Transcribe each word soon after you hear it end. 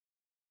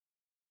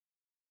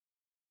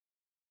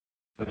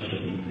Thank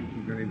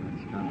you very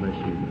much. God bless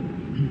you.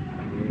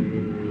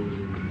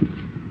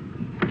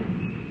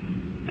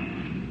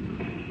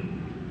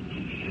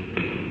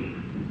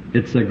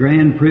 It's a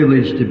grand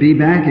privilege to be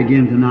back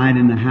again tonight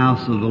in the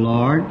house of the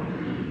Lord,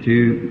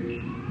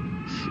 to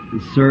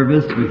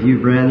service with you,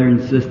 brethren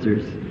and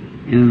sisters,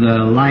 in the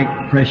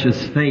like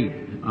precious faith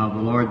of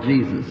the Lord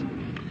Jesus.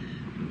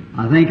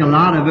 I think a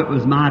lot of it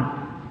was my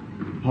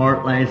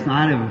part last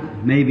night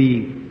of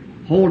maybe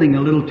holding a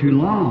little too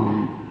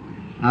long.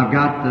 I've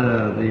got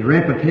the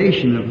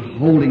reputation of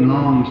holding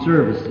long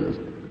services.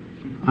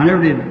 I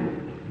never did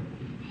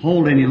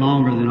hold any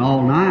longer than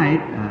all night.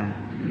 I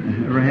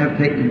never have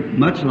taken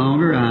much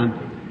longer. I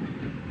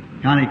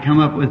kind of come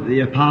up with the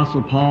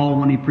Apostle Paul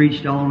when he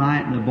preached all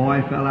night and the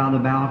boy fell out of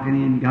the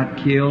balcony and got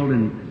killed,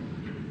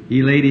 and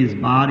he laid his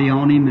body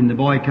on him and the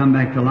boy come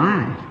back to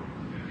life.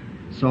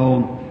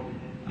 So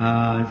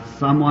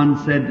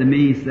someone said to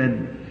me, he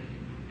said,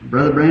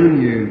 Brother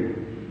Branham,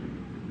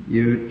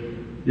 you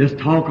just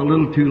talk a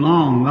little too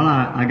long. Well,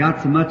 I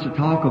got so much to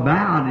talk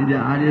about,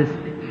 I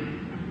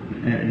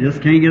just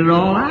can't get it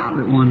all out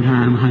at one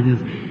time.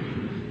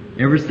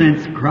 Ever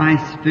since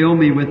Christ filled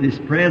me with His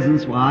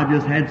presence, well, I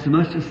just had so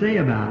much to say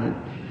about it.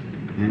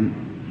 And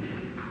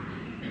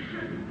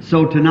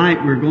so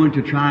tonight we're going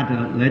to try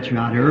to let you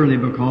out early,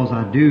 because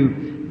I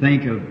do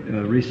think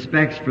of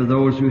respects for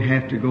those who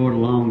have to go to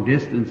long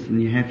distance and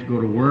you have to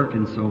go to work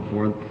and so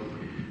forth.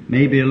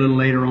 Maybe a little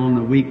later on in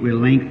the week we'll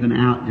lengthen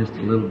out just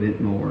a little bit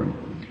more.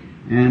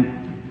 And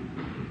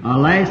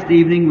last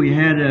evening we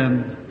had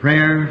a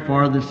prayer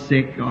for the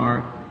sick,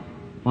 or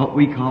what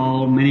we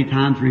call many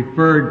times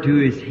referred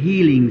to as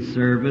healing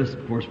service.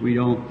 Of course we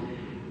know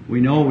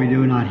we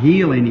do not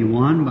heal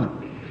anyone, but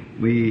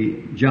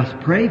we just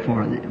pray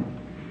for them.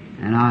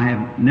 And I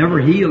have never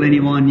healed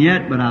anyone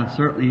yet, but I've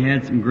certainly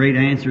had some great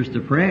answers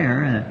to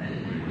prayer.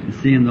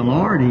 Seeing the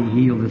Lord, He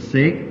healed the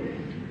sick.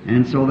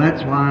 And so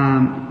that's why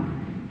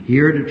I'm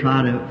here to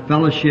try to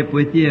fellowship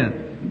with you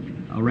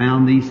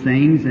around these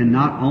things, and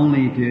not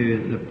only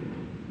to the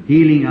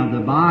healing of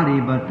the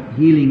body, but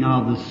healing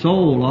of the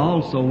soul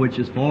also, which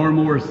is far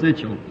more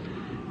essential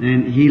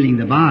than healing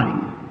the body.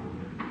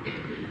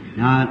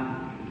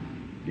 Now,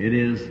 it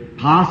is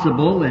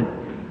possible that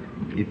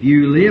if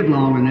you live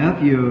long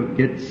enough, you'll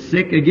get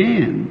sick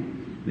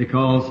again,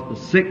 because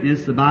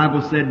sickness, the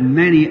Bible said,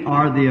 many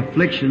are the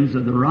afflictions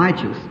of the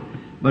righteous,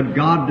 but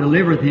God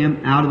delivereth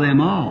him out of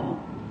them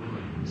all.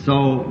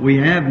 So we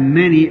have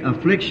many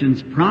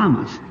afflictions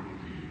promised,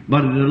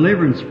 but a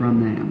deliverance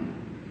from them.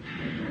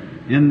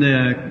 In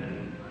the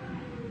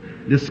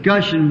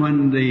discussion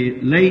when the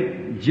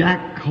late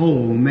Jack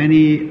Cole,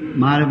 many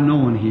might have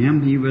known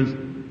him, he was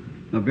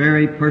a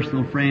very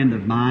personal friend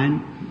of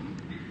mine.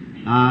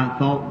 I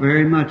thought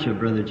very much of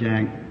Brother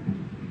Jack,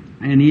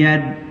 and he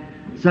had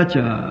such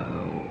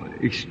a,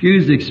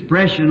 excuse the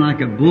expression,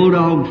 like a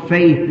bulldog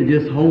faith to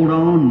just hold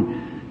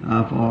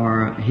on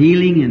for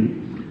healing. And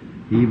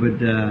he would,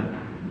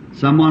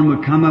 someone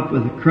would come up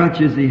with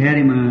crutches, he had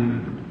him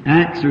a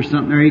axe or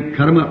something there, he'd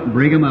cut them up and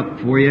break them up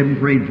before he hadn't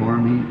prayed for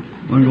him. He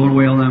wasn't going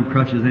away on them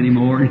crutches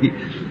anymore.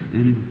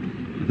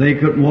 And if they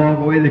couldn't walk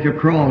away, they could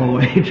crawl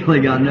away until they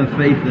got enough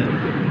faith to.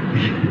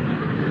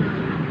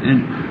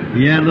 And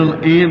he had a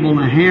little anvil and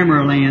a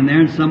hammer laying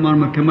there, and someone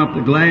would come up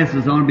with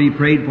glasses on to be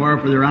prayed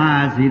for their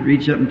eyes. He'd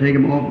reach up and take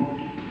them off,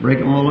 break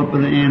them all up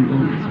with the anvil,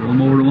 throw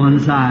them over to one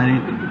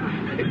side.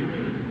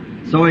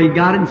 So he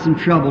got in some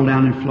trouble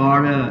down in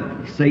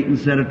Florida. Satan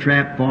set a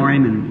trap for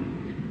him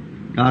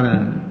and got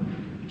a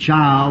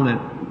child that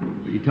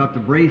he took the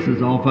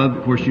braces off of.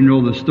 Of course, you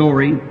know the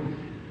story.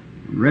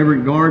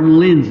 Reverend Gordon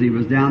Lindsay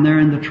was down there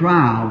in the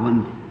trial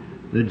when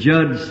the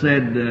judge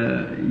said,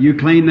 you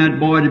claim that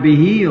boy to be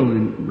healed.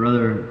 And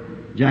Brother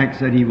Jack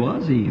said he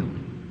was healed.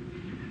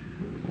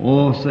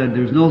 Oh, said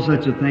there's no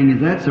such a thing as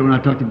that. So when I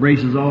took the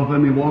braces off of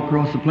him, he walked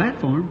across the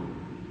platform.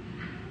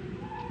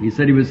 He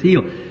said he was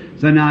healed.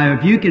 So now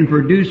if you can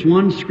produce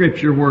one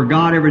scripture where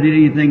God ever did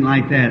anything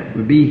like that,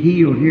 would be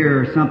healed here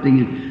or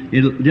something,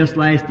 it'll just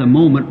last a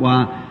moment,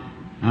 while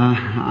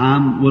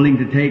I'm willing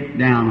to take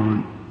down on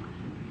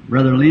it.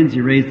 Brother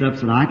Lindsay raised up and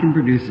said, I can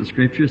produce the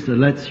scripture. Said,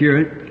 let's hear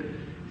it.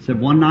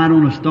 Said, one night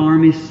on a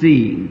stormy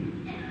sea,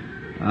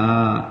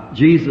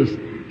 Jesus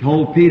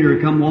told Peter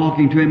to come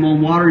walking to him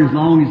on water. As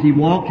long as he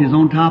walked, he was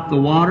on top of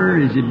the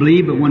water as he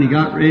believed, but when he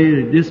got ready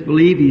to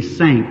disbelieve, he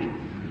sank.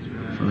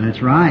 So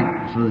that's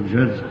right. So the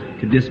judge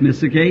could dismiss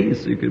the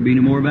case. There could be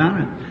no more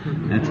about it.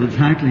 That's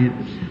exactly it.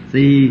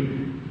 See,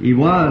 he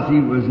was,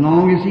 as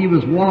long as he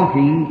was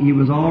walking, he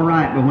was all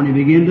right. But when he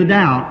began to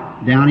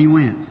doubt, down he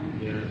went.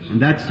 And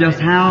that's just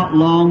how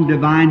long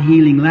divine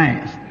healing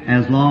lasts,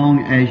 as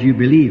long as you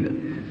believe it.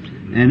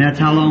 And that's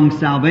how long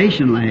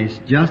salvation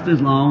lasts, just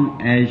as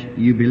long as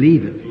you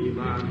believe it.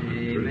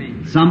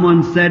 Amen.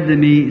 Someone said to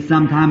me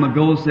some time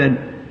ago,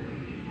 said,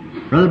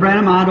 Brother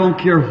Branham, I don't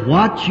care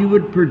what you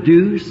would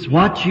produce,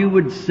 what you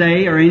would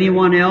say, or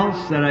anyone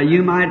else, that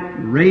you might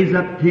raise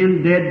up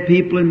 10 dead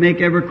people and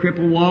make every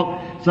cripple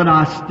walk, said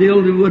I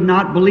still would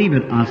not believe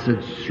it. I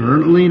said,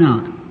 certainly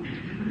not.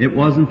 It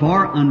wasn't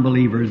for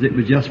unbelievers. It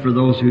was just for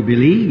those who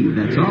believe.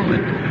 That's all.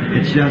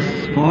 It's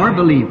just for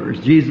believers.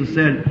 Jesus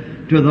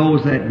said to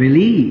those that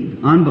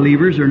believe.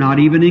 Unbelievers are not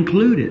even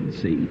included,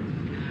 see.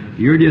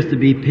 You're just to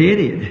be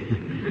pitied.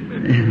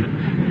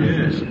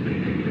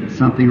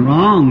 Something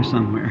wrong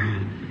somewhere.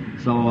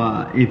 So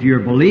if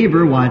you're a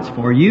believer, why, it's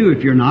for you.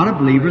 If you're not a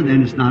believer,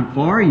 then it's not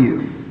for you.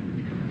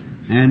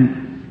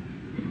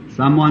 And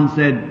someone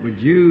said,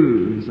 would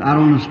you, out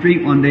on the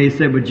street one day,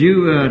 said, would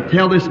you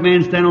tell this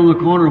man standing on the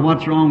corner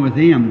what's wrong with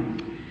him?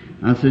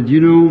 I said, you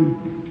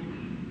know,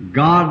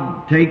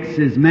 God takes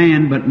His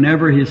man, but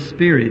never His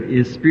Spirit.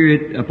 His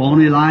Spirit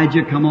upon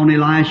Elijah, come on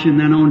Elisha, and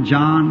then on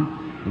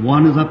John. The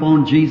one is up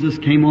on Jesus,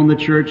 came on the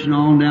church, and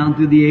on down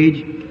through the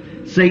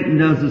age. Satan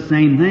does the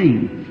same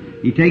thing.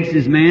 He takes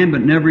His man,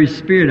 but never His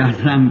Spirit.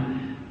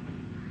 I'm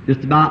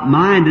just about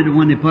minded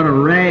when they put a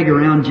rag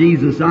around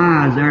Jesus'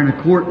 eyes there in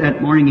the court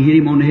that morning. He hit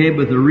him on the head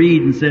with a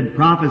reed and said,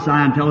 prophesy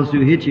and tell us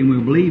who hit you and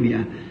we'll believe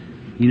you.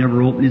 He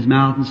never opened his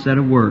mouth and said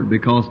a word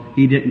because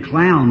he didn't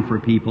clown for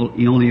people.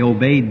 He only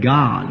obeyed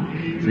God.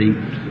 See?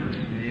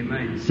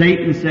 Amen.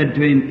 Satan said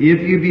to him,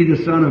 if you be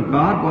the Son of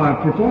God,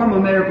 why, perform a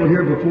miracle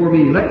here before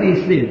me. Let me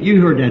see it.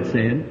 You heard that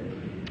said.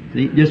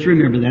 See? Just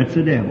remember, that's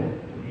the devil.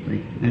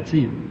 See? That's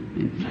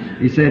him.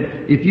 He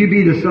said, if you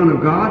be the Son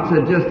of God,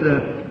 said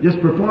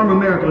just perform a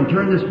miracle and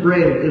turn this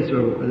bread,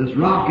 this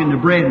rock into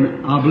bread,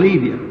 and I'll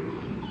believe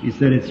you. He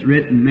said, it's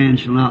written, man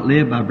shall not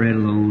live by bread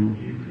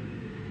alone.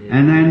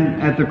 And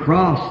then at the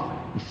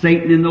cross,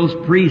 Satan and those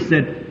priests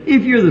said,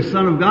 if you're the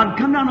Son of God,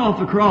 come down off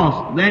the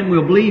cross, then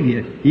we'll believe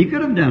you. He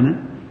could have done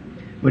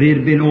it, but he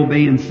had been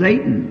obeying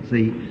Satan.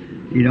 See,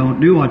 he don't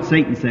do what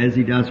Satan says,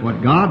 he does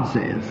what God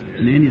says.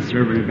 And any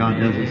servant of God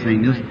does the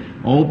same. Just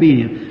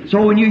obedient.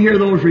 So when you hear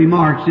those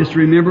remarks, just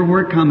remember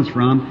where it comes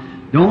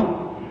from.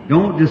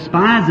 Don't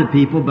despise the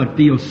people, but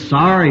feel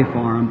sorry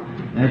for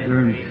them, that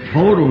they're in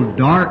total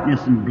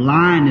darkness and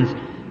blindness,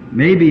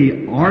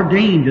 maybe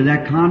ordained to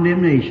that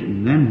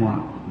condemnation. Then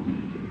what?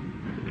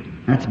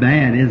 That's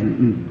bad,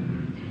 isn't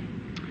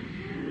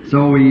it?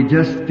 So you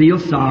just feel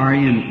sorry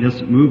and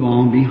just move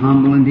on, be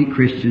humble and be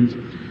Christians.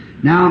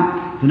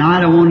 Now,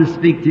 tonight I want to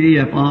speak to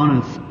you upon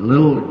a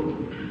little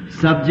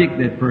subject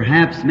that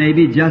perhaps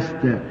maybe just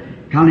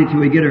kind of till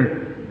we get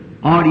our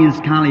audience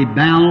kind of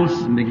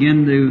balanced and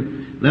begin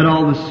to let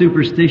all the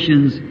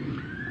superstitions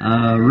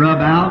rub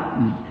out.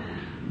 And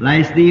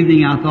last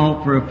evening I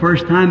thought for the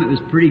first time it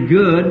was pretty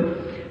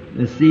good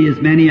to see as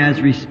many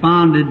as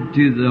responded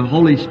to the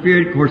Holy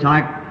Spirit. Of course,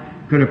 I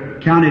could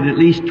have counted at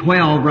least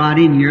 12 right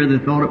in here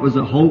that thought it was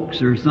a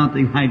hoax or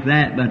something like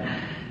that, but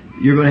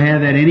you're going to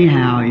have that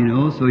anyhow, you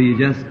know, so you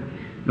just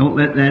don't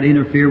let that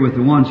interfere with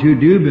the ones who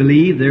do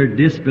believe. They're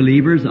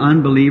disbelievers,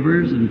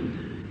 unbelievers, and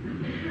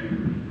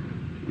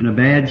in a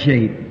bad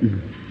shape.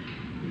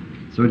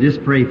 So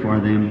just pray for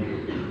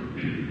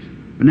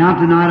them. But now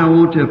tonight I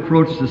want to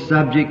approach the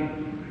subject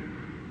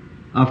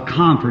of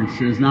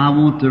conferences. Now I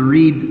want to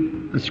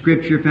read a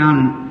scripture found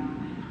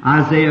in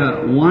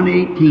Isaiah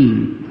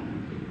 1:18.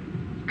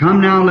 Come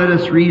now, let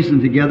us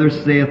reason together,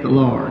 saith the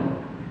Lord.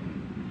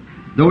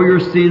 Though your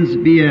sins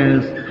be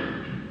as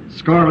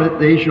scarlet,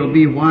 they shall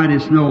be white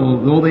as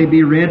snow. Though they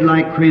be red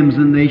like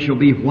crimson, they shall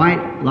be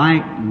white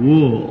like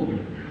wool.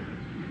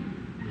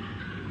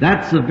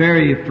 That's a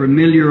very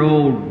familiar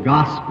old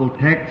gospel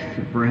text.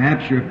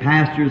 Perhaps your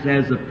pastors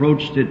has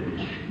approached it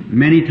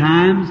many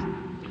times.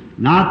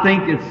 And I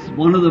think it's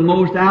one of the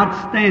most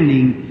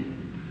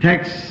outstanding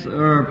texts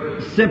or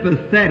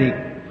sympathetic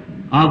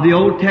of the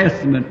Old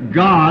Testament.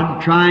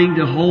 God trying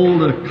to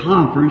hold a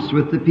conference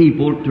with the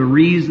people to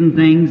reason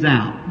things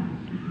out.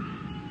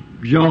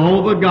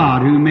 Jehovah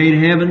God, who made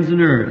heavens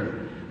and earth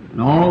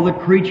and all the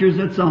creatures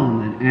that's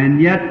on it, and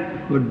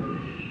yet would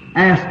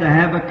ask to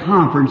have a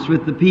conference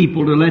with the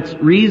people to let's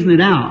reason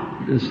it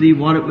out to see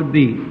what it would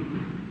be.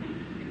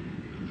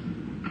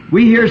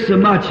 We hear so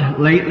much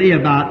lately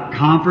about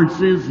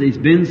conferences. There's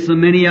been so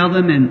many of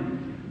them,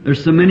 and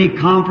there's so many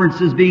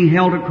conferences being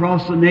held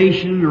across the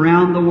nation,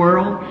 around the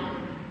world.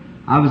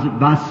 I was at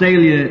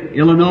Visalia,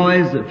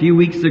 Illinois a few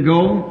weeks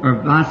ago, or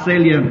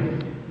Visalia,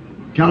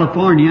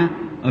 California,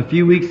 a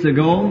few weeks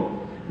ago,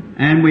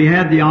 and we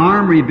had the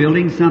Armory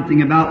building,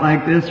 something about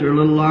like this or a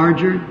little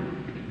larger.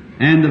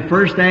 And the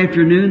first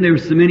afternoon there were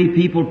so many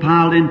people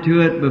piled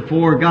into it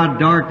before it got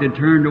dark they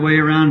turned away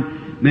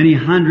around many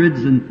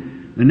hundreds,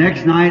 and the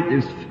next night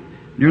there's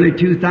nearly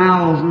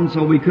 2,000,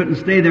 so we couldn't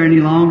stay there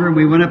any longer.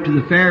 We went up to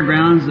the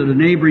fairgrounds of a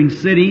neighboring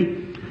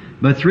city.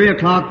 But 3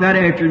 o'clock that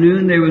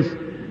afternoon there was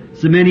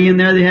so many in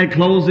there they had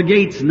closed the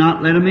gates and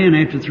not let them in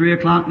after 3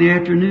 o'clock in the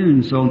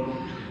afternoon. So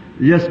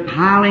just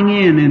piling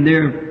in, and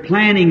they're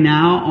planning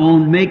now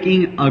on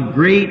making a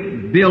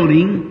great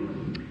building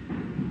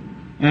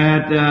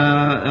at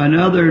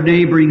another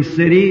neighboring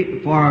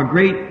city for a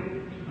great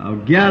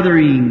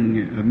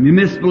gathering, a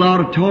municipal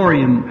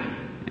auditorium,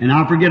 and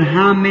I forget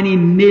how many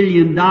 $1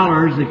 million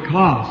it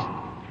cost.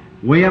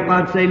 Way up,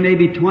 I'd say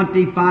maybe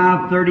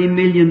 $25-30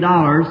 million.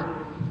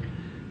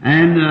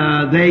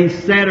 And they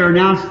said or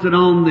announced it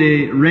on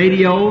the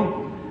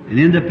radio and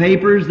in the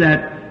papers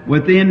that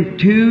within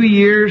 2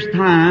 years'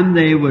 time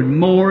they would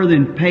more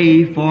than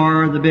pay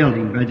for the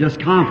building by just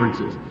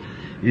conferences.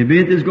 If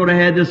it is going to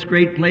have this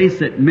great place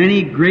that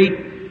many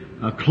great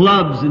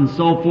clubs and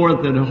so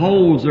forth that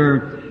holds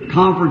their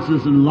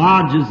conferences and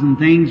lodges and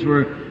things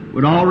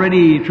would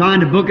already trying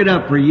to book it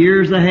up for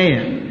years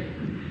ahead,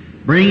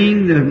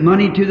 bringing the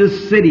money to the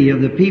city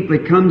of the people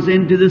that comes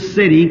into the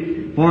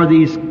city for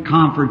these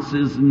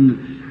conferences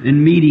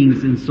and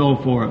meetings and so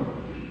forth.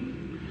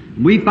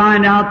 We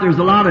find out there's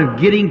a lot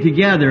of getting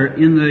together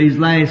in these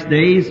last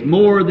days,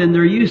 more than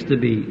there used to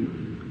be.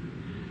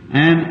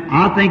 And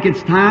I think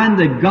it's time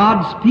that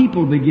God's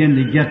people begin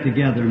to get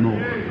together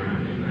more.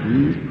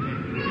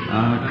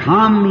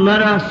 Come,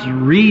 let us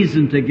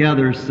reason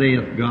together,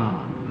 saith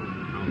God.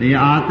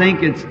 I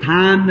think it's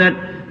time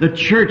that the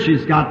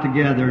churches got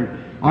together.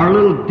 Our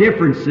little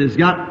differences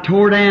got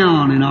tore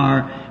down,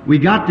 and we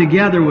got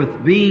together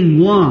with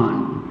being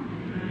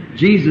one.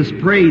 Jesus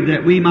prayed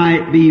that we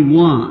might be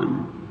one.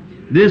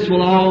 This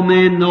will all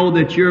men know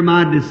that you're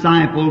my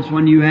disciples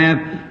when you have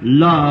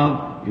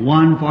love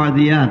one for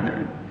the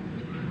other.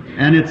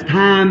 And it's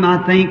time,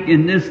 I think,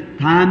 in this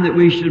time that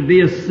we should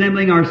be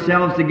assembling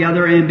ourselves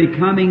together and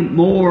becoming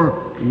more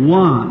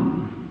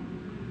one.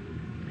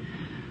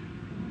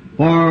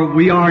 For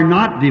we are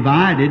not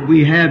divided.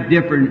 We have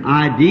different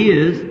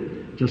ideas,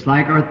 just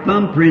like our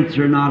thumbprints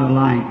are not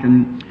alike,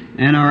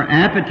 and our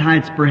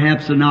appetites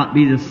perhaps will not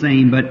be the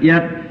same, but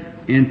yet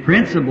in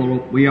principle,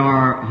 we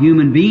are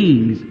human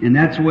beings, and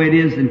that's the way it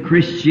is in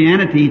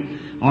Christianity.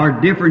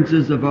 Our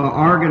differences of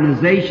our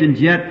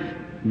organizations, yet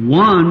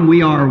one,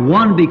 we are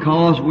one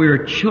because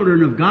we're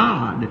children of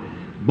God,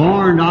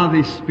 born of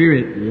His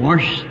Spirit,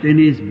 washed in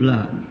His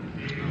blood.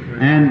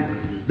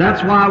 And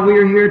that's why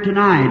we're here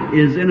tonight,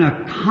 is in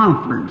a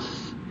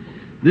conference.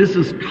 This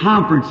is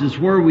conferences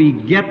where we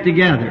get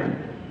together.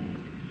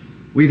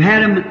 We've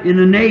had them in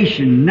a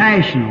nation,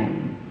 national.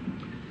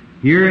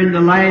 Here in the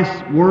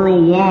last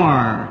World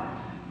War,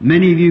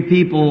 many of you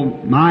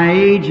people my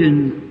age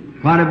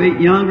and quite a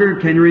bit younger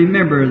can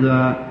remember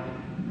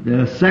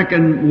the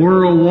Second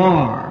World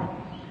War,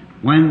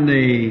 when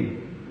they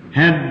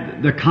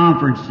had the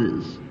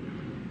conferences.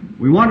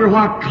 We wonder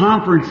what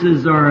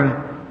conferences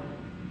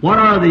what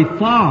are they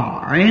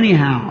for?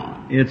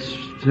 Anyhow, it's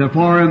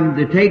for them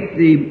to take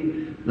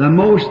the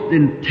most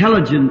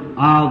intelligent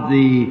of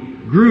the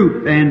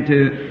group and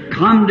to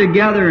come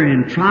together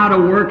and try to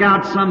work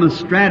out some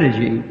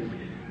strategy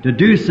to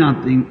do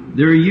something.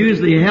 They're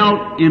usually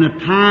held in a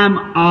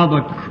time of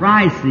a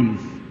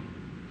crisis.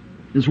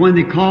 It's when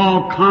they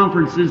call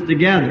conferences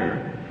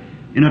together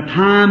in a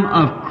time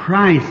of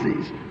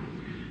crisis.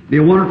 It'd be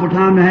a wonderful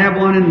time to have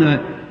one in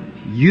the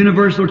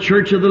Universal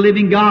Church of the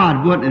Living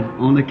God, wouldn't it?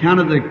 On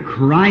account of the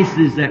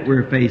crisis that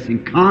we're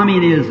facing,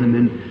 communism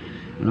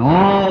and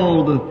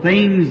all the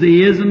things,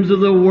 the isms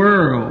of the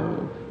world.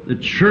 The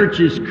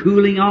church is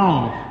cooling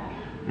off,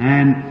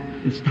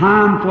 and it's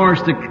time for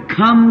us to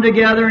come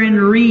together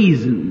and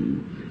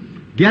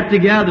reason, get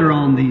together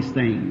on these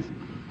things.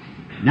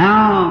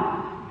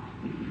 Now,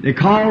 they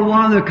call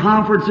one of the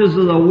conferences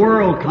of the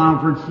world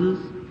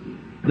conferences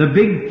the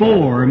Big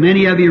Four.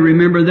 Many of you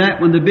remember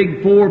that when the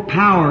Big Four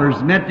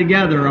powers met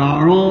together.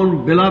 Our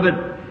own beloved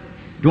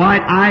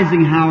Dwight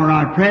Eisenhower,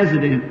 our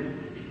president,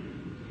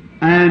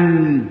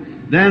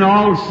 and then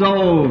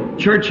also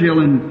Churchill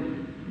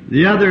and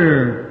the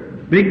other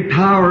big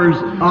powers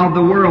of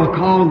the world,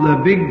 called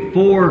the Big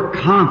Four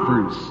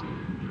Conference.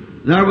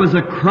 There was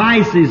a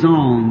crisis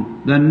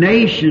on. The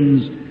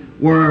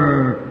nations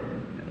were,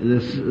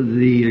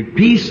 the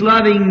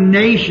peace-loving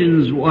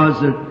nations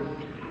was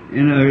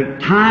in a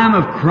time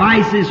of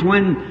crisis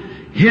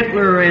when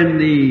Hitler and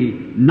the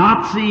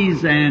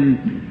Nazis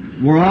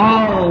and were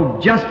all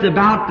just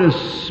about to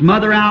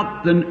smother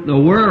out the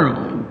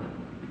world.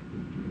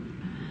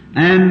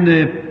 And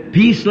the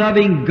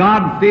peace-loving,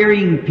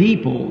 God-fearing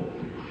people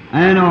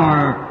and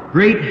our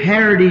great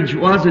heritage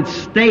was at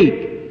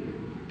stake.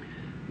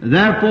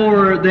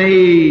 Therefore,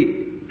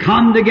 they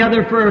come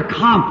together for a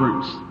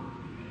conference.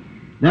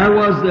 There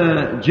was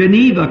the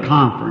Geneva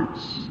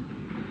Conference.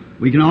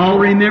 We can all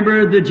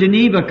remember the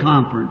Geneva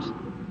Conference.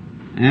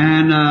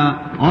 And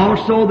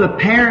also the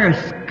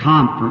Paris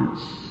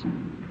Conference.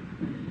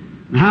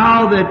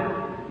 How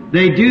that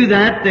they do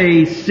that,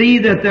 they see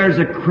that there's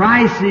a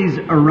crisis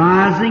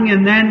arising,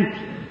 and then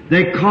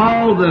they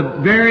call the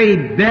very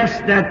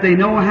best that they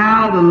know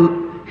how,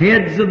 the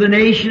heads of the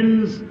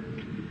nations,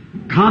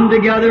 come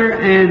together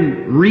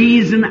and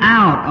reason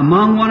out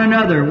among one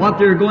another what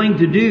they're going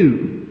to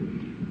do.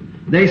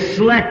 They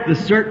select a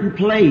certain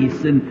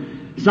place,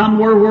 and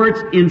somewhere where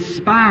it's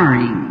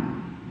inspiring.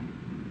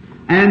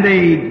 And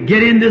they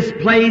get in this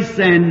place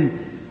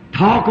and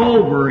talk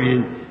over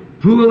and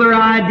pool their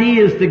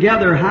ideas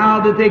together,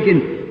 how that they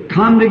can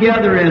come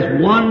together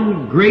as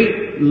one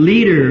great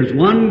leader, as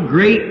one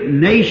great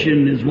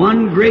nation, as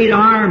one great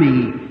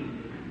army,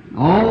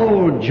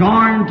 all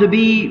joined to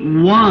be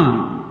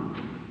one.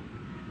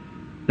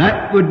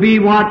 That would be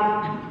what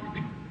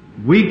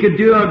we could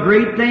do, a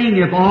great thing,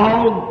 if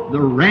all the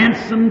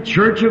ransomed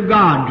church of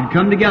God could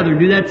come together and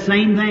do that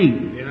same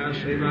thing.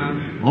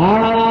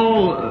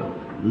 All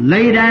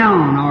lay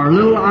down our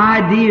little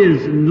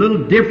ideas and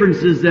little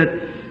differences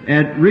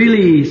that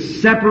really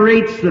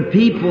separates the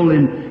people,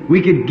 and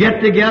we could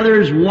get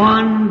together as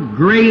one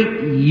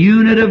great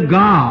unit of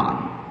God.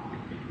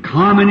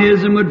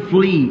 Communism would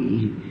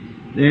flee.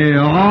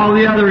 All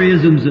the other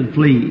isms would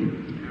flee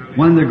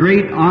when the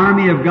great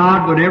army of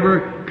God would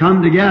ever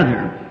come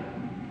together.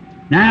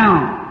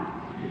 Now,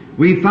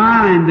 we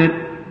find that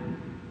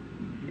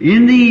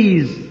in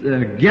these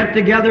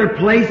get-together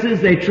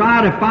places, they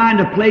try to find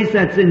a place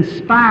that's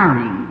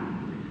inspiring.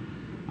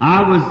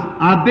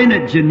 I've been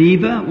at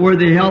Geneva, where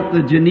they held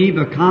the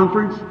Geneva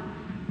conference.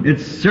 It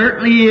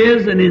certainly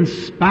is an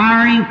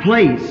inspiring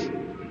place.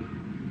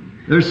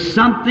 There's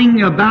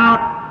something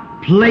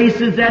about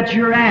places that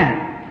you're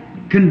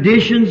at,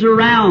 conditions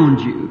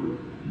around you,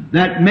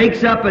 that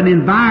makes up an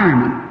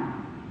environment.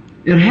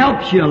 It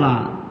helps you a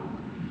lot.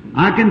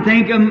 I can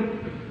think of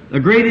the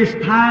greatest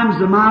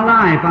times of my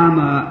life. I'm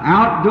an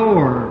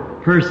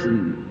outdoor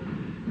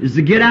person, is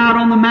to get out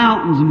on the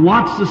mountains and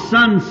watch the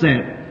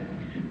sunset,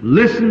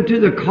 listen to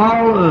the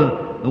call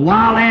of the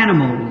wild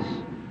animals,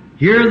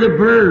 hear the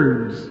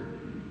birds.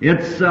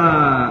 It's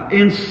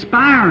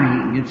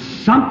inspiring. It's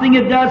something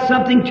that does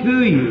something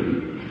to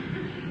you.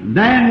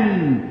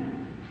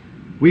 Then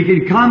we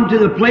can come to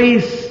the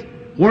place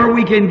where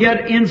we can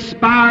get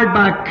inspired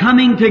by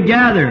coming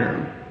together.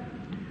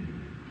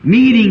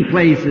 Meeting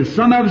places.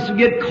 Some of us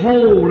get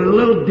cold and a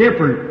little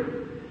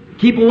different.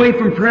 Keep away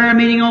from prayer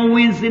meeting on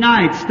Wednesday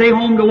night. Stay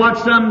home to watch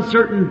some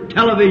certain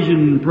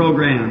television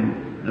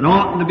program that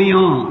oughtn't to be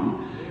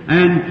on.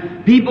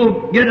 And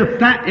people get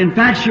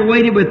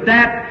infatuated with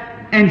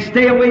that and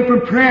stay away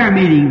from prayer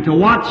meeting to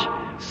watch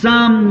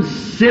some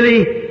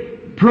silly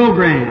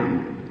program.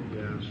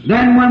 Yes.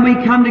 Then when we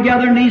come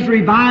together in these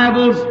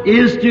revivals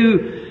is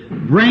to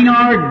bring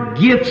our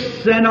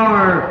gifts and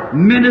our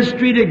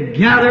ministry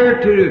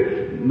together, to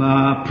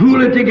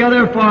pool it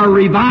together for a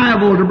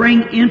revival, to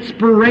bring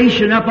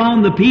inspiration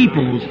upon the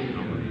peoples,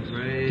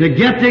 to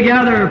get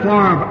together for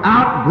an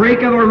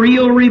outbreak of a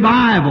real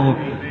revival,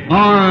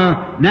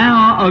 or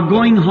now a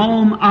going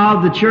home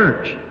of the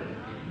church.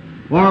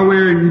 For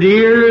we're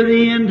near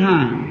the end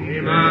time.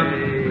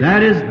 Amen.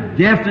 That is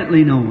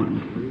definitely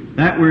known,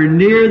 that we're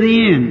near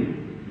the end.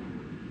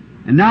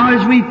 And now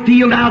as we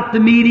field out the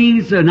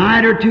meetings, a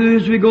night or two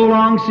as we go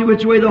along, see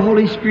which way the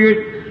Holy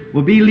Spirit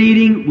will be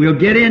leading, we'll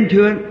get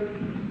into it,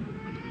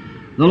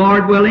 the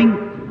Lord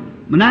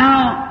willing. But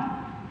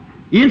now,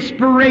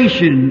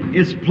 inspiration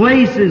is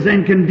places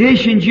and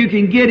conditions you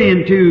can get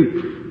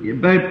into,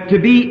 but to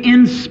be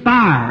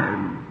inspired.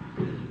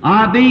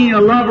 Being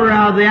a lover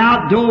of the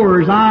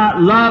outdoors, I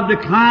love to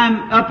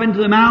climb up into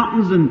the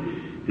mountains and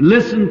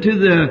listen to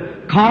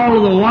the call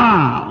of the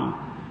wild.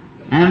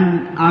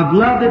 And I've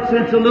loved it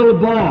since a little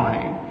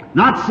boy.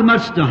 Not so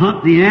much to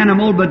hunt the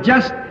animal, but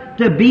just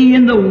to be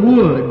in the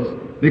woods,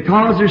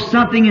 because there's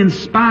something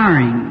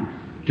inspiring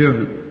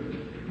to it.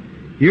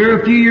 Here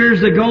a few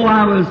years ago,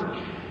 I was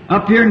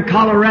up here in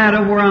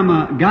Colorado, where I'm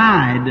a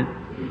guide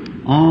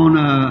on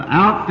an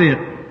outfit.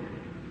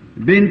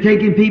 Been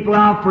taking people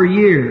out for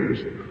years.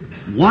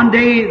 One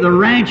day, the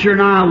rancher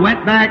and I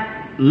went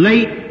back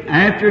late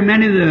after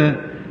many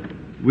of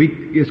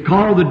it's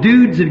called the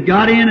dudes that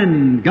got in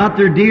and got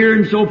their deer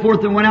and so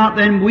forth and went out.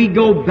 Then we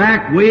go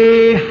back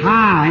way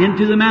high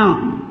into the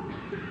mountain.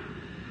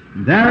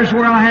 There's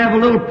where I have a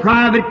little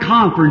private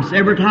conference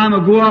every time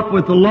I go up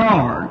with the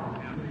Lord.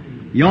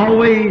 He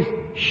always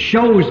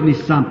shows me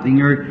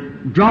something or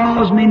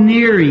draws me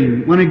near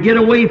Him when I get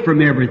away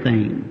from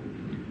everything.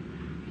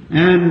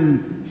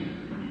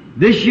 And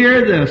this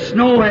year the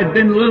snow had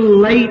been a little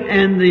late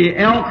and the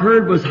elk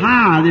herd was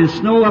high. There's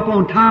snow up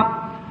on top.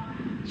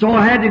 So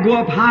I had to go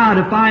up high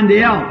to find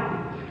the elk.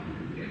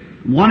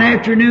 One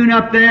afternoon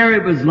up there,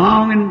 it was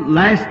long and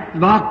last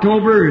of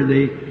October,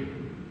 the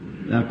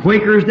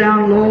Quakers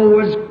down low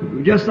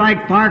was just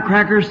like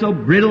firecrackers, so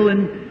brittle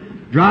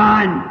and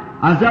dry. And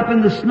I was up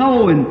in the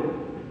snow, and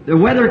the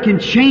weather can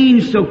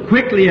change so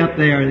quickly up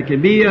there. There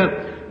can be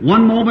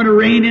one moment of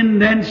raining,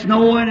 then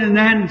snowing, and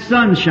then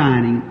sun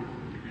shining.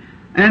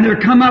 And there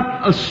come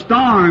up a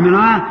storm, and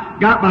I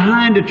got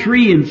behind a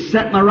tree and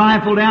set my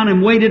rifle down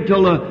and waited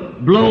till the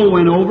blow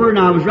went over, and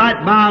I was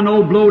right by an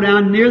old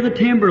blowdown near the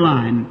timber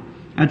line.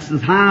 That's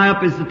as high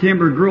up as the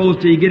timber grows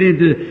till you get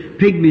into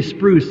pygmy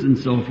spruce and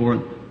so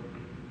forth.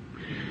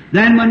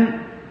 Then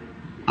when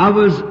I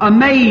was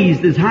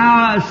amazed as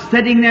how I was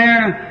sitting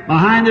there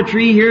behind the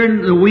tree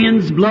hearing the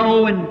winds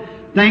blow and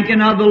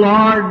thinking of the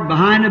Lord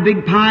behind a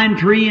big pine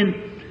tree, and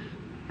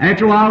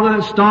after a while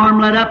the storm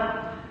let up.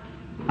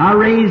 I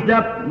raised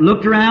up,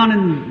 looked around,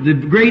 and the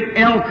great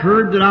elk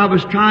herd that I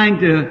was trying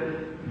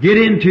to get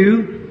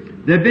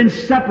into, they'd been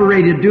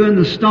separated during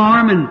the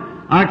storm, and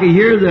I could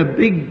hear the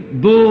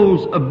big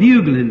bulls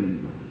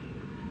a-bugling.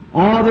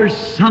 Oh, there's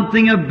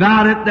something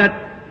about it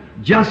that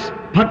just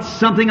puts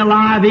something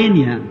alive in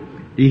you.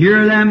 To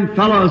hear them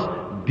fellows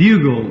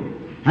bugle.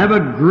 Have a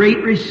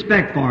great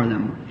respect for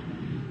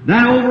them.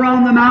 Then over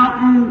on the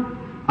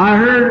mountain, I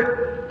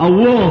heard a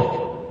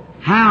wolf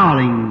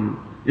howling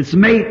its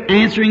mate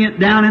answering it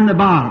down in the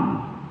bottom.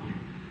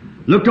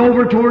 Looked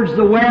over towards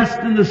the west,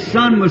 and the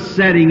sun was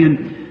setting,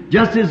 and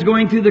just as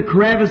going through the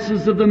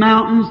crevices of the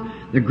mountains,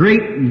 the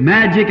great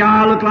magic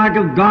eye looked like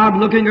of God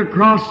looking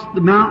across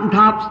the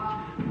mountaintops,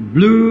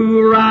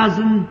 blue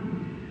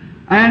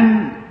horizon,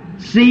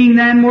 and seeing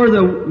then where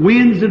the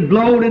winds had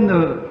blown and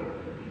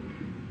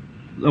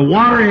the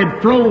water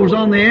had froze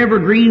on the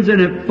evergreens,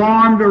 and it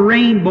formed a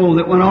rainbow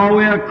that went all the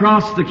way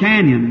across the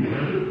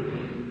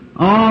canyon.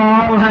 Oh,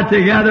 all that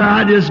together,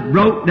 I just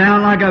broke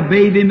down like a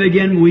baby and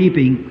began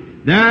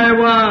weeping. There it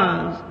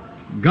was,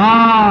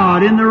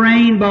 God in the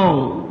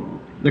rainbow,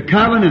 the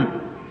covenant.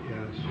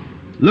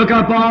 Look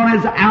upon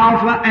as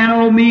Alpha and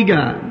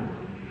Omega,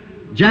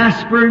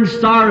 Jasper and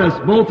Sardis,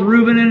 both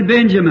Reuben and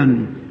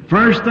Benjamin,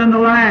 first and the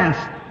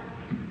last.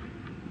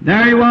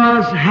 There he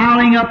was,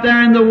 howling up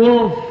there in the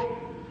wolf.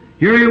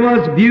 Here he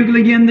was,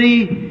 bugling in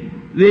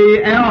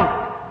the elk.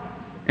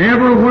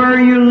 Everywhere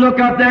you look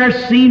up there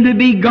seemed to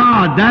be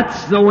God.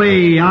 That's the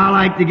way I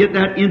like to get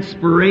that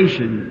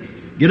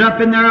inspiration. Get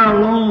up in there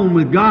alone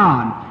with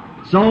God.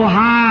 So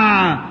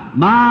high,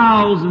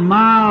 miles and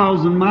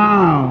miles and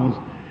miles.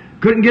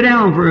 Couldn't get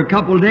down for a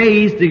couple of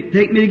days to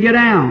take me to get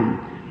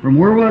down from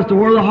where it was to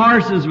where the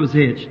horses was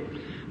hitched.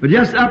 But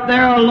just up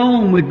there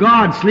alone with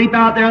God, sleep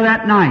out there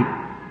that night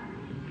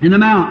in the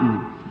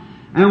mountain.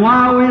 And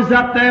while I was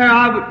up there,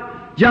 I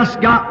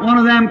just got one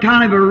of them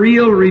kind of a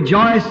real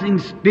rejoicing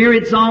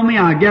spirits on me.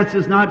 I guess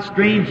it's not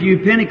strange to you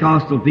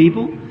Pentecostal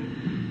people.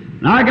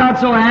 And I got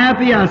so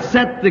happy I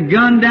set the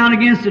gun down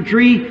against a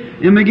tree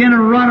and began to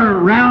run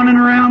around and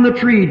around the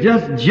tree,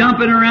 just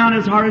jumping around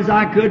as hard as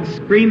I could,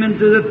 screaming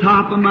to the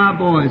top of my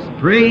voice,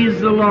 praise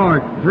the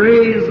Lord,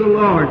 praise the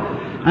Lord.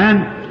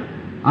 And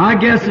I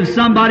guess if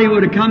somebody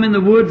would have come in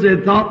the woods,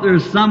 they'd thought there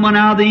was someone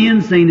out of the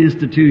insane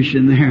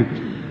institution there.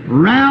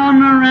 Round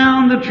and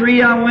around the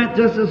tree I went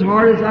just as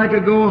hard as I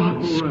could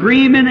go,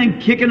 screaming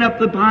and kicking up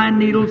the pine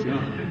needles.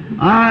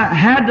 I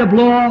had to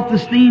blow off the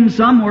steam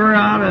somewhere.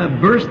 I'd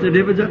have bursted.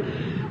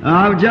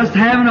 I was just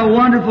having a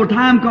wonderful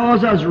time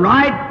because I was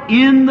right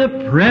in the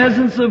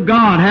presence of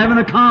God, having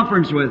a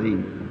conference with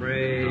Him.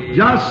 Praise.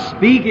 Just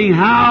speaking,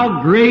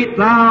 how great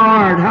Thou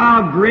art,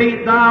 how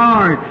great Thou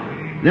art.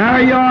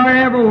 There you are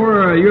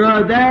everywhere. You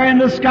are there in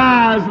the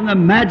skies, and the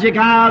magic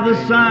eye of the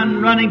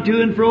sun running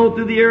to and fro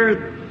through the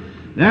earth.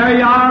 There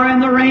you are in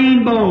the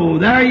rainbow.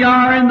 There you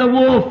are in the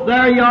wolf.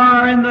 There you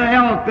are in the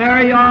elk.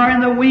 There you are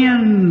in the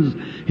winds.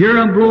 Hear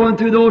them blowing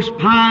through those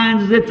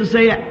pines as if to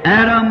say,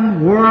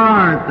 Adam, where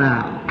art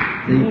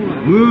thou? See,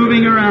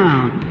 moving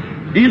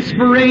around.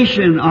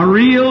 Inspiration, a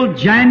real,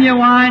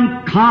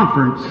 genuine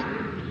conference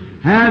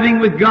having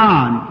with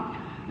God.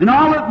 And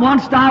all at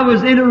once I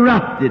was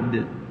interrupted.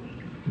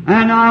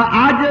 And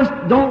I just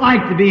don't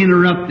like to be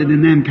interrupted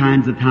in them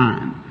kinds of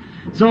times.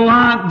 So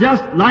I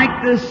just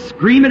like to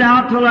scream it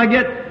out till I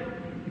get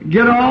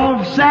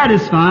all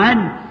satisfied.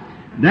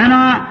 Then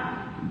I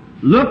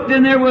looked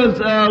and there was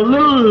a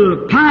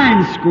little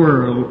pine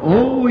squirrel.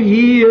 Oh,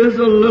 he is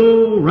a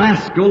little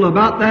rascal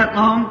about that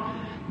long.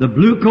 The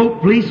blue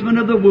coat policeman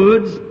of the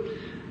woods.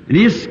 And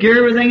he scared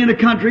everything in the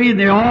country, and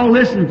they all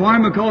listen for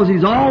him because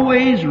he's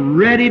always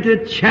ready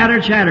to chatter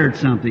at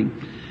something.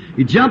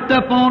 He jumped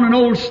up on an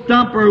old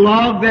stump or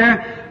log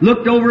there,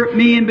 looked over at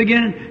me and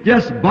began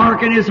just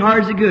barking as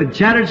hard as he could.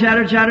 Chatter.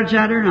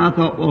 And I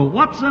thought, well,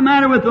 what's the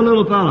matter with the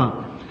little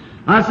fellow?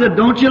 I said,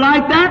 don't you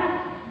like that?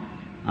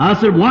 I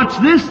said, watch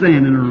this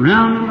then. And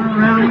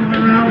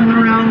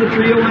around the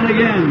tree it went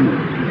again.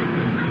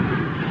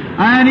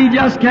 And he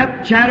just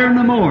kept chattering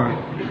the more.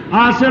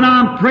 I said,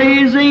 I'm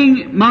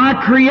praising my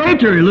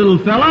Creator, little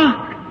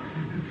fella.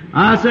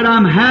 I said,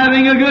 I'm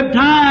having a good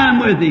time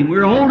with Him.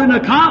 We're holding a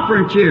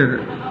conference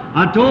here.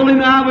 I told him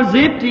I was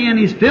empty and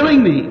he's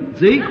filling me.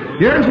 See?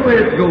 Here's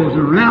where it goes.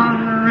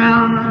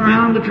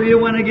 Around the tree it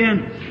went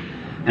again.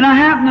 And I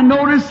happened to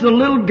notice the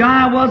little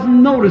guy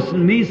wasn't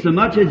noticing me so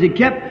much as he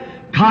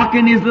kept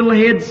cocking his little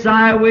head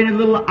sideways, his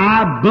little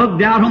eye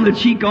bugged out on the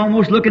cheek,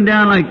 almost looking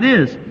down like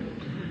this.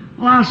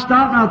 Well, I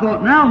stopped and I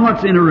thought, now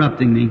what's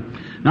interrupting me?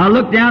 Now I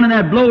looked down in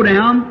that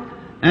blowdown,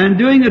 and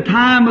during the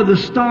time of the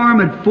storm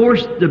had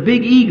forced the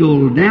big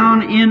eagle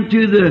down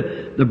into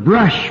the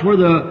brush where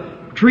the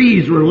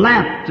trees were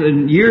lapped,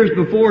 and years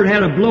before it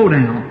had a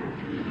blowdown.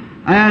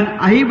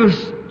 And he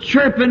was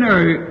chirping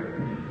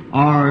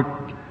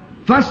or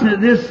fussing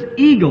at this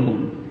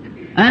eagle.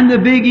 And the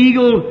big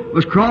eagle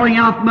was crawling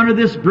out from under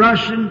this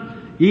brush, and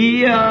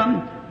he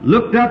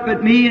looked up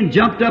at me and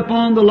jumped up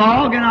on the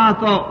log, and I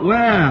thought,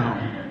 well,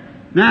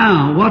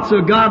 now, what's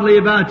so godly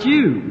about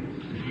you?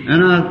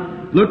 And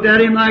I looked at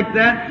him like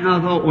that, and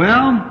I thought,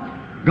 well,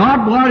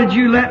 God, why did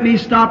you let me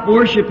stop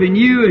worshiping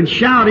you and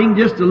shouting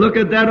just to look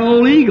at that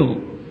old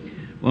eagle?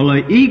 Well,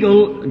 an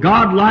eagle,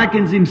 God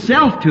likens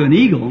Himself to an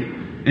eagle,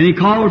 and He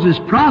calls His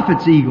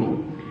prophets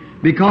eagle,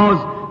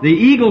 because the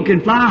eagle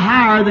can fly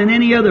higher than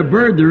any other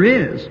bird there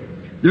is.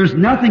 There's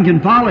nothing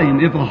can follow him.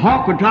 If a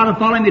hawk would try to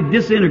follow him, it'd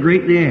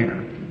disintegrate in the air.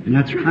 And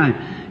that's right.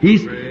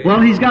 He's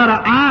got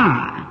an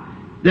eye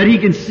that he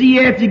can see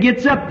after he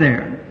gets up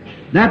there.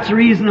 That's the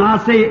reason I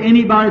say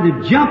anybody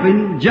that's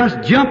jumping,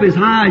 just jump as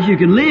high as you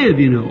can live,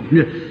 you know.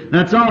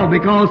 That's all,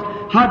 because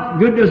what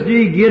good does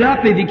you get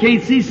up if you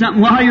can't see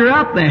something while you're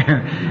up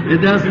there? It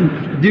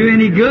doesn't do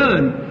any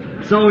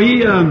good. So he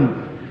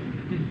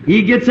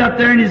gets up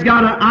there and he's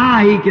got an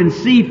eye. He can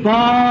see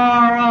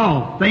far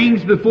off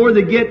things before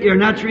they get there.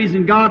 And that's the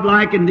reason God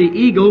likened the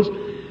eagles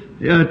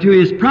to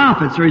His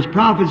prophets, or His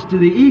prophets to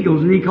the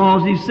eagles, and He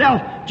calls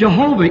Himself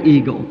Jehovah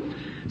Eagle.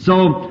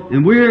 So,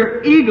 and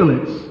we're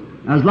eaglets.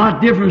 There's a lot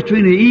of difference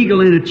between an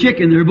eagle and a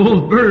chicken. They're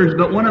both birds,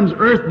 but one of them's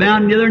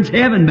earthbound and the other one's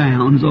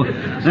heaven-bound. So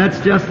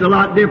that's just a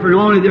lot different.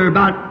 Only they're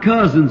about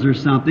cousins or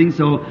something.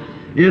 So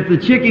if the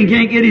chicken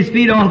can't get his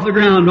feet off the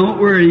ground, don't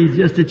worry. He's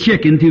just a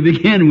chicken to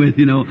begin with,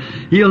 you know.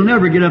 He'll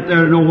never get up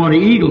there to know what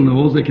an eagle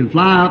knows. They can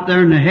fly up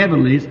there in the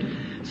heavenlies.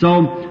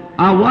 So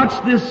I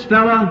watched this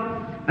fella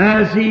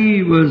as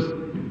he was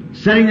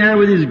sitting there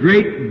with his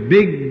great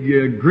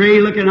big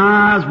gray-looking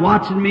eyes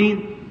watching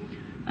me.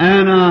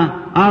 And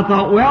I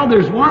thought, well,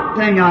 there's one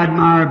thing I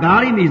admire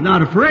about him. He's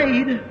not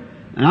afraid.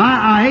 And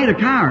I hate a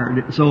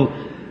coward. So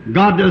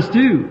God does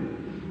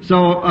too. So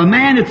a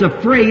man that's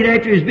afraid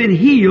after he's been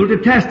healed to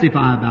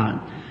testify about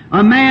it.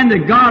 A man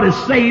that God has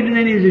saved and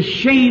then he's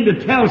ashamed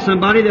to tell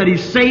somebody that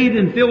he's saved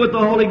and filled with the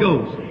Holy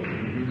Ghost.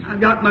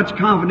 I've got much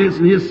confidence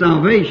in his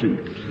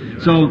salvation.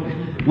 So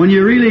when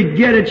you really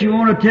get it, you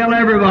want to tell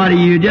everybody.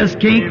 You just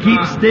can't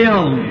keep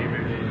still.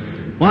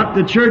 What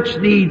the church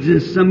needs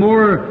is some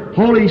more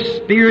Holy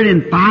Spirit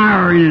and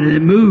fire in it.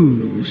 It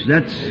moves.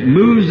 That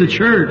moves the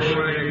church.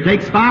 It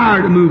takes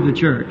fire to move the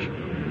church.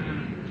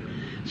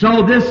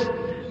 So this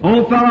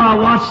old fellow, I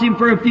watched him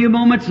for a few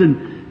moments,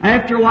 and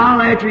after a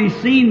while, after he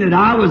seen that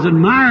I was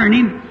admiring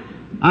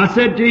him, I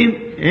said to him,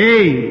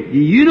 "Hey,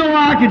 you know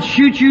I could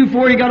shoot you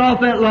before you got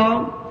off that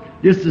log?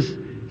 Just to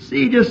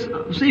see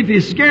if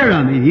he's scared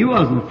of me." He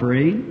wasn't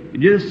afraid.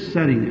 Just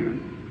sitting there.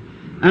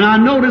 And I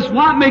noticed,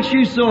 what makes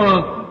you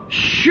so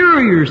sure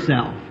of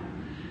yourself?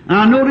 And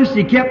I noticed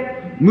he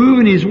kept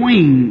moving his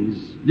wings,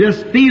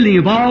 just feeling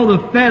if all the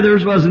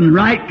feathers was in the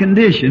right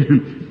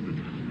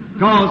condition.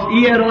 Because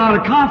he had a lot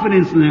of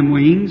confidence in them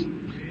wings,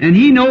 and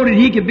he knew that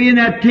he could be in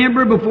that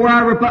timber before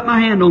I ever put my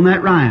hand on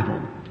that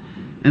rifle.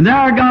 And there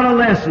I got a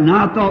lesson.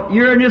 I thought,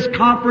 you're in this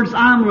conference,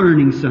 I'm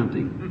learning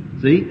something.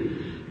 See?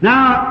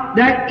 Now,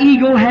 that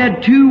eagle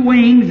had two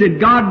wings that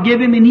God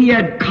gave him, and he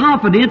had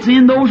confidence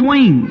in those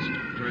wings.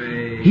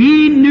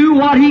 He knew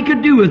what he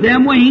could do with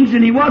them wings,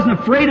 and he wasn't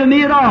afraid of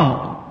me at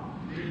all.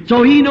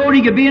 So he knew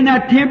he could be in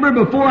that timber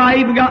before I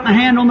even got my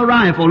hand on the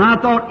rifle. And I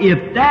thought,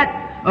 if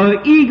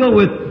that eagle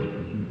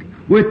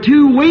with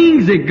two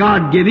wings that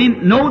God gave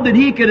him know that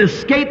he could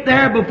escape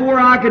there before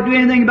I could do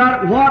anything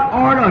about it, what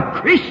art a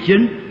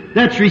Christian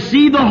that's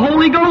received the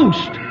Holy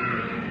Ghost?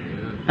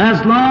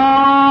 As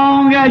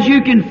long as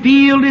you can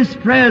feel His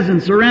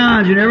presence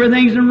around you and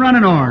everything's in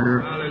running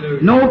order.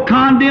 No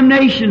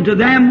condemnation to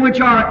them which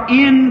are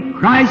in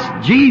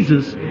Christ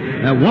Jesus,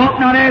 that walk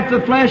not after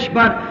the flesh,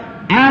 but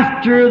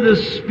after the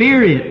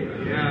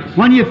Spirit. Yes.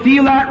 When you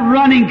feel that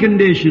running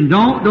condition,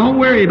 don't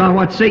worry about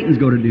what Satan's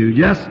going to do.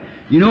 Just,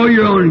 you know,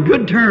 you're on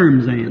good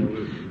terms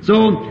then.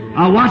 So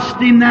I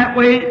watched him that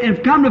way,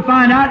 and come to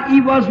find out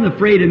he wasn't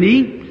afraid of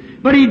me,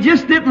 but he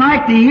just didn't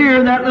like to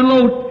hear that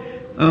little old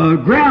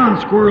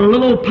ground squirrel, a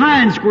little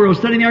pine squirrel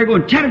sitting there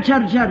going chatter,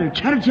 chatter, chatter,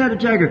 chatter, chatter,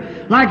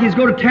 chatter, like he's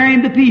going to tear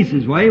him to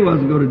pieces. Well, he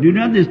wasn't going to do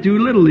nothing. This too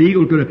little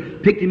eagle could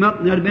have picked him up,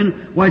 and that'd have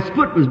been, why, his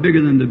foot was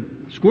bigger than the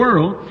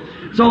squirrel.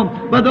 So,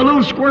 but the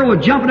little squirrel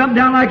was jumping up and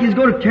down like he's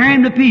going to tear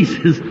him to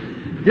pieces,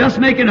 just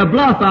making a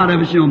bluff out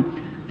of us, you know.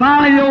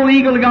 Finally, the old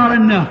eagle got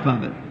enough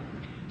of it.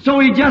 So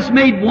he just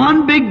made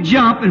one big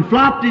jump and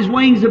flopped his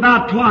wings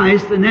about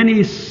twice, and then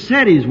he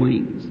set his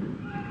wings.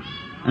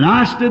 And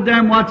I stood there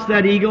and watched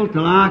that eagle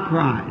till I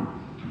cried.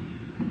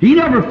 He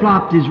never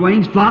flopped his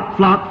wings, flop,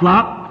 flop,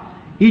 flop.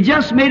 He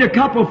just made a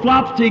couple of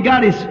flops till he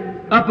got his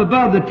up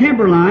above the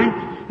timberline,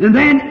 and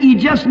then he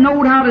just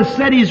knowed how to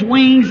set his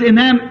wings in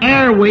them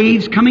air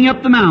waves coming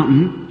up the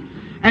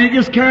mountain, and it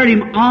just carried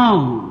him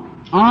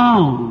on,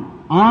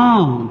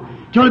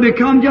 till it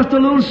become just a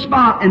little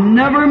spot and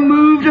never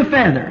moved a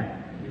feather.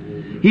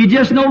 He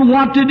just knowed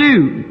what to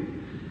do.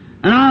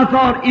 And I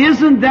thought,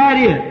 isn't that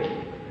it?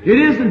 It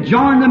isn't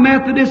join the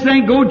Methodists,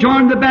 then go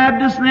join the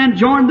Baptists, and then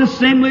join the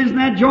Assemblies, and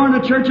then join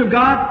the Church of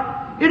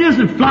God. It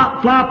isn't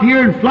flop, flop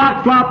here and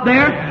flop, flop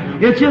there.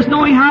 It's just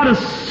knowing how to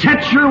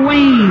set your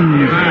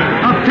wings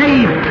of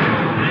faith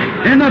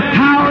in the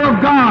power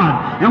of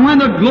God. And when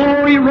the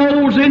glory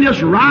rolls in,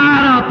 just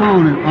ride up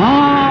on it.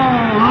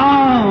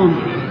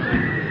 On.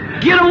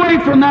 Get away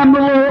from them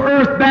little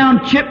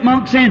earthbound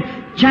chipmunks saying,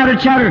 chatter,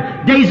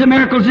 chatter, days of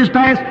miracles is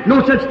past,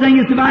 no such thing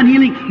as divine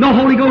healing, no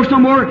Holy Ghost no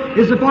more,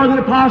 is the Father of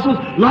the Apostles,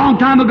 long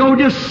time ago,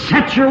 just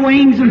set your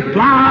wings and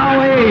fly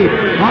away.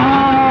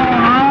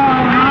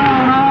 On,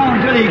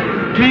 until he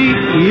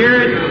can't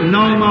hear it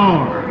no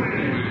more.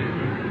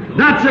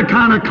 That's the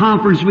kind of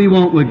conference we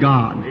want with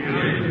God.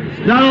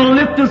 That'll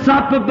lift us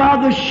up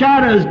above the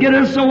shadows, get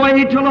us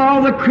away till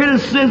all the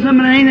criticism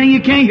and anything,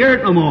 you can't hear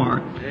it no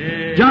more.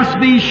 Just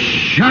be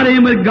shut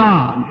in with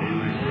God.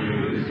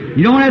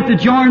 You don't have to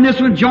join this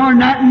one, join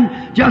that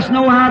one. Just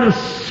know how to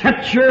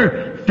set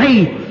your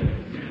faith.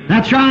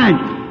 That's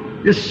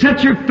right. Just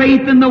set your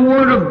faith in the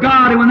Word of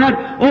God. And when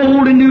that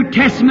Old and New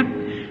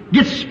Testament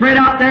gets spread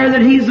out there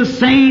that He's the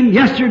same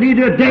yesterday,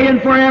 today,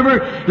 and forever,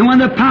 and when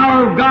the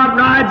power of God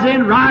rides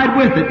in, ride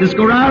with it. Just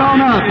go right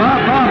on up,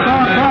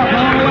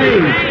 all the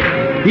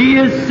way. He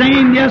is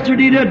same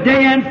yesterday,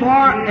 today, and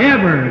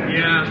forever.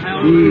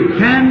 He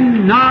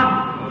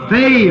cannot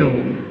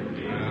fail.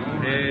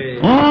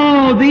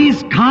 Oh,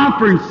 these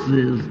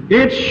conferences,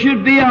 it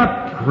should be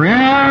a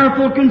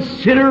prayerful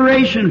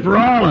consideration for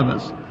all of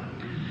us.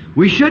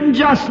 We shouldn't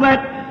just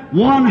let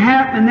one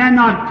happen and then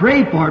not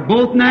pray for it,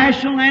 both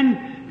national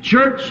and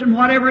church and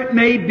whatever it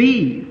may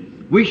be.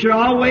 We should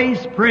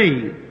always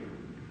pray.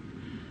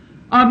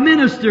 A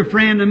minister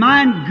friend of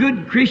mine,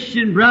 good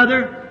Christian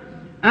brother,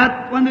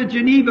 at one of the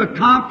Geneva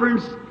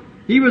conference,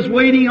 he was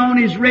waiting on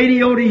his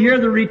radio to hear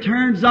the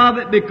returns of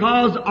it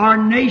because our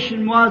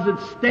nation was at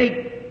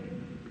stake.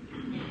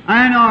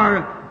 And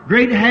our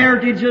great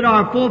heritage that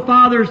our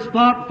forefathers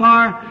fought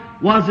for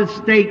was at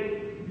stake.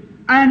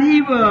 And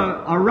he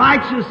was a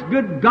righteous,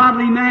 good,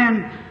 godly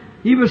man.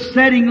 He was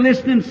sitting,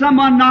 listening.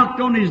 Someone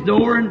knocked on his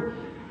door, and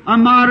a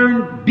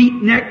modern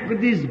beatnik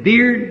with his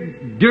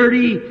beard,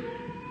 dirty.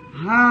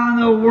 How in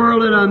the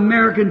world that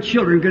American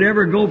children could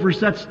ever go for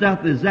such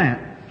stuff as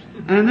that?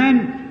 And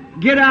then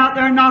get out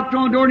there and knocked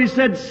on the door, and he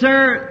said,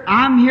 "Sir,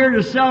 I'm here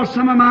to sell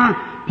some of my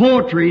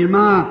poetry and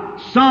my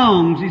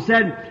songs." He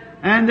said,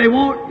 and they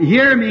won't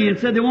hear me, and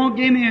said they won't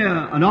give me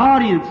an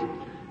audience.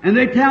 And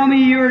they tell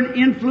me you're an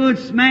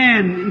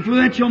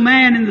influential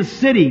man in the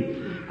city.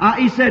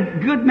 He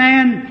said, "Good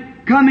man,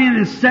 come in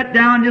and sit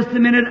down just a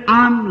minute.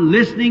 I'm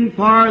listening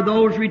for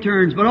those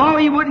returns." But oh,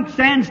 he wouldn't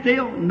stand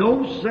still.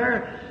 No,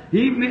 sir.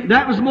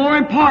 That was more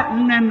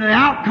important than the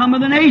outcome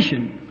of the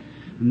nation.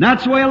 And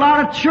that's the way a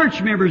lot of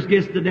church members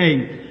gets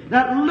today.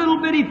 That little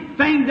bitty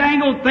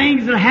fandangled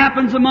things that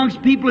happens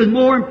amongst people is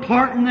more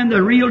important than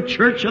the real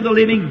church of the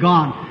living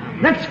God.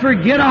 Let's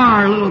forget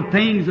our little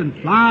things and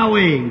fly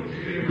away.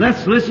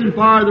 Let's listen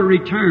for the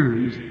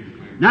returns.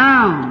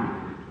 Now,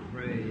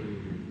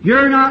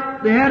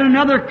 they had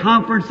another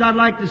conference I'd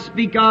like to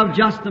speak of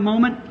just a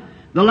moment.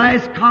 The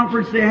last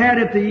conference they had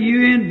at the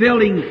UN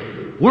building,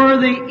 where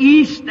the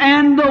East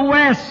and the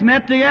West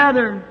met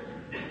together,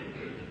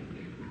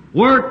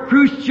 where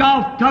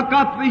Khrushchev took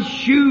up his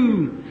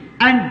shoe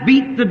and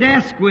beat the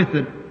desk with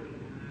it.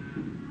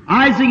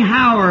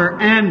 Eisenhower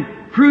and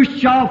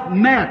Khrushchev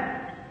met.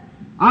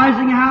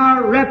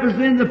 Eisenhower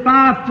represented the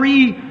five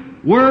free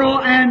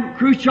world and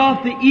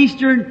Khrushchev the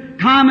Eastern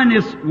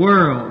communist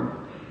world.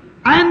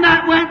 And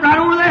that went right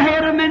over the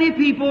head of many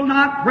people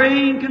not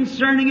praying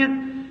concerning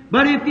it.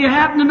 But if you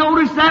happen to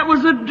notice, that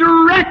was a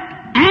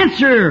direct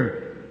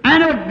answer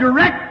and a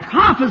direct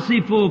prophecy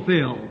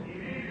fulfilled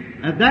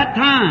at that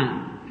time.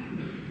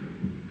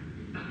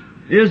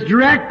 It was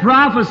direct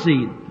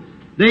prophecy.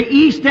 The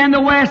East and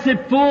the West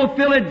had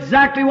fulfilled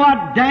exactly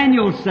what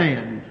Daniel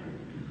said.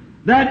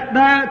 That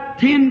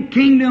the 10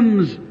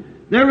 kingdoms,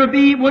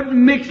 wouldn't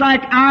mix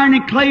like iron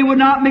and clay would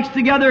not mix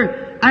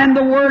together. And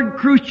the word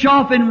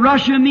Khrushchev in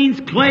Russia means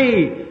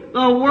clay.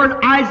 The word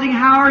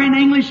Eisenhower in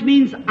English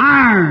means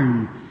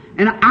iron.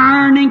 And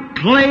iron and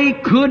clay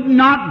could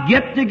not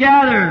get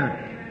together.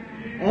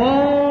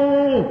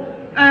 Oh,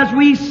 as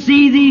we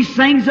see these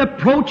things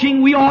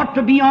approaching, we ought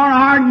to be on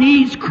our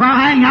knees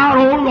crying out,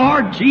 "Oh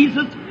Lord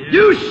Jesus,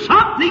 do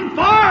something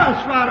for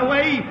us right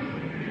away."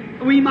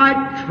 We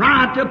might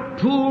try to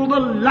pull the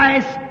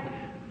last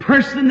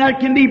person that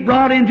can be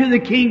brought into the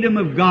kingdom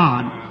of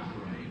God.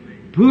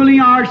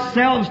 Pulling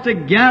ourselves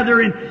together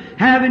and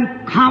having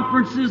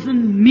conferences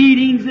and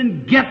meetings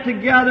and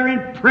get-together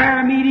and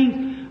prayer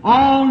meetings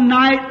all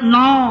night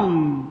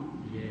long.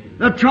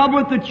 The trouble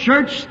with the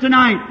church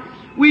tonight,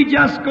 we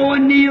just go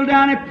and kneel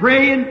down and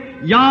pray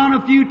and yawn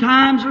a few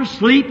times or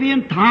sleepy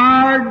and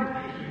tired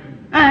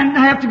and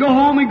have to go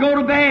home and go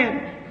to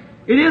bed.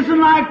 It isn't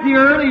like the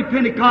early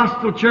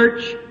Pentecostal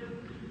church.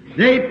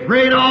 They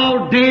prayed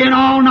all day and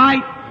all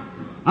night.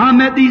 I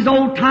met these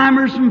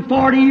old-timers from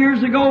 40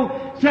 years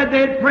ago, said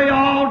they'd pray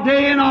all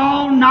day and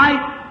all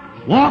night,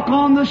 walk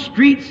on the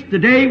streets.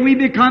 Today we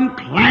become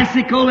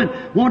classical and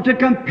want to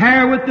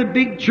compare with the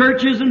big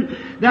churches, and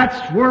that's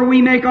where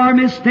we make our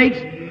mistakes.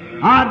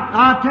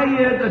 I'll tell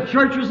you, the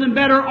church was in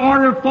better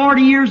order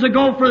 40 years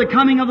ago for the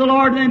coming of the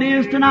Lord than it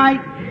is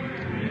tonight.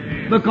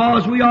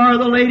 Because we are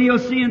the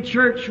Laodicean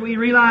church, we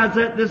realize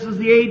that this is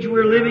the age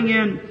we're living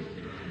in.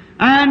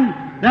 And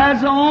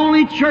that's the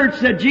only church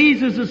that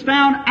Jesus has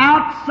found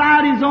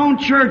outside His own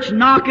church,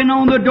 knocking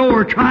on the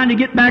door, trying to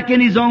get back in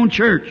His own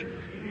church.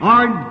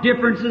 Our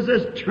differences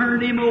has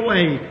turned Him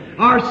away.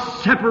 Our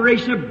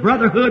separation of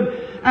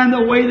brotherhood and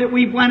the way that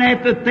we went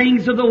after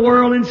things of the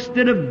world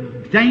instead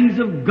of things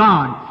of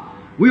God.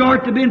 We ought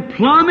to have been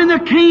plumb in the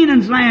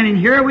Canaan's land, and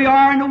here we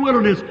are in the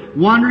wilderness,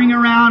 wandering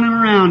around and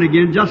around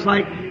again, just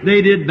like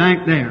they did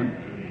back there.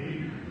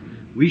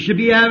 We should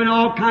be having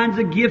all kinds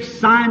of gifts,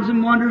 signs,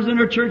 and wonders in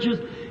our churches.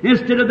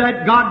 Instead of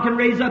that, God can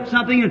raise up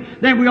something, and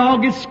then we all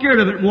get scared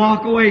of it and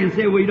walk away and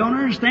say, well, you don't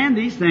understand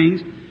these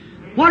things.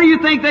 What do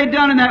you think they've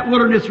done in that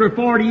wilderness for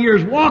 40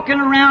 years? Walking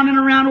around and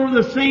around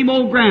over the same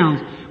old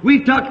grounds.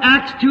 We've took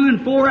Acts 2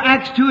 and 4,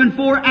 Acts 2 and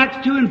 4,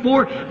 Acts 2 and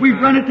 4. We've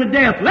run it to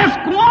death. Let's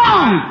go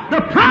on. The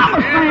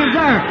promised land's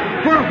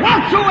there. For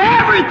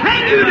whatsoever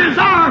thing you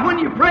desire when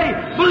you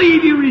pray,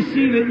 believe you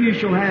receive it, you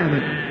shall have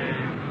it.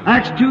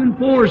 Acts 2 and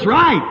 4 is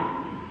right.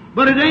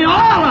 But it ain't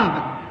all of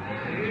it.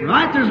 That's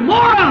right. There's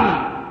more of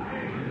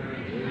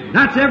it.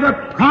 That's every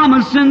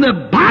promise in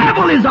the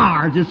Bible is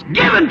ours. It's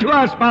given to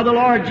us by the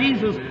Lord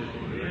Jesus.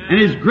 And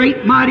His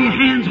great mighty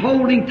hands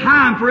holding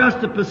time for us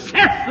to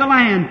possess the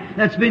land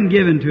that's been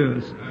given to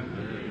us.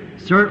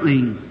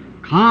 Certainly,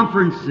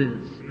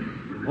 conferences.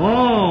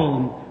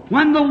 Oh,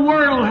 when the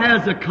world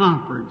has a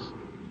conference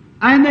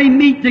and they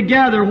meet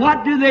together,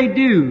 what do?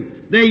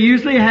 They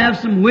usually have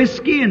some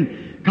whiskey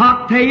and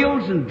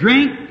cocktails and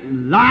drink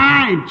and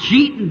lie and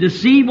cheat and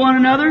deceive one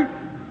another.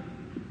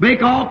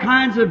 Make all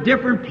kinds of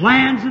different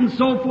plans and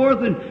so forth,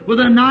 and with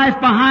a knife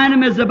behind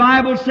them, as the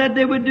Bible said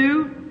they would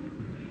do.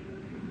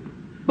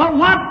 But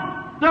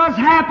what does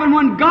happen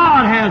when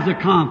God has a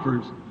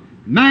conference?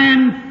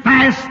 Man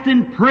fast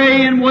and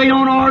pray and wait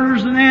on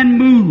orders and then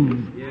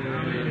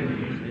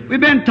move. We've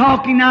been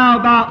talking now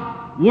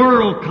about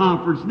world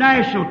conference,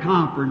 national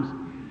conference.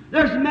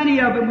 There's many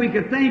of them we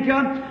could think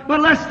of, but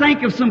let's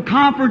think of some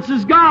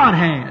conferences God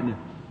had.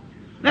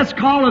 Let's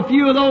call a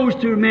few of those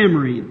to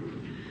memory.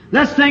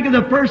 Let's think of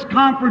the first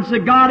conference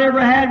that God ever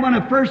had when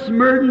a first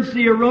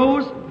emergency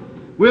arose.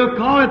 We'll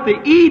call it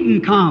the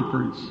Eden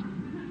Conference.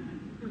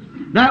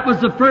 That was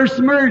the first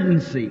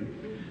emergency.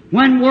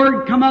 When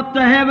word come up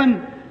to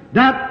heaven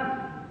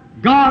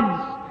that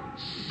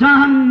God's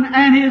Son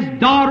and His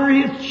daughter,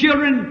 His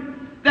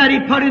children that He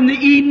put in the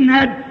Eden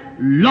had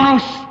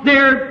lost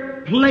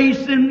their place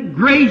in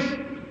grace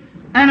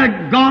and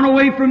had gone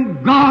away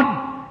from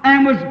God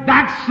and was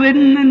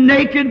backslidden and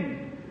naked.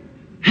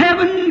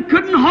 Heaven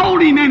couldn't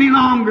hold Him any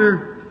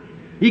longer.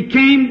 He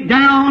came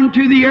down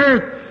to the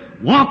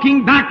earth,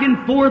 walking back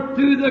and forth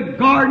through the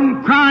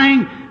garden,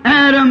 crying,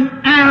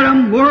 Adam,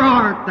 Adam, where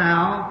art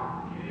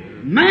thou?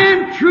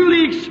 Man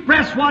truly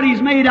expressed what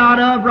he's made out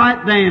of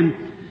right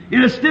then.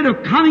 And instead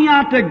of coming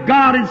out to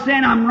God and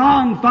saying, I'm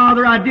wrong,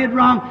 Father, I did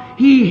wrong,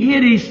 he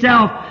hid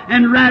himself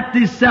and wrapped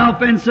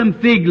himself in some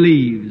fig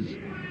leaves.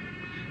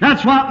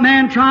 That's what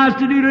man tries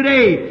to do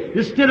today.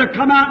 Instead of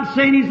come out and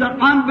saying he's an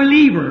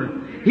unbeliever,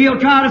 he'll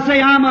try to say,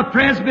 I'm a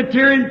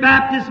Presbyterian,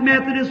 Baptist,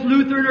 Methodist,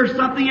 Lutheran, or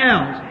something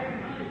else.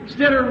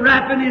 Instead of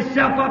wrapping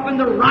himself up in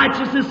the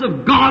righteousness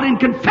of God and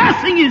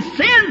confessing his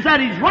sins that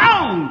he's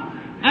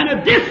wrong and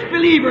a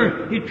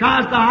disbeliever, he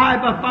tries to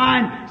hide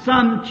behind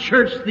some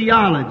church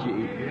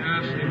theology.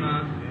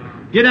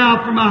 Get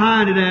out from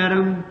behind it,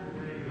 Adam.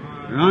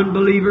 You're an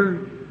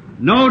unbeliever.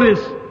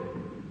 Notice,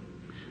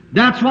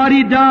 that's what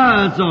he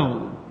does,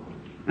 though.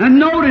 And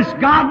notice,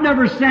 God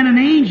never sent an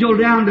angel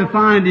down to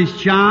find His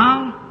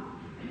child.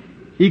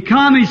 He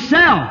come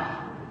Himself.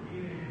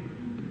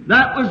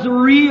 That was the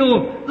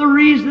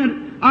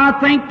reason I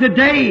think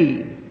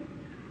today,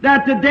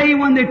 that today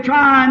when they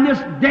try in this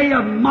day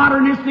of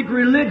modernistic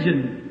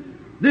religion,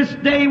 this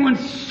day when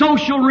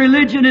social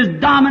religion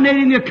is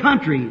dominating the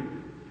country,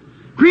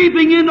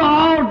 creeping into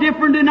all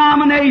different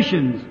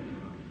denominations,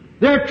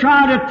 they're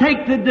trying to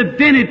take the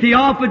divinity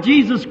off of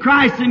Jesus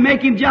Christ and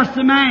make Him just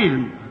a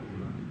man.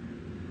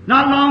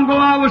 Not long ago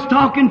I was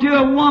talking to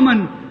a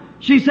woman.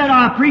 She said,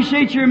 I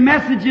appreciate your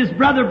messages,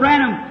 Brother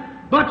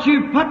Branham, but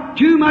you put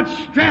too much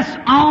stress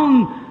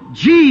on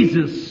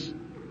Jesus.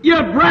 You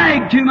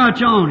brag too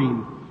much on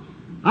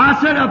Him.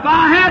 I said, if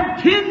I had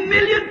 10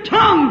 million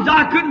tongues,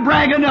 I couldn't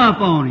brag enough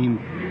on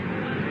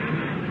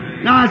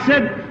Him. Now I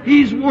said,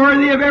 He's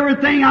worthy of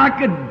everything I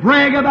could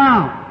brag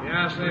about.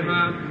 Yes,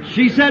 amen.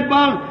 She said,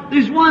 well,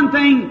 there's one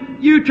thing,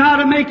 you try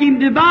to make Him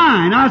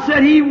divine. I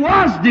said, He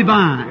was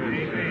divine.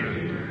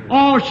 Amen.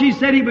 Oh, she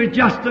said He was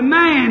just a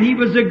man. He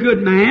was a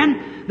good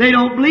man. They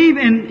don't believe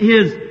in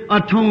His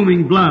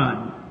atoning blood.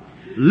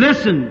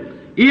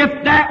 Listen,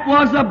 if that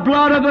was the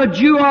blood of a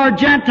Jew or a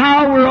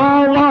Gentile, we're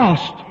all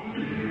lost.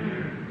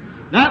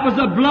 That was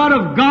the blood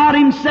of God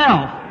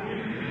Himself.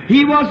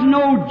 He was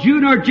no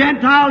Jew nor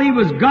Gentile. He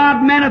was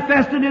God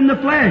manifested in the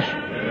flesh.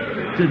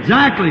 That's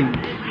exactly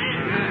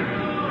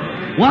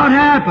what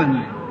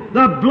happened.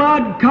 The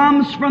blood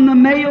comes from the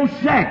male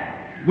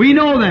sex. We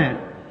know that.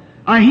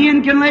 A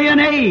hen can lay an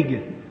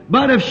egg,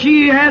 but if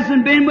she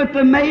hasn't been with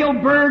the male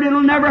bird,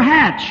 it'll never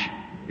hatch.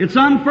 It's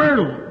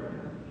unfertile.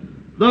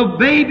 The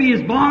baby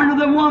is born to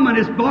the woman.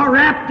 It's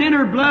wrapped in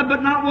her blood,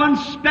 but not one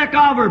speck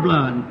of her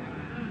blood.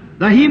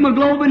 The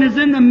hemoglobin is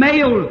in the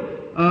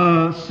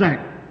male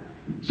sex.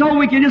 So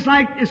we can just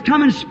like, it's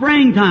coming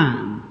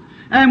springtime.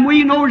 And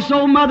we notice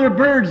old mother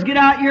birds get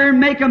out here and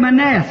make them a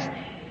nest.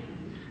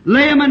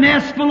 Lay them a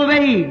nest full of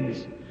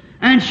eggs.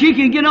 And she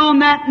can get on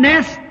that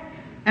nest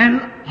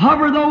and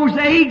hover those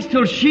eggs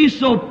till she's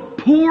so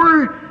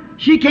poor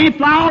she can't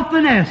fly off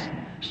the nest.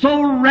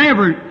 So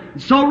reverent.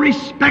 so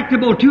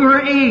respectable to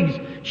her eggs.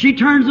 She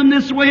turns them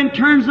this way and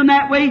turns them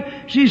that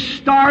way. She's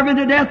starving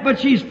to death, but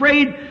she's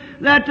afraid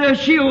that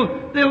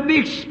they'll be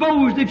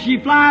exposed if she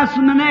flies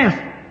from the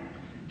nest.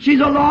 She's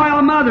a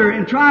loyal mother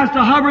and tries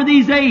to hover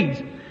these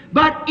eggs.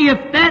 But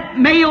if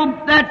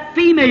that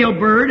female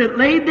bird that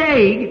laid the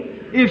egg,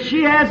 if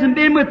she hasn't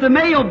been with the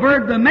male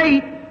bird, the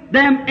mate,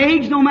 them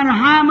eggs, no matter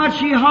how much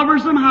she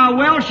hovers them, how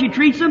well she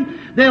treats them,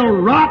 they'll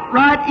rot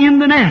right in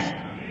the nest.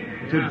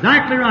 That's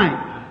exactly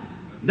right.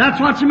 That's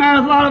what's the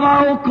matter with a lot of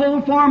our old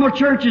cold formal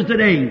churches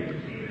today.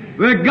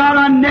 We've got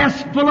a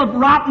nest full of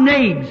rotten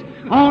eggs.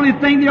 Only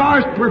thing they are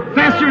is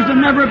professors have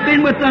never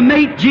been with the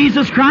mate,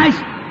 Jesus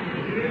Christ.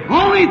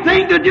 Only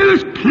thing to do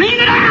is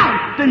clean it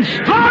out and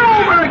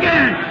start over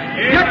again.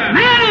 Get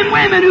men and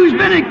women who's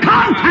been in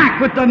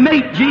contact with the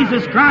mate,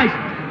 Jesus Christ,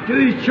 to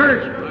His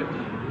church.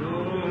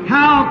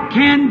 How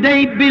can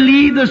they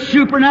believe the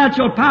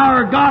supernatural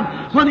power of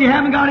God when they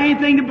haven't got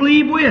anything to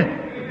believe with?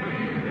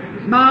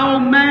 My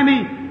old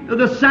mammy of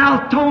the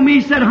South told me,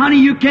 he said, honey,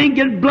 you can't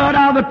get blood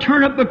out of a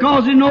turnip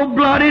because there's no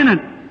blood in it.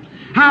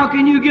 How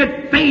can you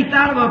get faith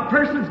out of a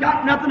person that's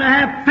got nothing to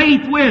have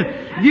faith with?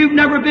 If you've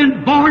never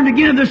been born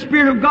again of the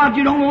Spirit of God,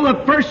 you don't know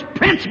the first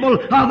principle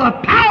of the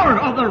power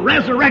of the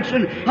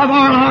resurrection of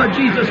our Lord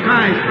Jesus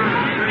Christ.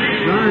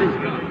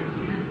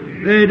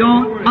 They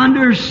don't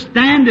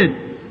understand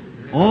it.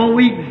 Oh,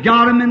 we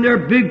got them and they're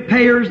big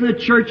payers in the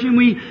church and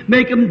we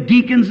make them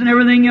deacons and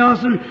everything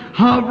else and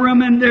hover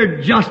them and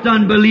they're just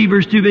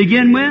unbelievers to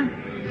begin with.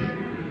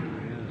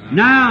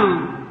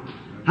 Now,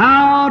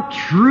 how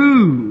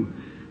true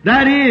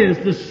that is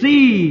to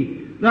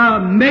see the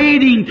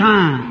mating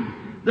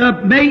time. The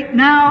mate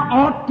now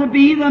ought to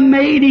be the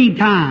mating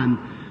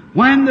time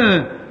when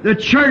the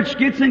church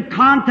gets in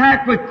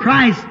contact with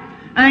Christ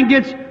and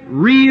gets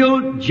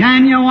real,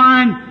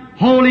 genuine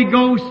Holy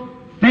Ghost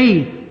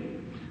faith.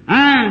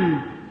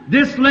 And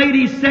this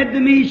lady said to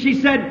me,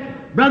 she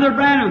said, Brother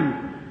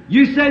Branham,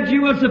 you said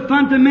you was a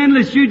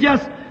fundamentalist. You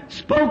just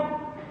spoke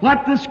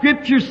what the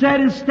Scripture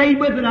said and stayed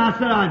with it. I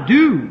said, I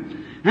do.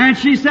 And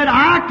she said,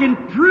 I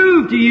can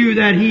prove to you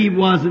that He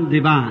wasn't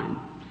divine.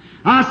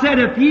 I said,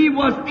 if He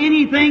was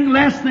anything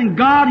less than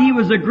God, He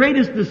was the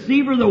greatest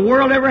deceiver the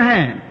world ever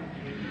had.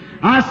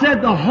 I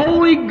said, the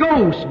Holy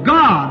Ghost,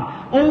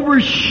 God,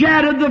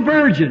 overshadowed the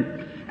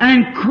Virgin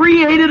and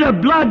created a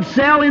blood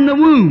cell in the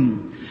womb.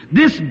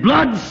 This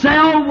blood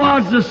cell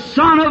was the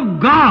Son of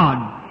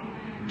God.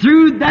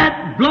 Through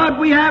that blood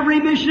we have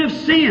remission of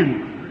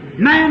sin.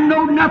 Man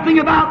knew nothing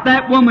about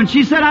that woman.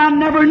 She said, I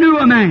never knew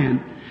a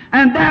man.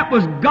 And that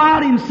was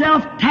God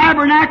Himself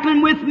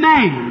tabernacling with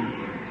man.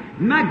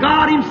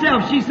 God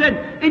Himself. She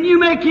said, and you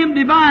make Him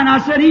divine. I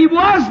said, He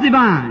was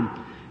divine.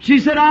 She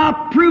said,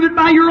 I'll prove it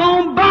by your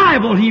own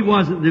Bible He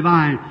wasn't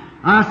divine.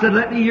 I said,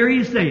 let me hear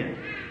you say it.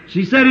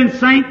 She said in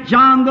St.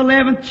 John the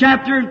 11th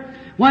chapter,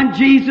 when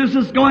Jesus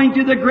was going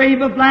to the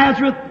grave of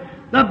Lazarus,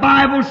 the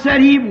Bible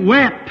said He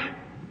wept.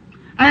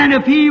 And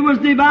if He was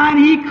divine,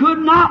 He could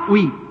not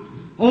weep.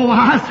 Oh,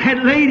 I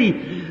said,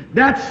 lady,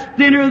 that's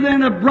thinner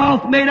than a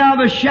broth made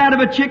out of a shat of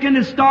a chicken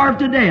that starved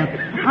to death.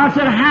 I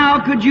said, how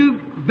could you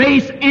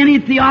base any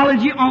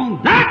theology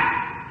on that?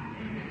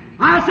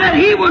 I said,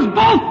 He was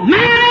both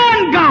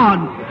man and God.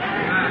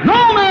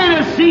 No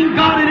man has seen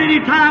God at any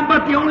time,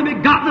 but the only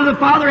begotten of the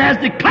Father has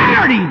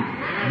declared Him.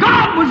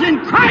 God was in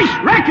Christ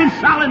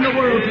reconciling the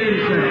world to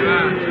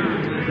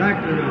Himself.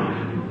 Exactly right.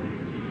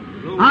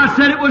 I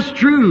said it was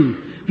true.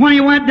 When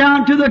He went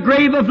down to the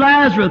grave of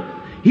Lazarus,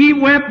 He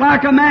wept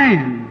like a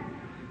man.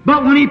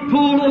 But when He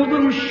pulled those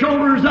little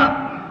shoulders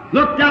up,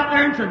 looked out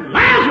there and said,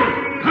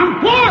 Lazarus,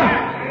 come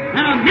forth!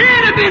 And a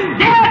man had been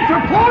dead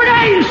for 4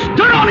 days,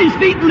 stood on his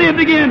feet and lived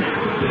again.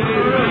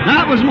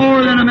 That was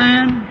more than a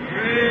man.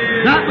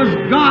 That was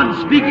God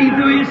speaking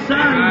through His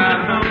Son.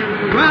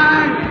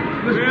 Right?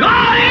 It was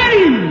God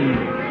in Him.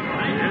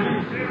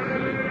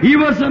 He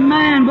was a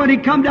man when He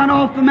come down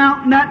off the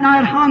mountain that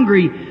night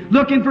hungry,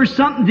 looking for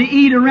something to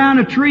eat around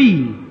a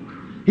tree.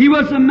 He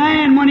was a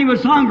man when He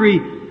was hungry,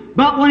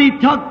 but when He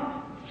took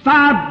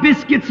 5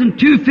 biscuits and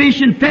 2 fish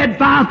and fed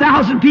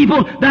 5,000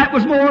 people, that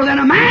was more than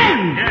a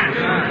man.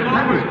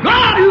 That was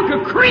God who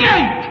could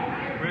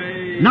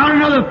create. Not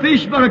another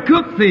fish, but a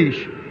cooked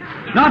fish.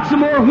 Not some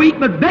more wheat,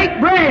 but baked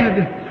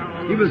bread.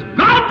 He was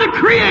God the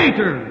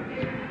Creator.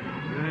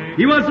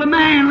 He was a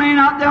man laying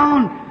out there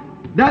on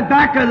that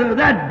back of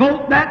that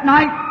boat that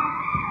night.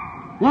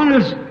 One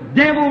of those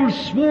devils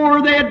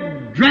swore they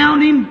had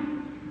drowned him.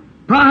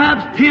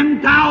 Perhaps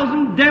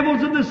 10,000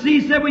 devils of the sea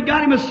said, we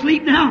got him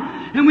asleep now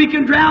and we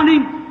can drown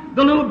him.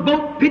 The little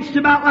boat pitched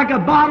about like a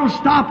bottle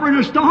stopper in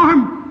a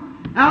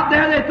storm. Out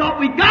there they thought,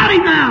 we got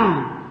him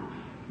now.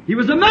 He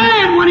was a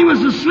man when he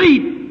was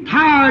asleep,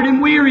 tired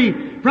and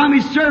weary from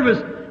his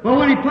service. But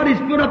when he put his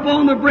foot up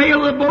on the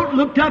rail of the boat,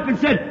 looked up and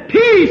said,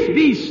 peace,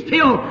 be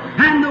still.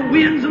 And the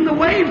winds and the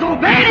waves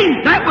obeyed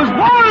him. That was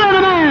more than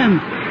a man.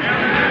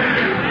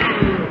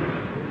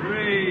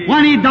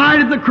 When He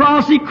died at the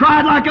cross, He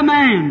cried like a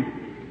man.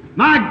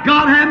 My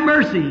God, have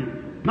mercy.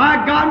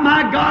 My God,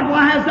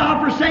 why hast Thou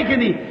forsaken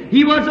me?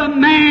 He was a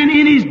man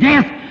in His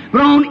death,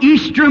 But on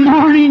Easter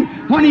morning,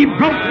 when He broke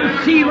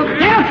the seal of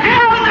death,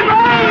 hell, and the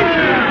grave,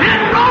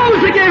 and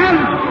rose again,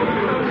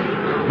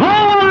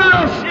 oh,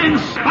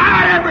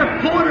 inspired every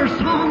poet or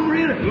song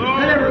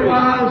that ever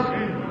was.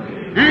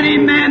 Any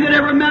man that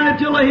ever mounted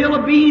till a hill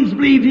of beans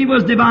believed he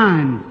was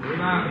divine.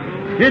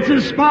 It's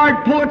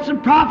inspired poets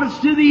and prophets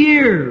through the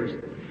years.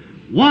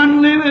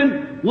 One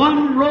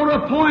wrote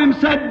a poem,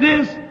 said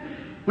this: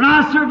 when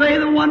I survey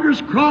the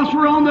wondrous cross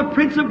whereon the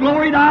Prince of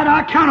Glory died,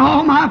 I count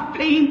all my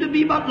fame to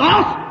be but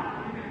lost.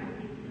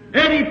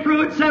 Eddie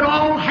Pruitt said,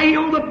 all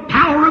hail the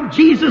power of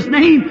Jesus'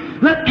 name.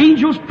 Let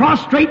angels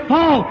prostrate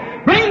fall.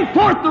 Bring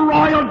forth the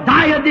royal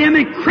diadem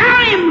and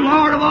crown Him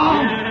Lord of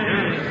all.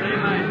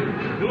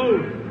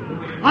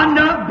 On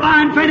the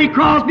blind Fanny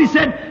Crosby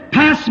said,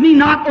 pass me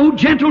not, O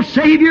gentle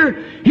Savior.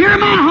 Hear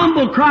my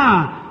humble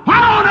cry.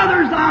 While on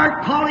others thou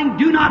art calling,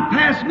 do not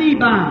pass me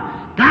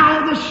by.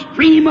 Thou the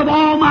stream of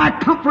all my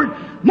comfort,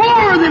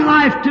 more than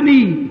life to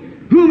me.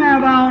 Whom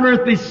have I on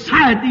earth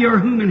beside Thee, or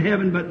whom in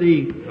heaven but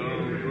Thee?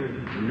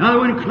 Another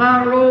one,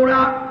 Cloud rolled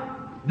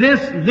out,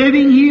 this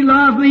living He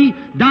loved me,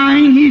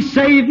 dying He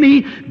saved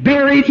me,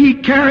 buried He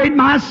carried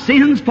my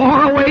sins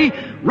far away,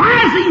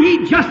 rising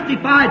He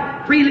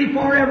justified, freely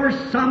forever,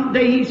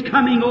 someday He's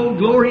coming, oh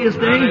glorious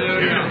day.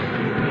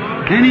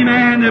 Any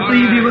man that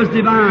believed He was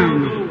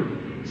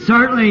divine.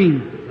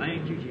 Certainly.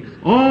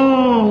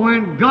 Oh,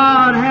 when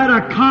God had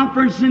a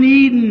conference in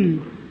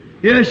Eden,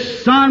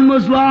 His son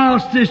was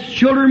lost, His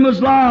children was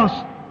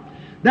lost.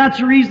 That's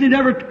the reason He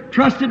never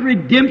trusted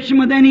redemption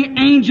with any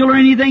angel or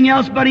anything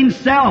else but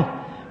Himself.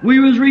 We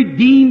was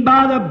redeemed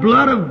by the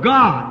blood of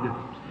God.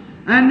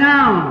 And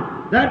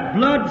now, that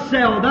blood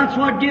cell, that's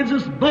what gives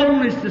us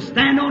boldness to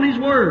stand on His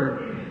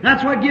Word.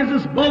 That's what gives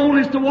us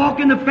boldness to walk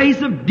in the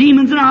face of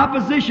demons and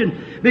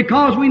opposition,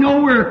 because we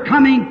know we're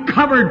coming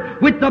covered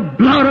with the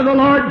blood of the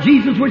Lord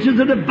Jesus, which is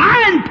the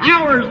divine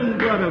powers in the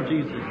blood of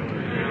Jesus.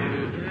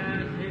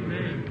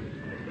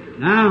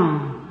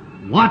 Now,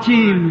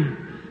 watching,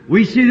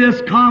 we see this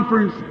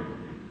conference,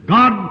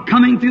 God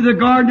coming through the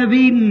Garden of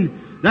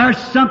Eden. There's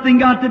something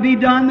got to be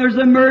done. There's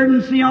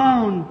emergency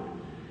on.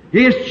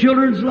 His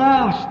children's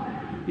lost.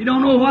 You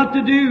don't know what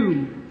to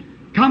do.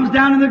 Comes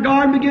down in the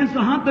garden, begins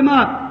to hunt them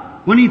up.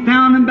 When He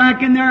found them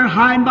back in there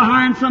hiding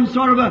behind some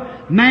sort of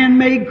a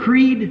man-made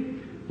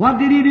creed, what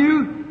did He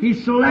do? He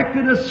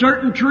selected a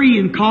certain tree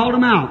and called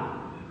them out.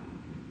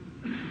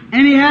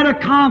 And He had a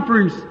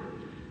conference,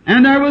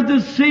 and there was a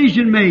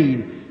decision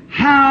made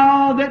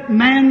how that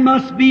man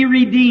must be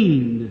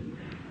redeemed.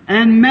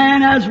 And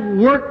man has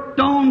worked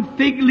on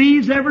fig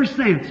leaves ever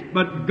since,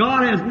 but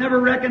God has never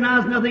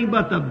recognized nothing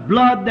but the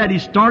blood that He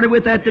started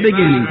with at the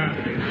beginning.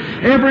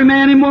 Every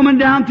man and woman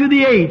down through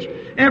the age,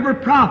 every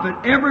prophet,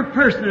 every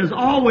person has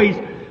always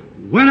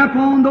went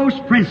upon those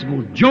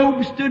principles.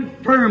 Job stood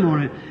firm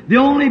on it. The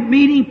only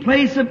meeting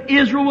place of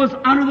Israel was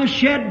under the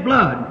shed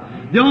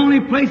blood. The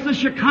only place the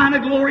Shekinah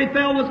glory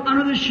fell was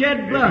under the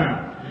shed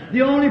blood.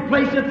 The only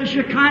place that the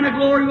Shekinah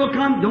glory will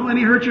come, don't let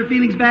me hurt your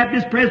feelings,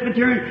 Baptist,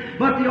 Presbyterian,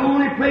 but the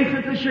only place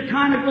that the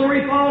Shekinah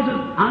glory falls is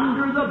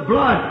under the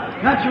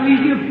blood. That's the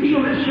reason you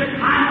feel this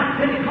Shekinah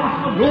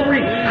Pentecostal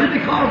glory, is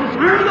because it's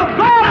under the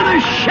blood of the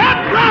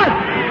shed blood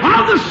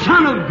of the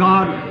Son of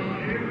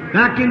God.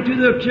 Back into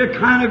the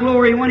Shekinah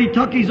glory when He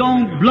took His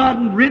own blood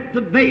and ripped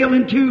the veil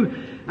in two,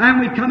 and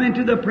we come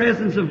into the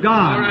presence of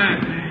God.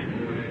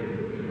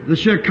 The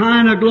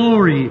Shekinah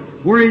glory,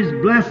 where His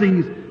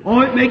blessings,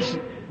 oh, it makes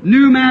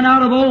new man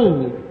out of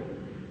old.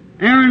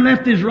 Aaron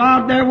left his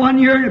rod there one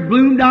year and it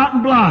bloomed out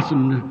and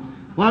blossomed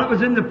while it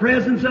was in the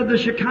presence of the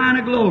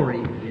Shekinah glory.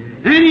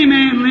 Any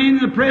man laying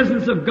in the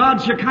presence of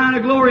God's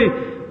Shekinah glory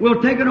will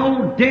take an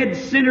old dead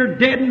sinner,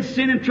 dead in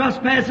sin and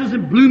trespasses,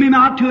 and bloom him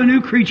out to a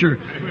new creature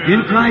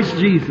in Christ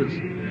Jesus.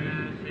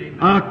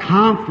 A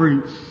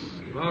conference.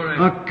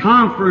 A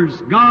conference.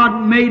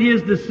 God made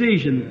His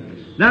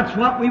decision. That's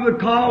what we would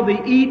call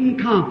the Eden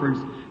Conference.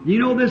 You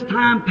know, this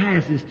time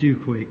passes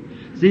too quick.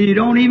 See, you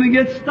don't even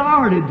get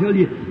started till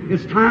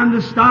it's time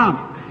to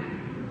stop.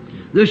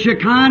 The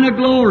Shekinah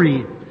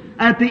glory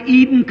at the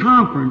Eden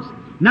Conference.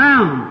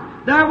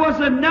 Now, there was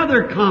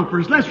another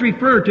conference. Let's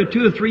refer to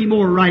two or three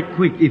more right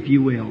quick, if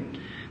you will.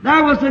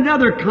 There was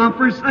another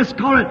conference. Let's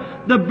call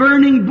it the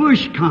Burning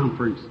Bush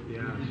Conference.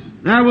 Yes.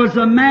 There was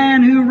a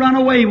man who run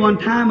away one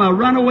time, a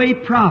runaway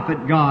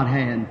prophet God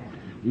had.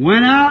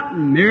 Went out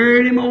and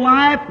married him a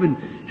wife and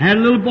had a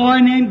little boy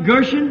named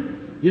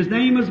Gershon. His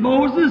name was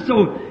Moses,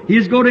 so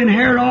he's going to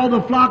inherit all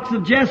the flocks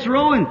of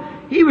Jethro, and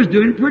he was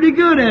doing pretty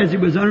good as he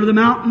was under the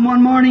mountain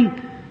one morning.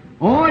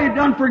 Oh, he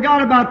done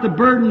forgot about the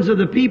burdens of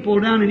the people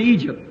down in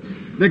Egypt,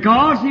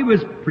 because he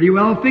was pretty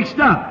well fixed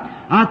up.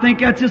 I think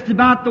that's just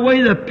about the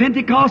way the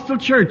Pentecostal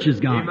church has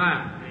gone.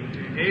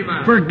 Amen.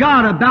 Amen.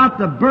 Forgot about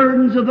the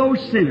burdens of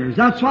those sinners.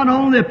 That's what not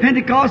only the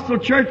Pentecostal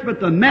church, but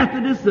the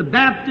Methodists, the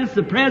Baptists,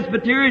 the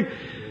Presbyterian,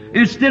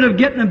 instead of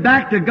getting them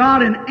back to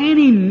God. And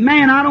any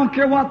man, I don't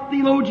care what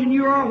theologian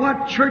you are,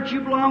 what church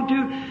you belong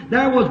to,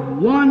 there was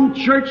one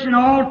church in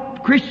all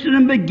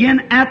Christendom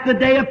began at the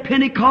day of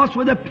Pentecost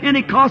with a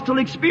Pentecostal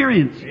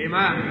experience.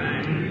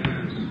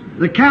 Amen.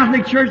 The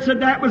Catholic Church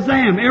said that was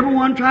them.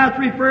 Everyone tries to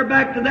refer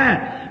back to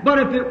that. But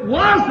if it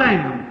was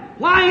them,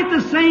 why ain't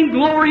the same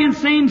glory and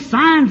same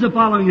signs of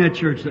following that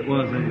church that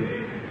was them?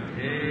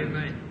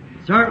 Amen.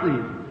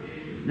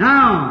 Certainly.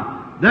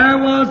 Now, there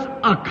was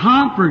a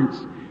conference.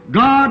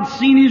 God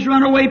seen His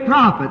runaway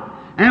prophet.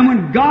 And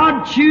when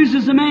God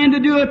chooses a man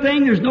to do a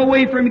thing, there's no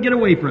way for him to get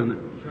away from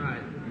it.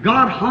 Right.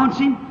 God haunts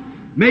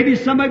him. Maybe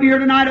somebody here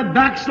tonight, a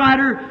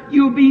backslider,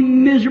 you'll be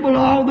miserable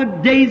all the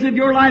days of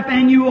your life,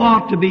 and you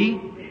ought to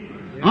be,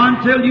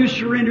 until you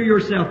surrender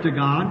yourself to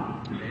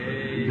God.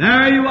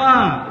 There you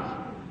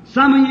are.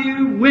 Some of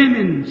you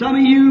women, some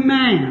of you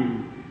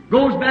men,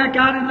 goes back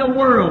out into the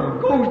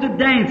world, goes to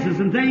dances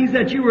and things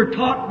that you were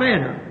taught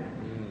better.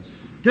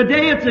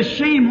 Today it's a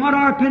shame what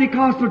our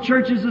Pentecostal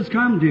churches has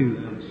come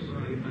to.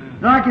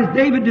 Like as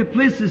David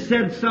Duplessis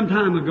said some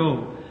time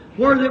ago,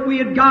 where that we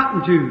had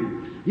gotten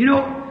to. You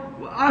know,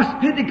 us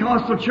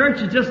Pentecostal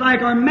churches, just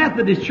like our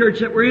Methodist church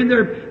that were in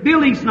their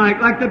buildings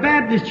tonight, like the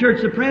Baptist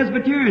church, the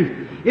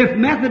Presbyterians. If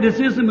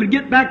Methodism would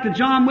get back to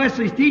John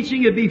Wesley's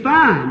teaching, it'd be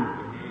fine.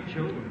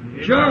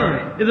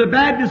 Sure. If the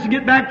Baptists would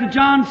get back to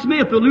John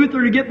Smith, the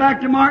Luther would get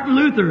back to Martin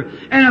Luther,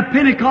 and a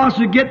Pentecost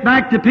would get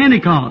back to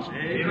Pentecost.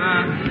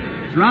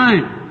 Amen. That's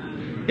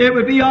right. It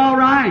would be all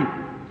right.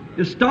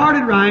 It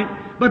started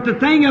right, but the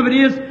thing of it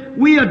is,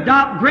 we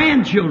adopt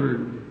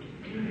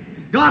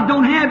grandchildren. God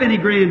don't have any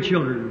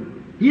grandchildren.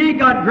 He ain't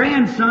got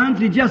grandsons,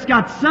 He just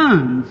got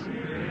sons.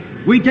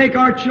 We take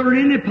our children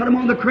in and put them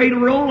on the cradle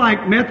roll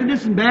like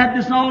Methodists and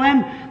Baptists and all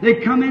them. They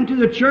come into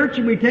the church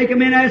and we take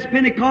them in as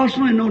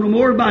Pentecostal and know no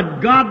more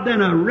about God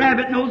than a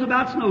rabbit knows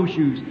about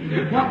snowshoes.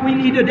 What we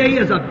need today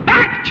is a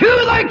back to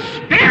the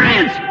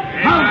experience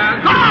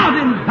of God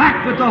and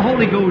back with the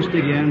Holy Ghost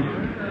again.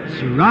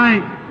 That's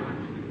right.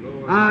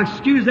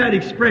 Excuse that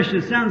expression.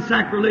 It sounds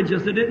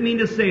sacrilegious. I didn't mean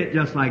to say it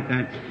just like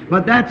that.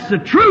 But that's the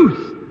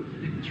truth.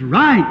 That's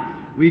right.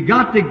 We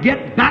got to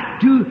get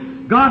back to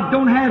God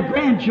don't have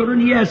grandchildren.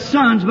 He has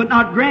sons, but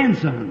not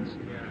grandsons.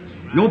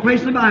 No place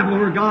in the Bible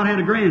where God had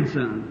a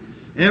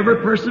grandson. Every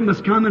person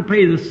must come and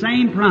pay the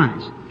same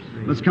price.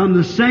 Must come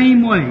the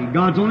same way.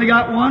 God's only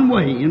got one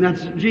way, and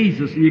that's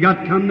Jesus, and you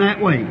got to come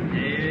that way.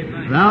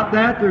 Without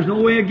that, there's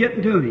no way of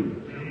getting to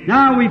Him.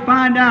 Now we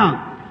find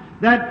out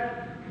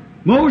that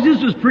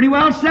Moses was pretty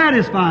well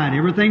satisfied.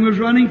 Everything was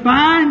running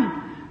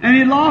fine, and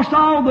he lost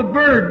all the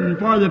burden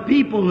for the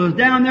people who was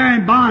down there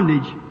in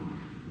bondage.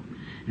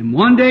 And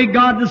one day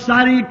God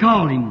decided He'd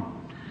call him.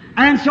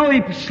 And so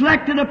He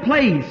selected a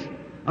place,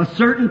 a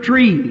certain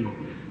tree.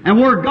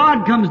 And where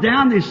God comes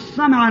down, there's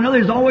somehow or another,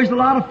 there's always a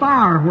lot of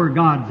fire where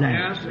God's at.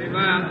 Yes,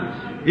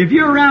 amen. If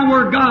you're around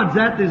where God's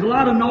at, there's a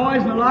lot of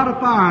noise and a lot of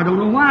fire. I don't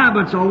know why,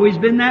 but it's always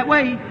been that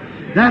way.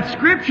 That's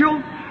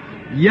scriptural.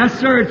 Yes,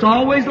 sir, it's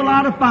always a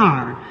lot of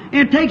fire.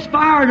 And it takes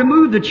fire to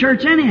move the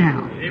church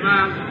anyhow.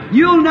 Amen.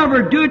 You'll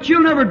never do it.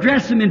 You'll never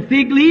dress them in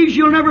fig leaves.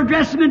 You'll never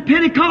dress them in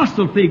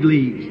Pentecostal fig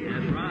leaves.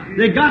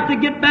 They got to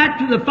get back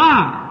to the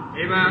fire.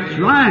 Amen. That's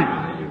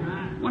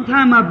right. One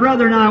time my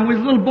brother and I, when we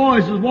was little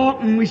boys, was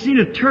walking and we seen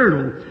a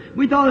turtle.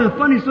 We thought it was the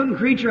funniest looking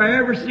creature I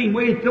ever seen.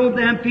 Way throw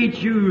damn feet,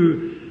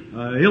 you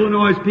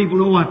Illinois people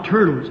know what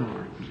turtles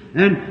are.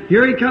 And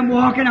here he come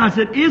walking. I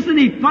said, isn't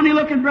he funny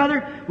looking,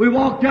 brother? We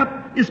walked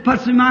up. This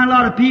puts in mind a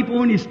lot of people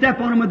when you step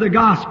on them with the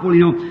gospel,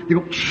 you know. They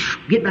go,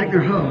 get back in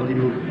their hull, you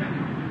know.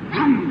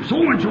 I'm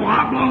so-and-so,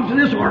 I belong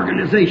to this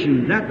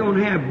organization. That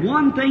don't have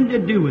one thing to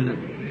do with it.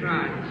 That's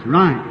right. That's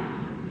right.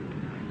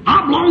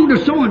 I belong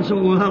to so-and-so.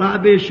 Well,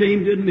 I'd be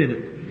ashamed to admit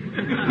it.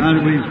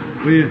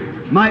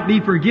 We might be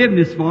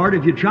forgiveness for it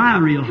if you try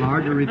real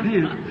hard to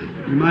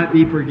repent. You might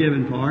be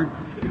forgiven for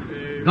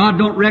it. God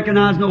don't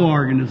recognize no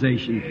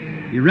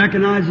organization. He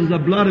recognizes the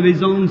blood of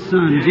His own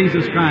Son,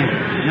 Jesus Christ.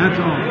 That's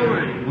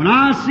all. When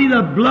I see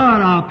the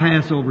blood, I'll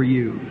pass over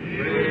you.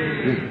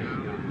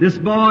 This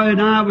boy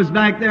and I was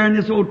back there and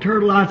this old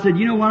turtle, I said,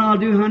 you know what I'll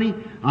do, honey?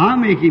 I'll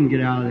make him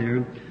get out of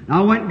there. I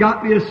went and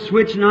got me a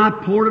switch and I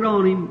poured it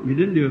on him. He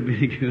didn't do it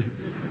very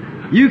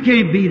good. You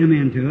can't beat him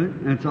into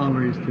it. That's all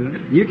there is to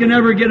it. You can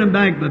never get him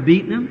back by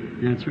beating him.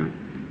 That's right.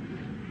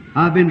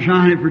 I've been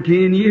trying it for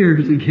 10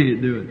 years and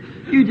can't do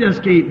it. You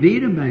just can't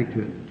beat him back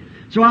to it.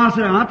 So I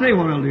said, I'll tell you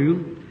what I'll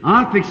do.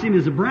 I'll fix him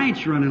as a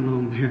branch running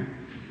along there.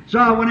 So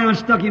I went out and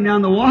stuck him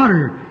down the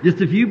water.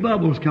 Just a few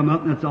bubbles come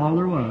up and that's all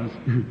there was.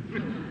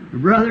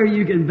 Brother,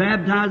 you can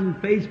baptize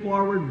him face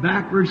forward,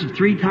 backwards,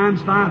 3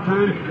 times, 5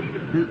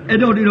 times. It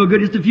don't do no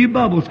good. Just a few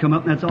bubbles come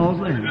up and that's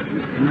all's there.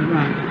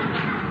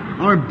 Right.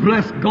 Or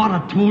bless God,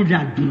 I told you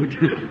I'd do it.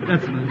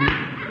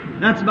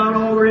 That's about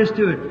all there is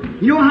to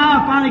it. You know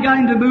how I finally got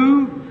him to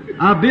move?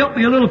 I built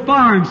me a little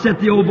fire and set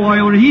the old boy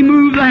on it. He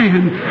moved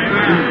then.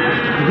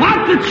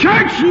 What the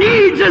church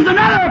needs is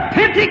another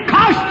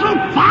Pentecostal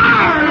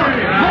fire.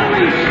 The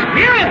Holy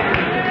Spirit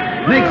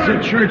makes the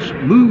church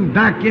move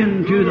back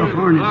into the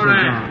harness of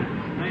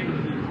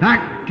God.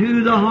 Back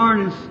to the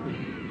harness.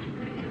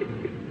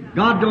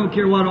 God don't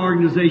care what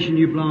organization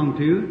you belong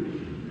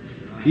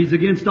to. He's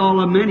against all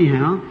of them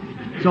anyhow.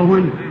 So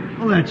when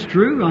Well, that's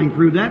true. I can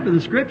prove that with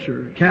the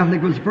Scripture.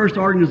 Catholic was the first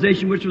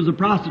organization which was a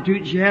prostitute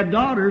and she had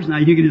daughters. Now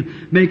you can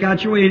just make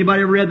out your way.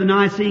 Anybody ever read the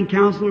Nicene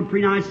Council or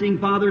pre-Nicene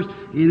Fathers?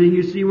 And then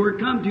you see where it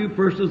come to.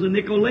 First was a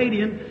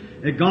Nicolaitan.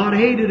 That God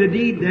hated a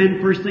deed,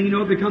 then first thing you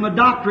know it become a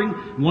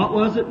doctrine. What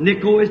was it?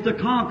 Nico is to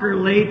conquer,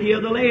 laity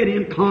of the laity,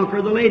 and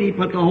conquer the lady.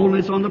 Put the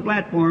holiness on the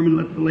platform and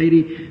let the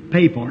lady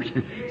pay for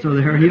it. So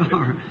there you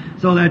are.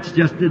 So that's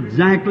just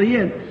exactly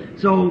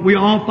it. So we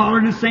all follow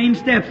the same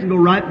steps and go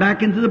right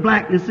back into the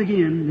blackness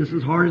again, just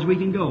as hard as we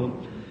can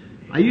go.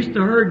 I used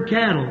to herd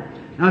cattle.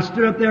 I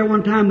stood up there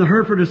one time, the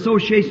Hereford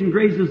Association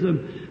grazes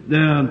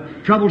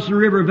the Troublesome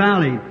River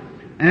Valley.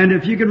 And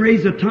if you can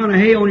raise a ton of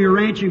hay on your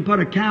ranch, you can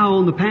put a cow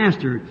on the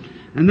pasture.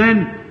 And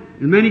then,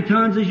 as many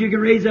tons as you can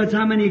raise, that's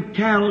how many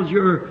cattle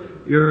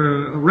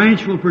your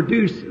ranch will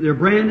produce. They'll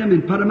brand them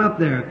and put them up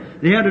there.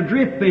 They had a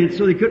drift fence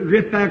so they couldn't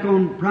drift back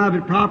on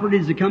private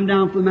properties that come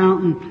down from the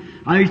mountain.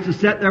 I used to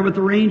sit there with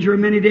the ranger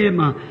many days,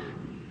 my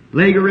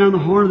leg around the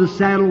horn of the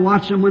saddle,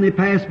 watch them when they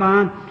passed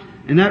by.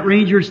 And that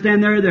ranger would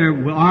stand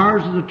there.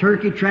 Ours was a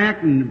turkey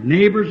track and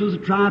neighbors was a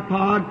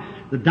tripod.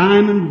 The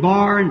Diamond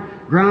Bar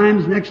and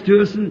Grimes next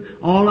to us and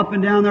all up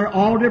and down there.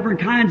 All different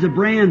kinds of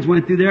brands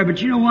went through there.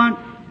 But you know what?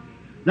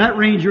 That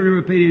ranger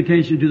never paid any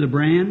attention to the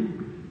brand.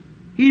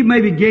 He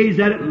maybe gazed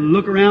at it and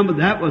looked around, but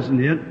that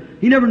wasn't it.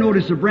 He never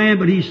noticed the brand,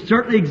 but he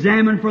certainly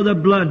examined for the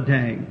blood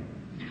tag.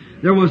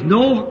 There was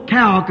no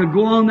cow could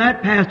go on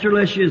that pasture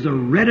unless she is a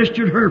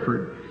registered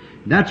Hereford.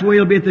 That's where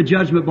he'll be at the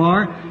judgment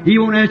bar. He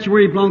won't ask you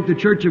where you belong to the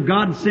Church of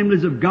God,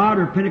 Assemblies of God,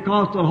 or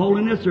Pentecostal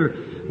holiness, or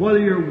whether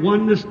you're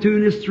oneness,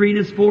 two-ness,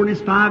 three-ness,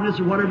 four-ness, five-ness,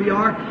 or whatever you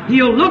are.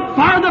 He'll look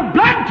for the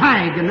blood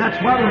tag, and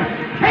that's what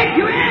will take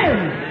you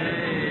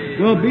in.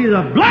 Will be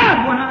the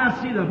blood. When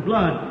I see the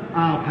blood,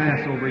 I'll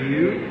pass over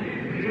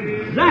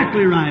you.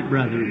 Exactly right,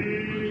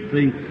 brethren.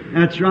 See,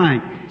 that's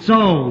right.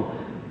 So,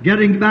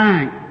 getting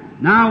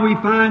back, now we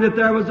find that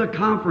there was a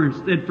conference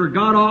that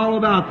forgot all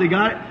about.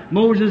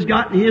 Moses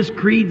got his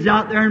creeds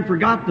out there and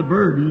forgot the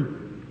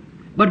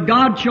burden. But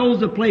God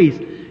chose a place,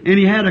 and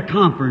He had a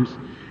conference.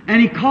 And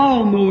He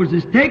called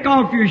Moses, "Take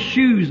off your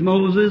shoes,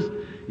 Moses.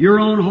 You're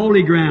on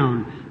holy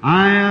ground.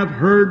 I have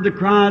heard the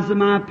cries of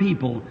my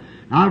people.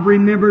 I've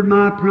remembered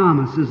my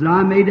promises that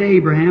I made to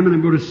Abraham, and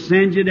I'm going to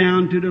send you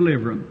down to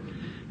deliver him."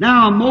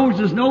 Now,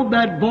 Moses knew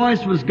that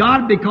voice was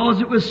God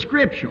because it was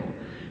scriptural.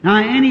 Now,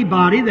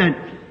 anybody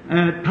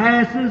that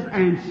passes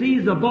and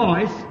sees a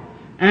voice,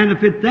 and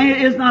if it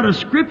is not a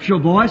scriptural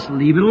voice,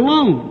 leave it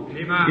alone.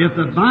 Amen. If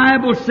the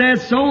Bible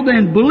says so,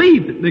 then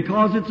believe it,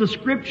 because it's a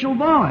scriptural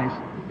voice.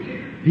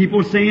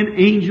 People saying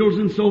angels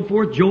and so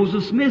forth.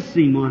 Joseph Smith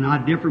seen one.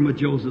 I differ with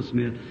Joseph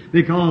Smith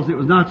because it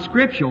was not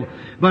scriptural.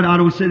 But I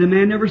don't say the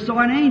man never saw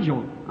an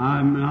angel.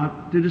 I'm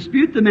not to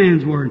dispute the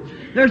man's word.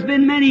 There's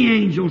been many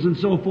angels and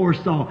so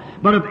forth saw.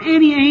 But if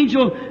any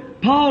angel,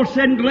 Paul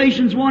said in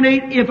Galatians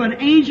 1:8, if an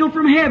angel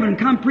from heaven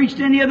come preach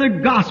to any other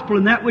gospel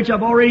than that which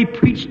I've already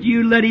preached to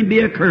you, let him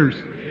be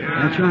accursed.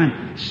 Yeah. That's right.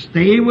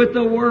 Stay with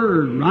the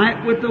Word.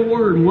 Right with the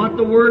Word. And what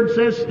the Word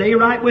says, stay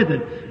right with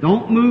it.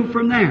 Don't move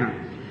from there.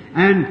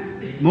 And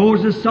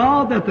Moses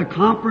saw that the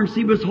conference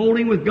he was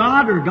holding with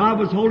God, or God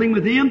was holding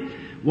with him,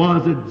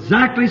 was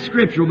exactly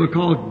scriptural,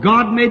 because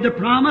God made the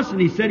promise and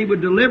He said He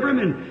would deliver him,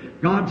 and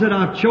God said,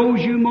 "I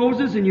chose you,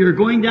 Moses, and you're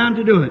going down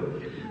to do it."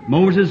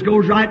 Moses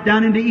goes right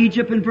down into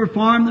Egypt and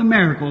performed the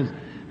miracles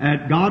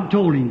that God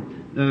told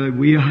him.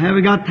 We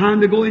haven't got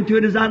time to go into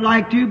it as I'd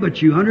like to,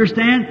 but you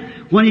understand,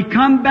 when he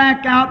come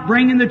back out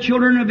bringing the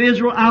children of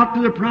Israel out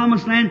to the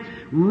promised land,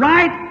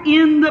 right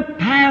in the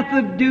path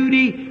of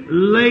duty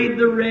laid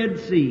the Red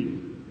Sea.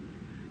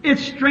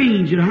 It's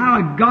strange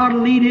how God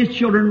will lead His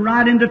children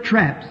right into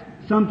traps.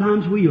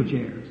 Sometimes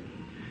wheelchairs.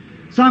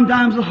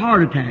 Sometimes with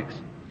heart attacks.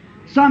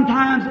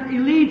 Sometimes He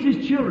leads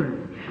His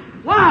children.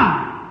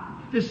 Why?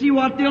 To see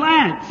what they'll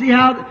act.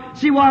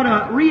 See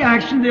what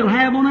reaction they'll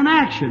have on an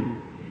action.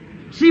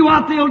 See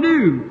what they'll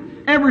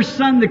do. Every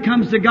son that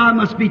comes to God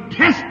must be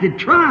tested,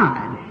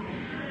 tried.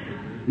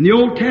 In the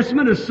Old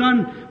Testament, a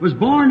son was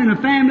born in a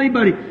family,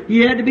 but he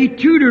had to be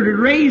tutored and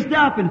raised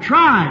up and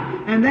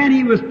tried. And then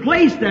he was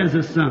placed as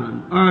a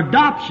son, or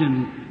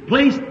adoption,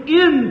 placed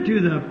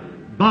into the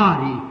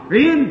body.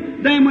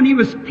 Then when he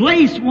was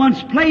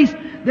once placed,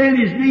 then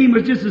his name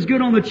was just as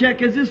good on the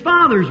check as his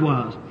father's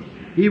was.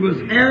 He was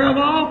heir of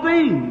all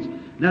things.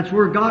 That's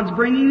where God's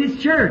bringing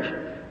His church,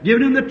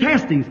 giving him the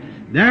testings.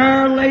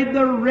 There laid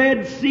the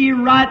Red Sea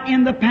right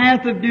in the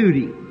path of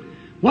duty.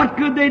 What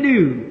could they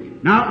do?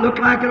 Now it looked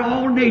like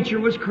all nature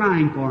was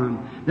crying for him.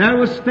 There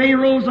was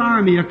Pharaoh's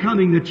army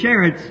a-coming, the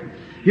chariots.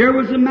 Here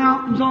was the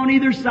mountains on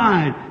either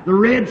side. The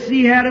Red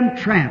Sea had them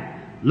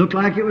trapped. Looked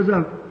like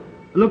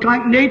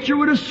nature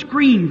would have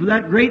screamed for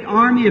that great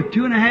army of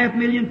 2.5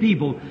 million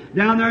people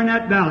down there in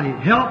that valley.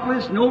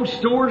 Helpless, no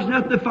swords,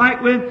 nothing to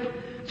fight with.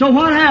 So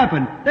what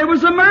happened? There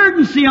was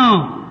emergency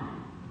on.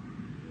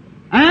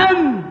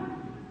 And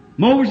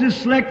Moses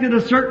selected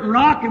a certain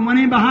rock and went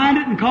in behind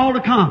it and called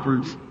a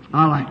conference.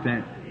 I like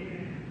that.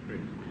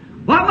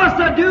 What must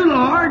I do,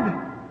 Lord?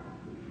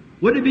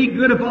 Wouldn't it be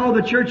good if all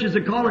the churches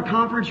would call a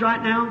conference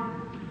right now?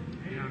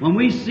 when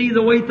we see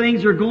the way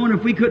things are going,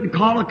 if we couldn't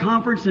call a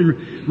conference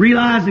and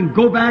realize and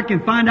go back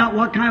and find out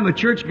what kind of a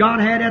church God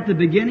had at the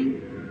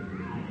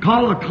beginning,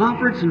 call a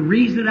conference and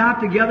reason it out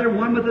together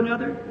one with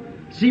another,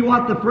 see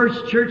what the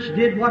first church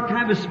did, what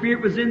kind of a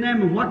spirit was in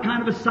them, and what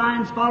kind of a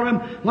signs followed them,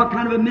 what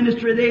kind of a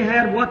ministry they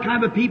had, what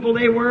kind of people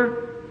they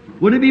were.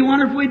 Wouldn't it be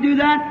wonderful if we do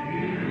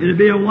that? It'd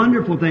be a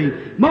wonderful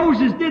thing.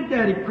 Moses did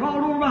that. He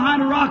crawled over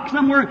behind a rock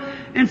somewhere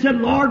and said,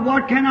 Lord,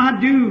 what can I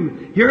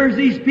do? Here's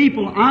these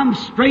people. I'm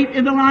straight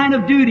in the line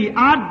of duty.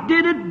 I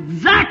did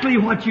exactly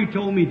what you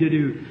told me to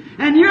do.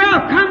 And you're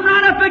come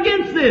right up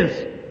against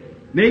this.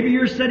 Maybe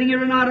you're sitting here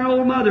tonight, an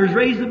old mother who's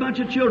raised a bunch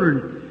of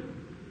children.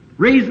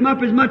 Raised them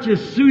up as much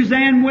as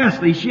Suzanne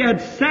Wesley. She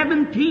had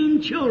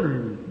 17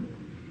 children.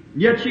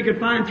 Yet she could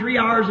find 3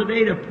 hours a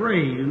day to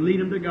pray and lead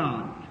them to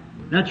God.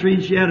 That's the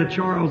reason she had a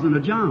Charles and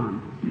a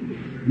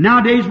John.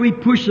 Nowadays we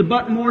push the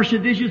button, wash the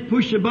dishes,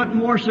 push the button,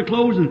 wash the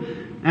clothes, and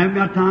haven't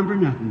got time for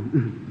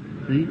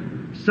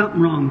nothing. See?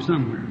 Something wrong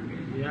somewhere.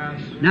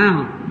 Yes.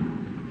 Now,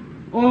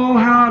 oh,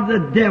 how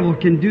the devil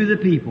can do the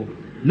people.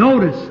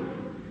 Notice.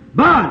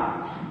 But,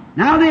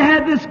 now they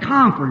had this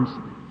conference,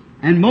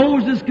 and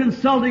Moses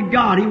consulted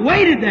God. He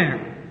waited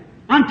there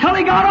until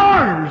he got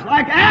orders,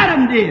 like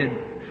Adam did.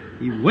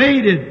 He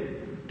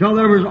waited till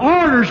there was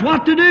orders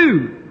what to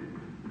do.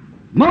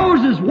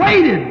 Moses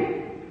waited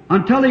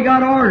until he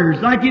got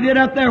orders, like he did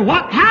up there.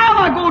 How am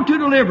I going to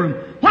deliver him?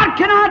 What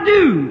can I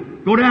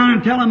do? Go down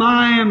and tell him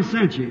I am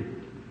sent you.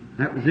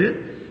 That was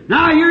it.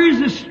 Now here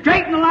he is,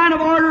 straight in the line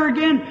of order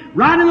again,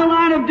 right in the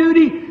line of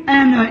duty,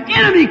 and the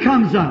enemy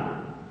comes up.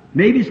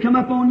 Maybe he's come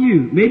up on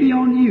you, maybe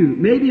on you,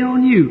 maybe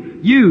on you.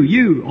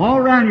 You, all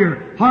around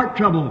your heart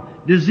trouble,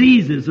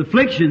 diseases,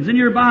 afflictions in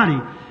your body.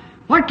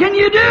 What can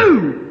you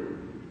do?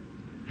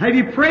 Have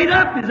you prayed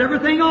up? Is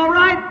everything all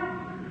right?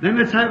 Then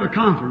let's have a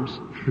conference.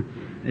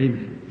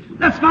 Amen.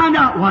 Let's find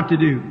out what to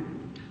do.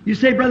 You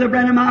say, Brother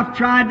Branham, I've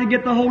tried to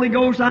get the Holy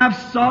Ghost. I've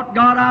sought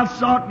God,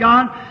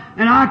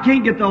 and I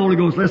can't get the Holy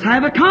Ghost. Let's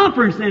have a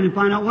conference then and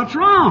find out what's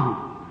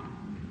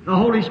wrong. The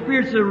Holy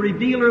Spirit's a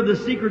revealer of the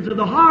secrets of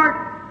the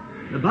heart.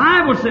 The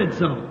Bible said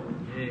so.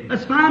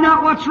 Let's find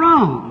out what's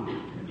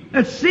wrong.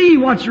 Let's see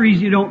what's the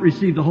reason you don't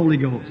receive the Holy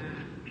Ghost.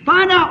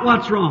 Find out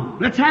what's wrong.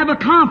 Let's have a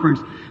conference.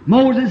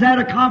 Moses had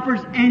a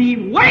conference and he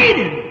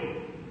waited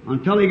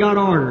until he got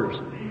orders.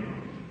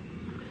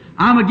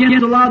 I'm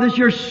against a lot of this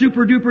here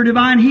super duper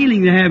divine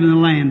healing they have in the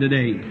land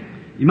today.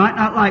 You might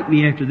not like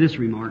me after this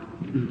remark,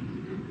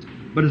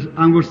 but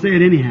I'm going to say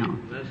it anyhow.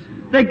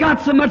 They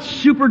got so much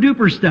super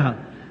duper stuff.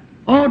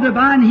 Oh,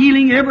 divine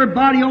healing,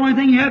 everybody, only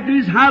thing you have to do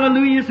is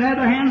hallelujah, have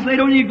their hands laid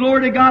on you,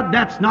 glory to God.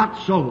 That's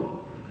not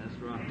so.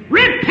 That's right.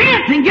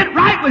 Repent and get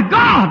right with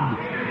God.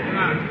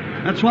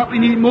 That's what we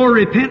need, more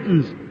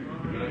repentance.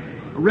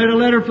 I read a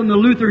letter from the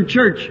Lutheran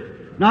Church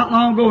not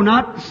long ago,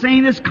 not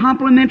saying this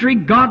complimentary,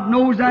 God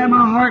knows out of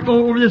my heart,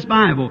 go over this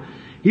Bible.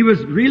 He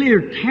was really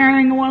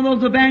tearing one of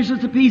those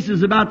evangelists to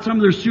pieces about some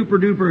of their super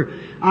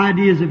duper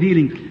ideas of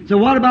healing. So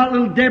what about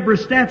little Deborah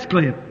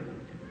Statscliffe?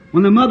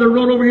 When the mother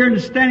rode over here and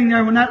was standing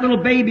there when that little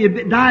baby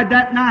had died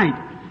that night.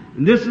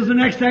 And this is the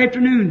next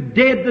afternoon,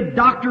 dead, the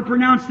doctor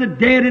pronounced it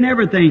dead and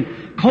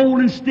everything.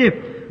 Cold and stiff.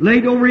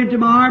 Laid over into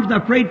my arms and I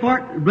prayed for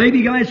it. The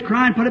baby guy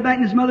crying, put it back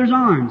in his mother's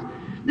arms.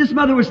 This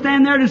mother was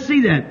standing there to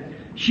see that.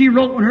 She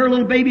wrote when her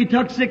little baby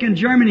took sick in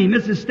Germany,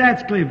 Mrs.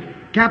 Statscliffe,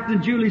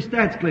 Captain Julie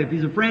Statscliffe.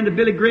 He's a friend of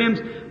Billy Graham's.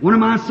 One of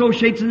my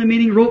associates in the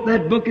meeting wrote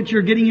that book that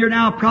you're getting here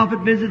now,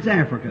 Prophet Visits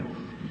Africa.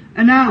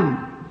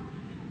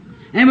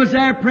 And was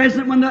there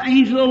present when the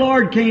angel of the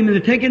Lord came and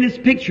had taken his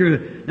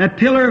picture, that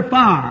pillar of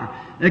fire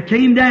that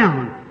came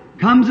down,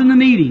 comes in the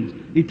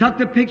meetings. He took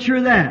the picture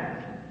of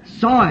that,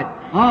 saw it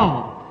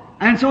all.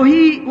 And so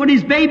when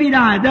his baby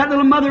died, that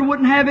little mother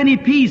wouldn't have any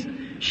peace.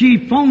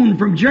 She phoned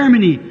from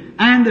Germany,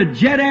 and the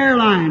jet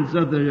airlines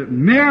of the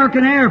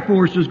American Air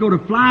Force was going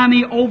to fly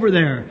me over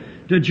there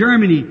to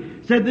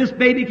Germany. Said this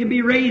baby can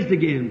be raised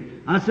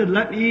again. I said,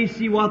 let me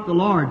see what the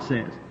Lord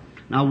says.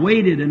 And I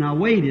waited and I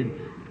waited.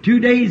 2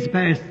 days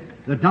passed.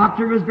 The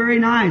doctor was very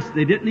nice.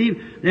 They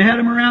had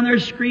him around there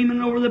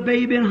screaming over the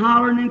baby and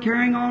hollering and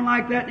carrying on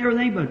like that and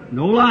everything, but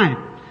no life.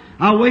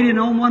 I waited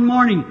on one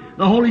morning.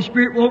 The Holy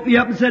Spirit woke me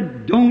up and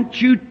said, don't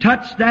you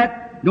touch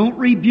that. Don't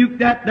rebuke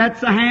that.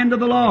 That's the hand of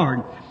the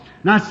Lord.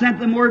 And I sent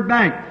them word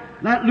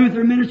back. That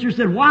Lutheran minister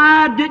said,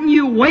 why didn't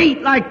you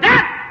wait like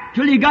that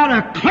till you got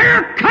a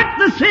clear-cut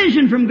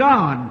decision from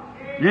God?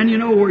 Then you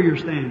know where you're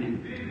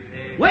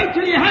standing. Wait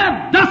till you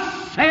have,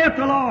 thus saith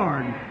the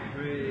Lord.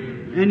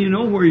 And you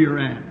know where you're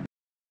at.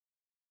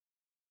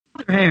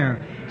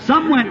 Hair.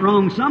 Something went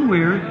wrong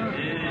somewhere.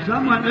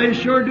 They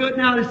sure do it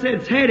now. They said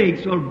it's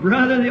headaches. Well,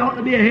 brother, there ought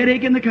to be a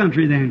headache in the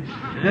country then.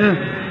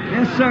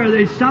 Yes, sir,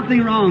 there's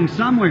something wrong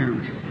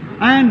somewhere.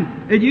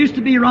 And it used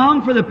to be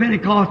wrong for the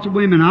Pentecostal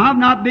women. I've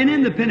not been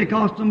in the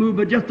Pentecostal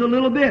movement just a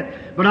little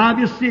bit, but I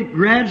just see it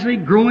gradually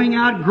growing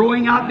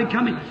out,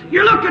 becoming.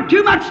 You look at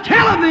too much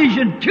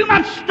television, too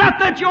much stuff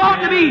that you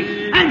ought to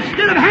be,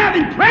 instead of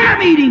having prayer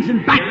meetings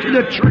and back to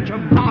the church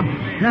of God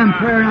and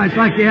prayer nights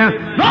like they have.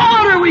 No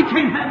wonder why we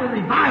can't have a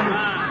revival?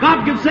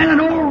 God could send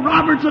an old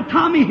Roberts, a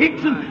Tommy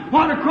Hicks, and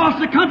what across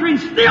the country, and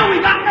still we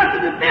got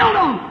nothing to build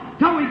on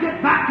till we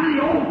get back to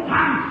the old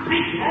time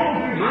St. Paul's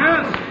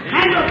revival.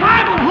 And the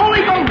Bible,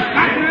 Holy Ghost,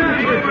 back in the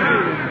church.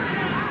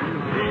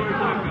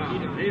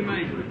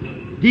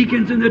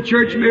 Deacons in the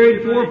church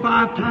married 4 or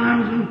 5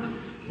 times and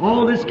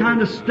all this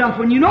kind of stuff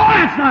when you know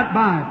that's not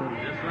Bible.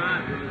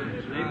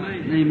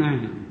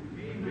 Amen.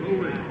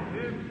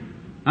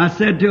 I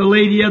said to a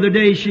lady the other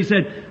day, she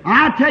said,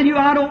 I tell you,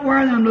 I don't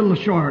wear them little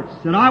shorts.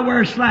 Said, I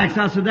wear slacks.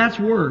 I said, that's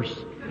worse.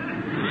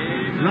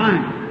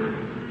 Right.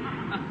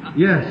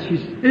 Yes,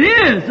 it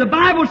is. The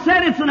Bible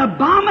said it's an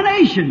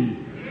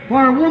abomination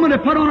for a woman to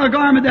put on a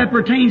garment that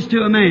pertains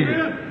to a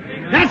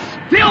man. That's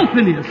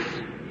filthiness.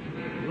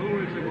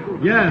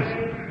 Yes.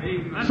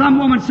 Some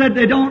woman said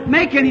they don't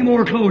make any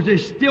more clothes. They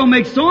still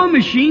make sewing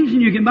machines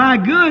and you can buy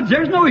goods.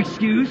 There's no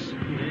excuse.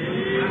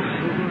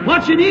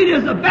 What you need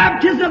is the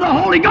baptism of the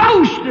Holy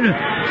Ghost to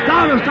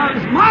start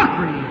this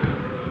mockery.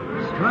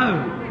 It's true.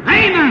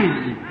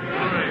 Amen.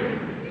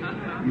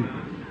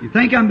 You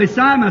think I'm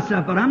beside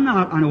myself, but I'm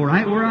not. I know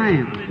right where I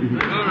am.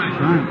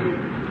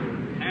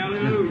 Right.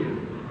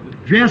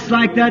 Hallelujah. Dress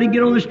like that and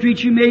get on the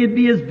street, you may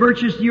be as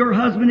virtuous to your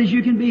husband as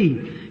you can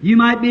be. You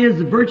might be as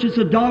virtuous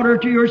a daughter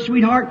to your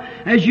sweetheart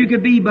as you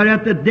could be, but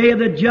at the day of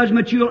the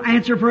judgment you'll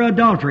answer for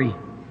adultery.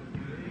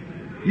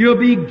 You'll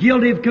be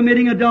guilty of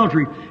committing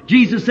adultery.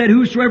 Jesus said,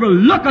 whosoever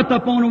looketh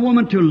upon a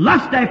woman to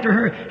lust after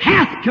her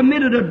hath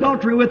committed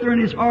adultery with her in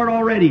his heart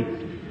already.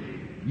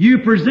 You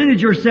presented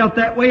yourself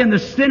that way, and the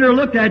sinner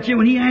looked at you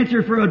when he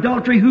answered for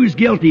adultery. Who's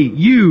guilty?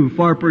 You,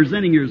 for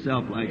presenting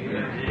yourself like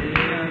that.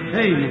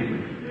 Amen.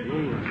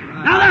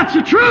 Now that's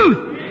the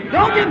truth.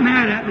 Don't get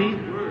mad at me.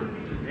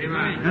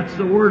 That's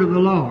the word of the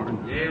Lord.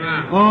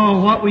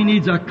 Oh, what we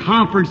need is a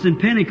conference in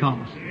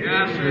Pentecost.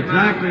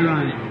 Exactly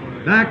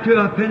right. Back to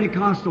a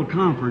Pentecostal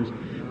conference.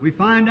 We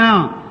find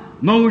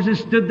out Moses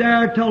stood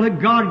there till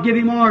God gave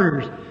him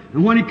orders.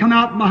 And when he come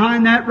out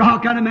behind that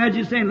rock, I'd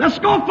imagine saying, let's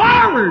go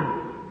forward.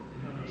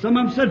 Some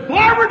of them said,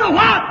 forward to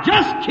what?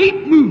 Just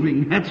keep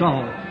moving. That's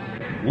all.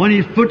 When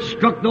his foot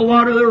struck the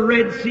water, the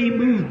Red Sea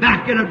moved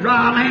back in a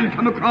dry land,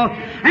 come across.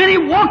 And he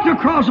walked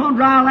across on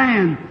dry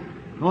land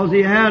because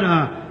he had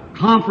a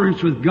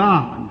conference with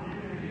God.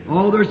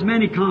 Oh, there's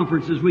many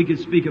conferences we could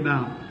speak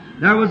about.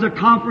 There was a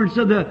conference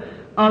of the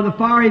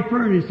fiery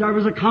furnace. There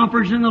was a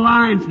conference in the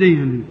lion's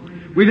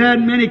den. We've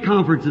had many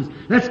conferences.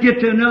 Let's get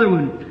to another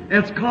one.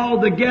 It's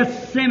called the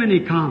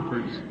Gethsemane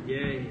Conference.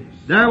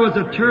 There was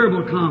a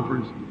terrible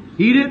conference.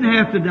 He didn't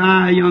have to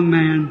die, a young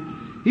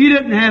man. He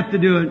didn't have to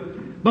do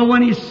it. But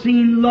when he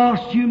seen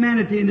lost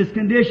humanity in this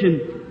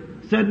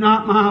condition, said,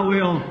 not my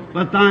will,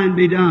 but thine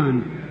be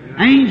done.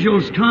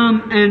 Angels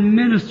come and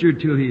ministered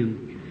to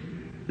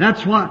him.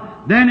 That's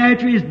what. Then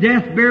after his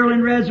death, burial,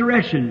 and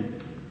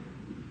resurrection,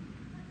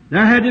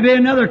 there had to be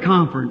another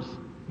conference.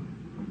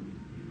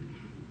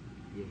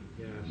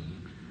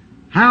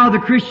 How the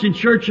Christian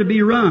church should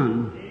be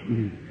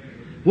run.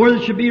 Whether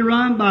it should be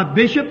run by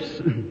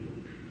bishops,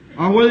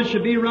 or whether it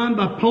should be run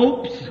by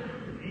popes,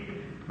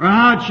 or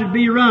how it should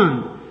be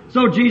run.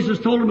 So Jesus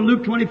told him in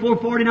Luke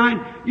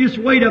 24:49, you just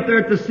wait up there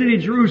at the city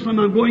of Jerusalem.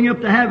 I'm going up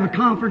to have a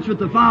conference with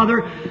the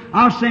Father.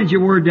 I'll send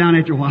you word down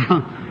after a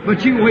while.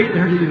 But you wait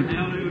there.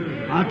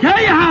 I'll tell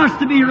you how it's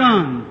to be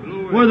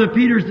run. Whether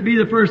Peter's to be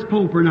the first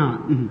pope or not.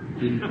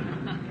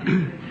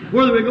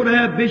 Whether we're going to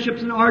have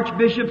bishops and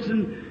archbishops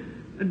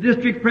and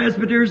district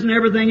presbyters and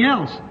everything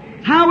else.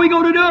 How are we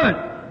going to do it?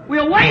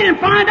 We'll wait and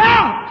find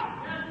out.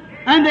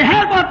 And they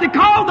had what they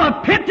call the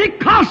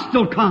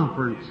Pentecostal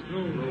Conference.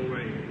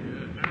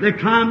 They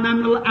climbed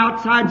them little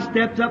outside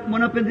steps up,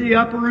 went up into the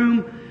upper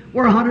room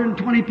where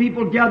 120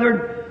 people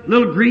gathered,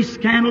 little grease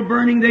candle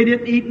burning. They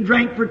didn't eat and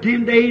drink for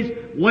 10 days,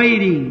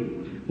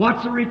 waiting.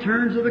 What's the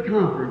returns of the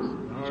conference?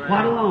 It's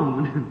quite a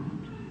long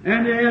one.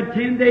 And they had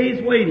 10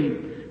 days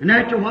waiting. And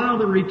after a while,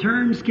 the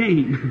returns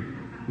came.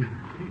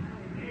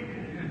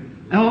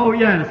 Oh,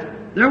 yes.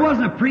 There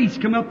wasn't a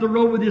priest come up the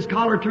road with his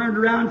collar turned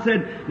around and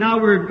said, now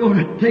we're going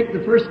to take the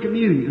first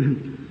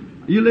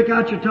communion. You lick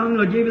out your tongue,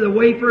 I'll give you the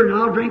wafer, and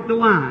I'll drink the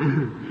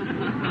wine.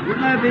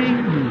 Wouldn't that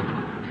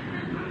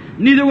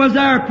be? Neither was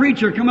there a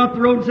preacher come up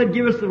the road and said,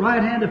 give us the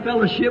right hand of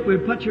fellowship.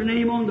 We'll put your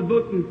name on the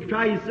book and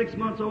try you 6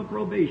 months on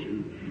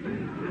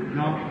probation.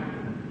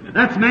 No.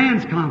 That's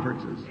man's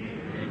conferences.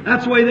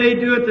 That's the way they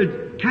do it,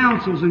 the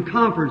councils and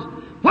conference.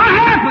 What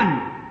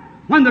happened?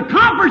 When the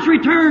conference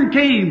return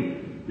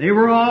came, they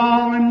were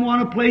all in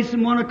one place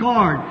and one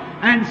accord.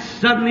 And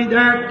suddenly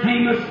there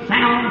came a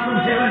sound from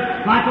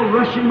heaven like a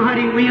rushing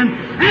mighty wind.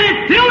 And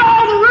it filled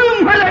all the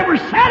room where they were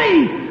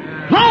sitting.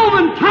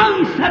 Cloven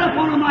tongues set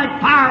upon them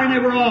like fire, and they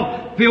were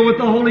all filled with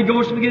the Holy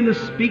Ghost and began to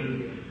speak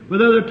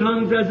with other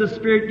tongues as the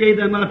Spirit gave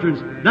them utterance.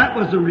 That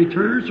was the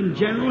returns from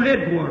General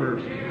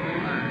Headquarters.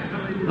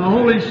 The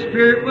Holy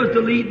Spirit was to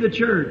lead the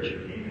church.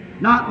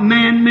 Not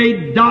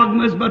man-made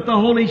dogmas, but the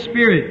Holy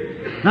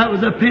Spirit. That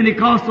was a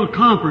Pentecostal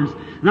conference.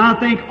 And I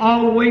think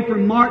all the way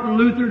from Martin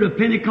Luther to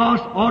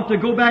Pentecost ought to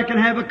go back and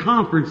have a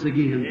conference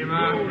again.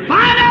 Amen.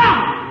 Find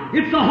out!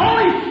 It's the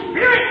Holy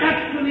Spirit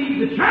that's to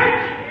lead the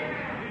church.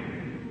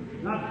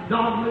 Not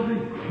dogmas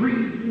and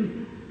creeds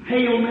and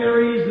Hail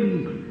Marys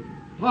and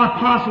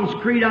Apostles'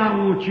 Creed. I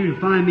want you to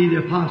find me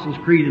the Apostles'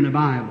 Creed in the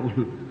Bible.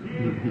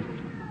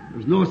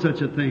 There's no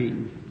such a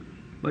thing.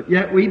 But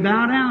yet we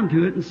bow down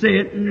to it and say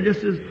it, and this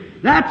is,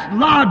 that's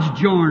lodge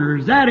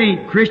joiners. That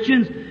ain't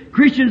Christians.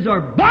 Christians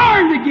are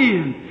born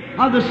again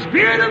of the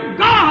Spirit of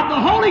God. The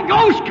Holy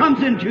Ghost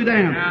comes into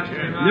them.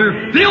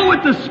 They're filled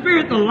with the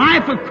Spirit. The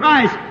life of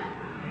Christ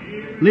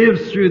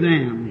lives through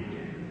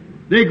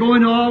them. They go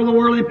into all the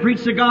world and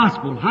preach the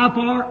gospel. How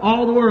far?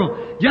 All the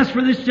world. Just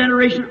for this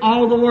generation,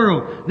 all the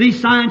world.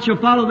 These signs shall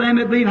follow them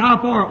that believe. How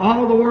far?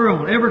 All the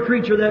world. Every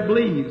creature that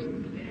believes.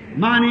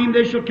 My name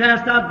they shall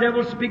cast out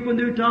devils, speak with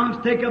new tongues,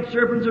 take up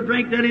serpents or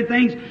drink deadly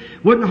things.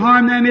 Wouldn't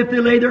harm them if they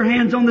lay their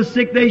hands on the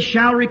sick, they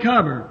shall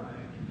recover.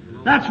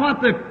 That's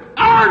what the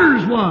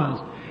orders was.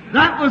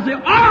 That was the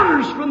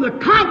orders from the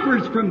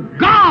conference from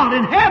God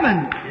in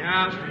heaven.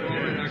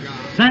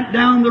 Sent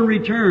down the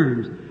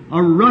returns.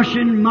 A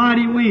rushing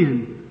mighty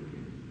wind.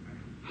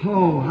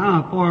 Oh,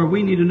 how far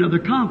we need another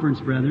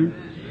conference, brethren.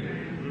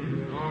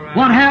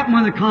 What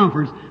happened with the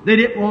conference? They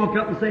didn't walk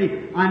up and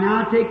say, I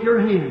now take your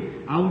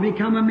hand. I will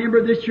become a member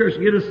of this church.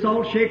 Get a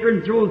salt shaker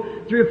and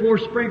throw 3 or 4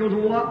 sprinkles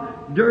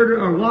of dirt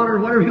or water or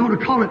whatever you want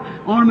to call it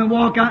on them and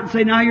walk out and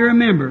say, now you're a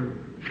member.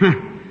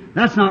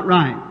 That's not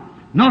right.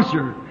 No,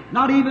 sir.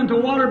 Not even to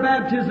water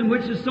baptism,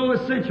 which is so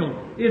essential.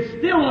 It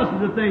still wasn't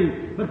the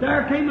thing. But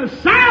there came a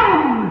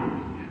sound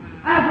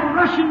as a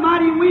rushing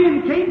mighty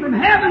wind came from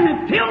heaven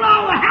and filled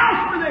all the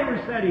house where they were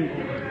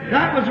sitting.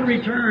 That was the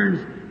returns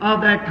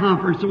of that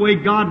conference, the way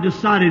God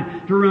decided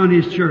to run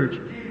His church.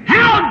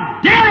 How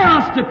dare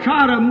us to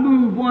try to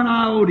move one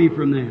iota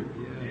from that?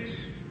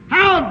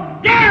 How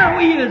dare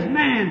we as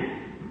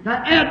man to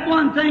add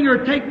one thing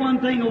or take one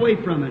thing away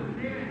from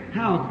it?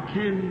 How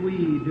can we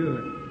do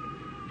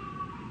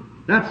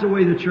it? That's the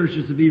way the church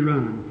is to be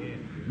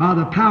run. By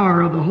the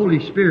power of the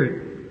Holy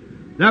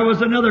Spirit. There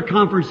was another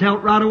conference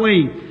held right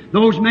away.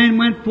 Those men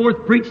went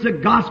forth, preached the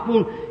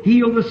gospel,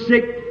 healed the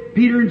sick.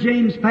 Peter and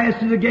James passed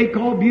through the gate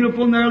called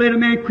Beautiful, and there laid a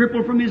man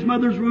crippled from his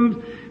mother's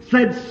womb.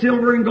 Said,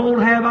 silver and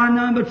gold have I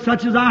none, but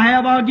such as I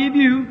have I'll give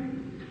you.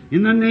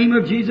 In the name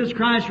of Jesus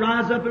Christ,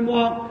 rise up and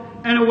walk.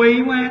 And away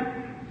he went.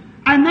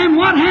 And then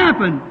what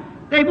happened?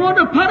 They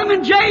wanted to put him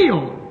in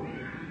jail.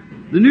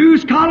 The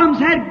news columns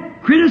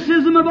had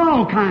criticism of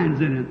all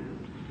kinds in it.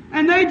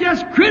 And they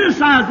just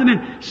criticized him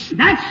and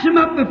snatched him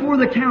up before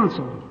the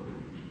council.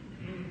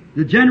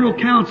 The general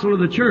council of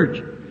the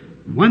church.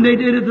 When they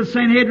did at the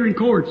Sanhedrin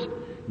courts,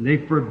 they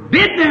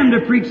forbid them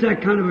to preach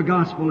that kind of a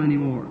gospel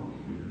anymore.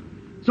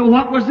 So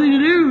what was they to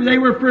do? They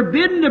were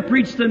forbidden to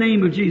preach the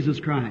name of Jesus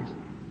Christ.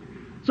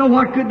 So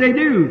what could they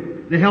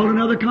do? They held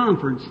another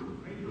conference.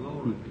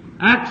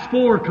 Acts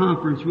 4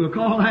 conference, we'll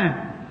call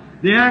that.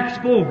 The Acts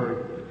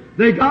 4.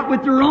 They got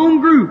with their own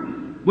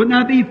group. Wouldn't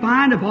that be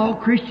fine if all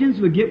Christians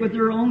would get with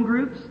their own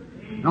groups?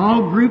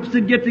 All groups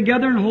would get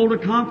together and hold a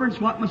conference.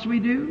 What must we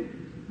do?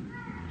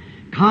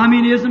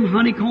 Communism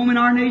honeycombing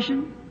our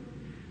nation.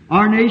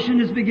 Our nation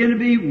is beginning to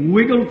be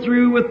wiggled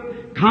through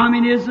with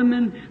communism,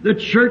 and the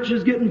church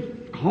is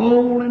getting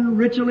cold and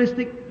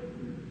ritualistic.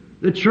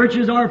 The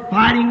churches are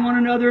fighting one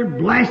another and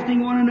blasting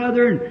one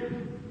another,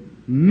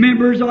 and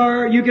members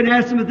are, you can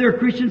ask them if they're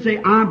Christians, say,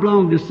 I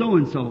belong to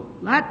so-and-so.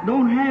 That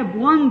don't have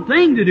one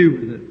thing to do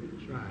with it.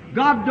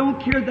 God don't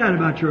care that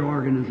about your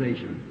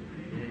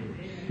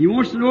organization. He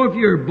wants to know if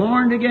you're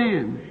born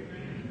again.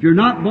 If you're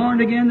not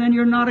born again, then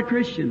you're not a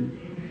Christian.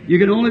 You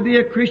can only be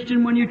a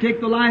Christian when you take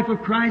the life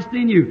of Christ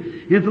in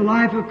you. If the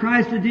life of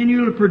Christ is in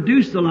you, it'll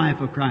produce the life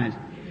of Christ.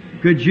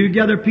 Could you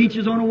gather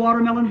peaches on a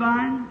watermelon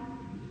vine?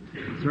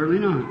 Certainly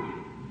not.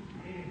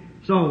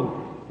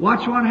 So,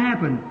 watch what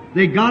happened.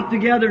 They got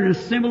together and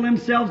assembled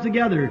themselves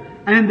together,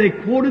 and they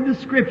quoted the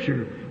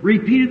Scripture,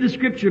 repeated the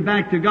Scripture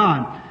back to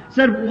God.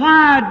 Said,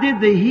 why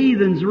did the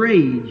heathens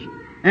rage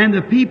and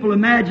the people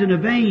imagine a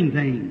vain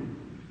thing?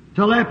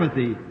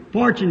 Telepathy,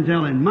 fortune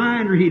telling,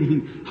 mind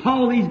reading,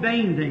 all these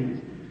vain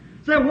things.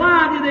 Said,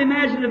 why did they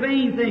imagine the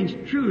vain things?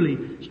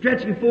 Truly,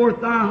 stretch before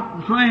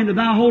thy hand of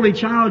thy holy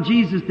child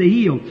Jesus to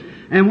heal.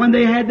 And when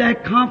they had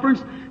that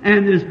conference,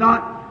 and there's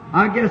about,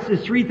 I guess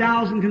there's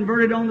 3,000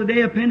 converted on the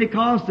day of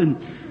Pentecost,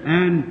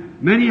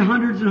 and many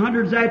hundreds and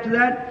hundreds after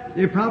that,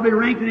 they probably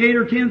ranked 8,000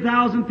 or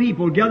 10,000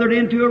 people gathered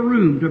into a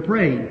room to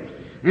pray.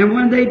 And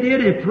when they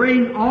did it,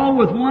 praying all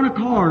with one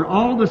accord,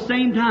 all the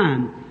same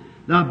time,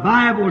 the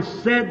Bible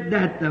said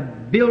that the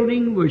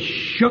building was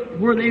shook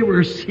where they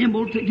were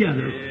assembled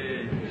together.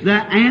 The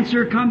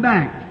answer come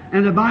back.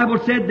 And the Bible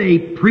said they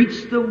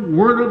preached the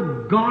Word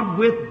of God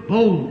with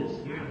boldness.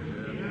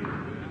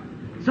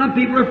 Some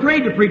people are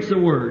afraid to preach the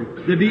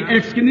Word. They'll be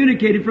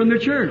excommunicated from their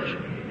church,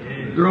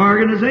 their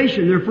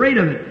organization. They're afraid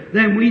of it.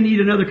 Then we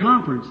need another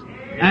conference.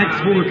 Acts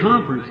 4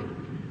 conference.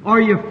 Are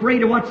you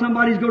afraid of what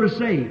somebody's going to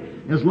say?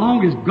 As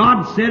long as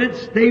God said it,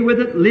 stay with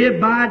it, live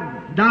by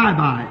it, die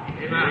by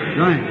it. Amen.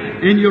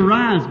 Right. And you'll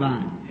rise by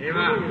it.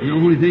 Amen. The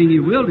only thing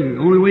you will do,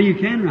 the only way you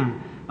can rise.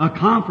 A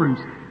conference.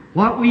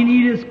 What we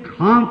need is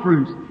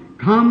conference.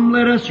 Come,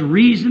 let us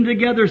reason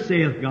together,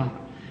 saith God.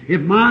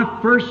 If my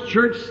first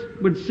church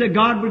would say,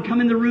 God would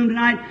come in the room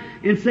tonight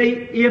and say,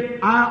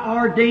 if I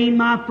ordain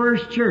my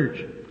first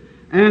church,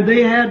 and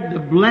they had the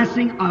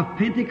blessing of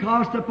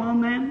Pentecost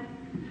upon them,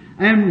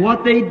 and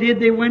what they did,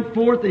 they went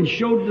forth and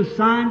showed the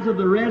signs of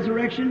the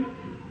resurrection.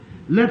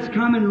 Let's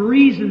come and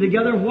reason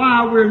together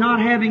why we're not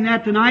having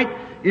that tonight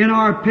in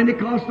our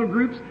Pentecostal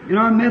groups, in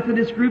our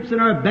Methodist groups, in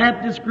our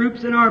Baptist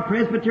groups, in our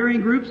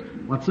Presbyterian groups.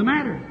 What's the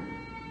matter?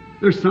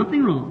 There's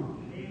something wrong.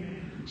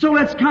 So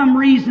let's come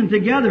reason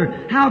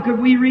together. How could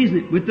we reason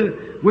it? With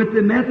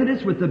the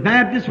Methodists, with the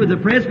Baptists, with the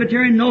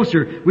Presbyterian? No,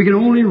 sir. We can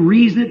only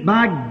reason it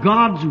by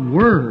God's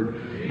Word.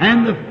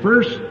 And the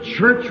first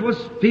church was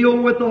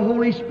filled with the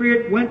Holy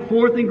Spirit, went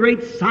forth in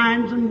great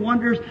signs and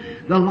wonders.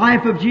 The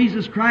life of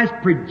Jesus Christ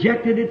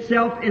projected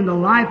itself in the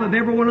life of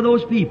every one of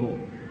those people.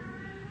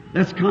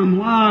 Let's come,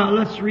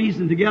 let's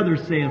reason together,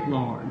 saith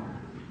Lord.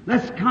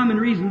 Let's come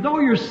and reason. Though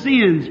your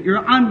sins,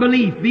 your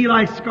unbelief be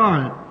like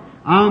scarlet,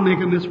 I'll make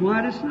them as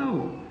white as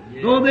snow.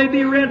 Yeah. Though they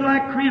be red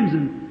like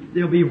crimson,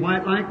 they'll be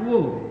white like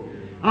wool.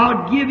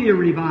 I'll give you a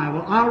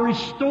revival. I'll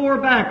restore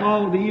back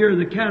all the year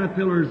the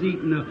caterpillars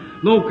eating, the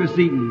locusts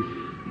eating.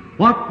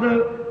 What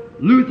the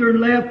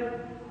Lutheran left,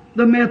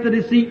 the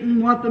Methodists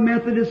eating. What the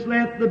Methodists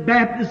left, the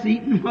Baptists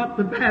eating. What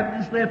the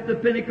Baptists left, the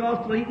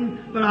Pentecostal eating.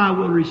 But I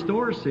will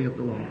restore, saith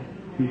the Lord.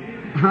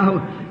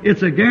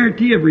 It's a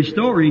guarantee of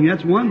restoring.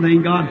 That's one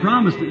thing God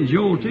promised it in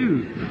Joel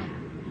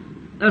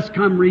 2. Let's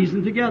come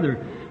reason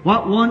together.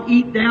 What one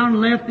eat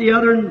down, left the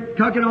other, and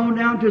tuck it on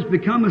down till it's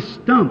become a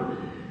stump.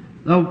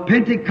 The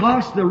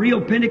Pentecost, the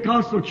real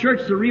Pentecostal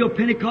church, the real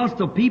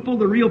Pentecostal people,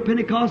 the real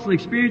Pentecostal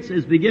experience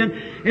has begun.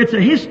 It's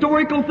a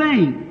historical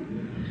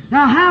thing.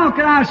 Now, how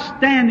could I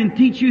stand and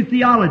teach you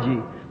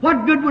theology?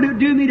 What good would it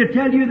do me to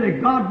tell you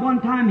that God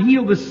one time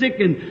healed the sick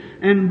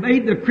and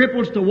made the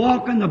cripples to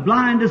walk and the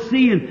blind to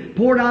see and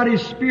poured out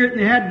His Spirit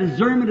and they had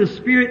discernment of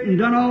Spirit and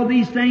done all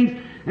these things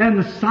and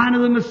the sign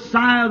of the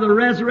Messiah, the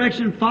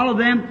resurrection, followed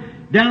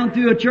them down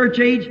through a church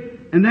age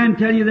and then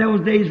tell you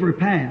those days were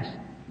past?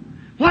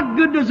 What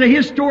good does a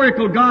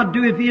historical God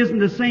do if He isn't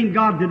the same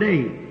God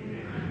today?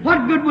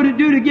 What good would it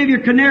do to give your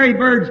canary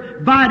birds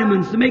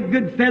vitamins to make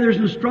good feathers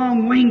and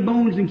strong wing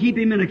bones and keep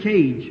him in a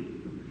cage?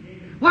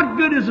 What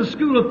good is a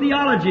school of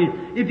theology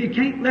if you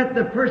can't let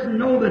the person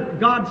know that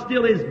God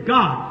still is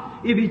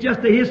God? If He's just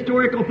a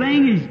historical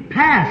thing, He's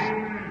past.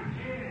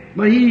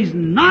 But He's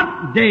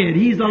not dead.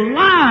 He's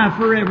alive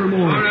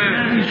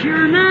forevermore. He's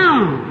here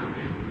now.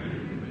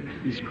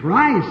 He's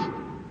Christ.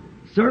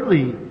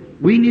 Certainly,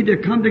 we need to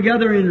come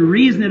together and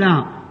reason it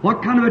out.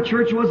 What kind of a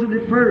church was it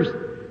at first?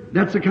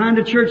 That's the kind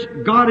of church.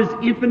 God is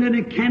infinite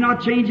and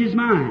cannot change His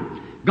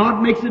mind.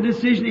 God makes a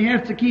decision, He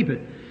has to keep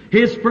it.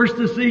 His first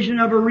decision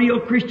of a real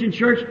Christian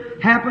church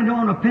happened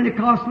on a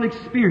Pentecostal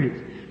experience.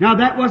 Now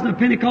that wasn't a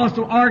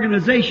Pentecostal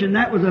organization,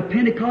 that was a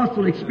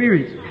Pentecostal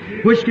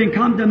experience, which can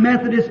come to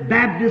Methodist,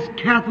 Baptist,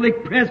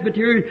 Catholic,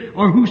 Presbyterian,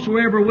 or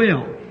whosoever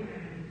will.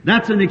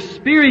 That's an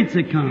experience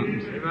that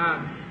comes.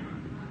 Amen.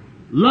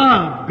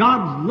 Love,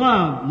 God's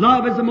love.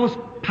 Love is the most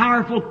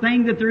powerful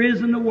thing that there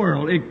is in the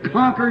world. It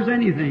conquers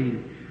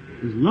anything.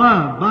 It's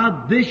love.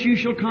 By this you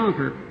shall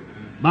conquer.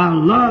 By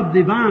love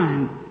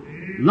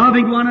divine.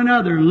 Loving one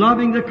another.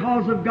 Loving the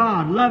cause of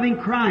God.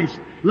 Loving Christ.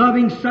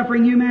 Loving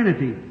suffering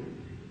humanity.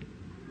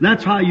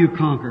 That's how you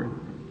conquer.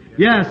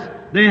 Yes,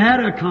 they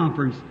had a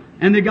conference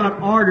and they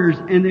got orders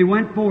and they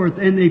went forth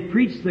and they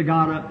preached the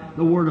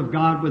Word of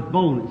God with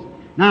boldness.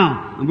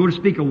 Now, I'm going to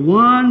speak of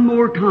one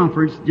more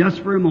conference just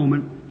for a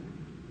moment.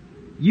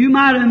 You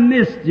might have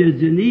missed the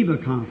Geneva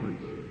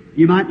conference.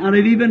 You might not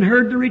have even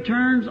heard the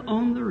returns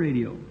on the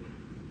radio.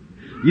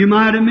 You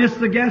might have missed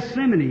the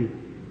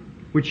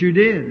Gethsemane, which you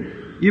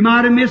did. You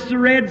might have missed the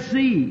Red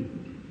Sea.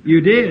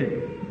 You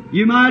did.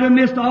 You might have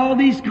missed all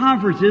these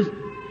conferences.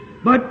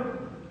 But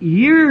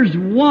here's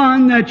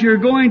one that you're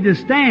going to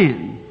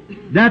stand.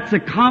 That's a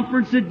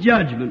conference of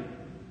judgment.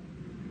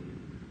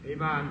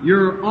 Amen.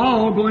 You're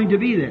all going to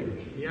be there.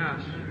 Yes.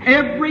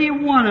 Every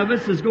one of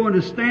us is going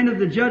to stand at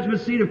the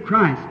judgment seat of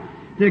Christ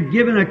to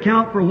give an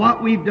account for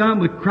what we've done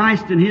with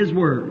Christ and His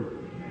Word.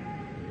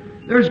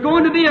 There's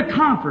going to be a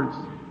conference.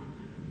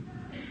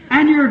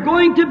 And you're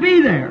going to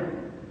be there.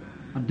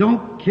 I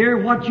don't care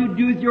what you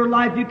do with your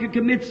life. You could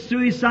commit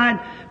suicide,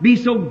 be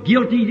so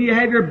guilty you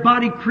have your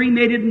body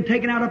cremated and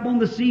taken out upon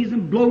the seas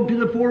and blown to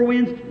the four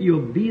winds.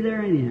 You'll be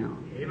there anyhow.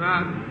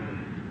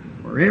 Amen.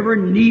 For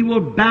every knee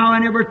will bow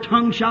and every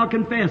tongue shall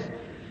confess.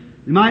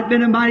 There might have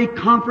been a mighty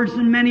conference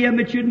and many of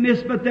them that you'd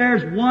missed, but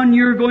there's one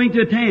you're going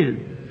to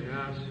attend.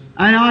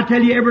 And I'll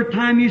tell you, every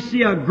time you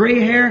see a gray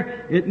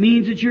hair, it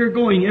means that you're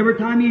going. Every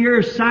time you hear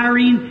a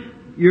siren,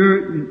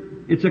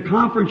 it's a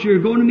conference you're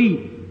going to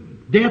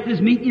meet. Death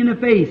is meeting you in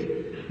the face.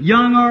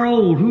 Young or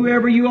old,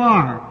 whoever you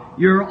are,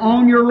 you're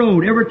on your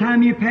road. Every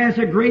time you pass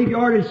a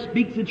graveyard, it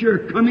speaks that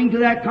you're coming to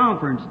that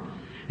conference.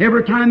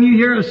 Every time you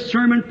hear a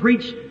sermon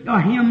preached,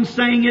 a hymn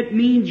sang, it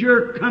means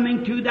you're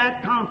coming to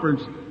that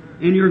conference.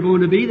 And you're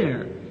going to be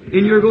there.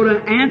 And you're going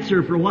to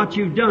answer for what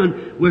you've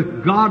done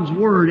with God's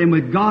Word and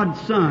with God's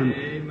Son.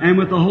 and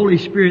with the Holy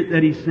Spirit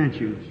that He sent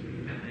you.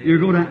 You're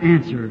going to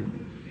answer.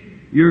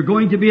 You're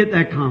going to be at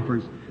that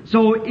conference.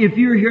 So if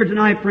you're here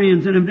tonight,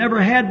 friends, and have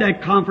never had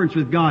that conference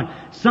with God,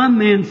 some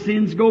men's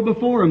sins go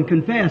before them,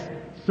 confessed,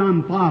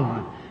 some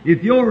follow.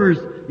 If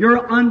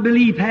your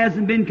unbelief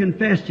hasn't been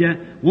confessed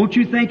yet, won't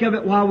you think of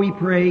it while we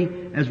pray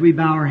as we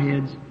bow our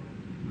heads?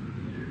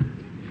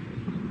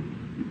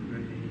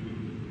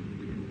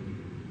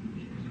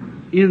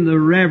 In the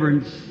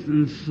reverence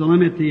and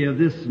solemnity of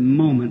this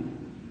moment,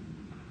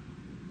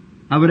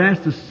 I would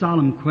ask the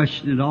solemn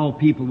question that all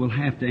people will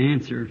have to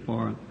answer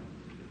for.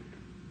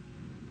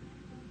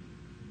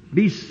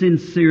 Be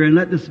sincere and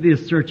let this be a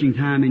searching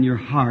time in your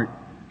heart.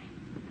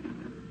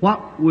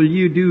 What will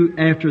you do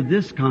after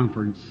this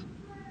conference?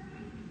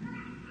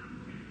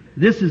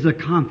 This is a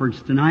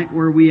conference tonight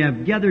where we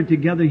have gathered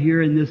together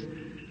here in this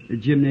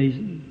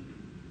gymnasium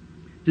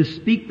to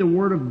speak the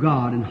Word of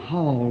God in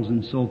halls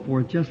and so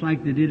forth, just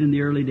like they did in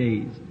the early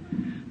days.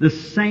 The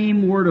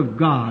same Word of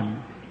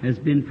God has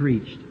been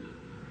preached.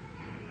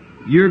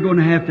 You're going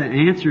to have to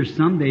answer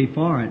someday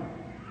for it.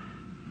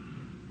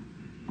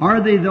 Are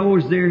they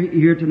those there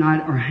here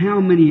tonight, or how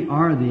many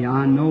are they?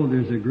 I know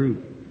there's a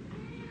group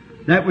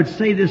that would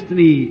say this to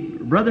me,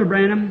 Brother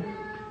Branham,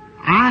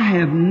 I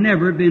have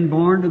never been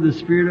born to the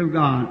Spirit of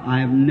God. I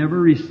have never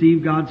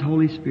received God's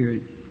Holy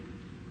Spirit.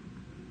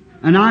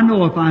 And I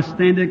know if I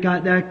stand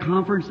at that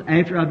conference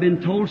after I've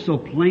been told so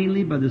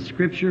plainly by the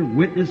Scripture,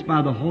 witnessed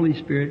by the Holy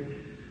Spirit,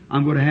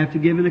 I'm going to have to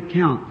give an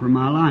account for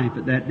my life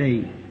at that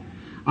day.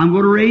 I'm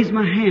going to raise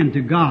my hand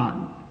to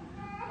God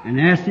and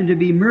ask Him to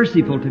be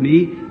merciful to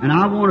me, and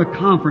I want a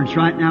conference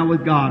right now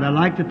with God. I'd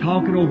like to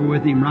talk it over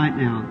with Him right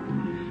now.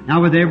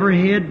 Now with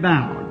every head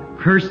bowed,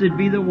 cursed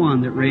be the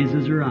one that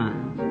raises her eyes.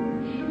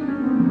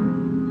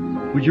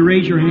 Would you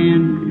raise your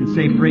hand and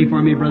say, pray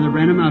for me, Brother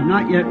Branham? I've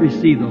not yet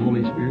received the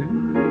Holy Spirit.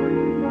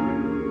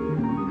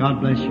 God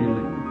bless you.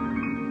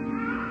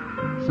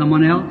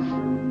 Someone else?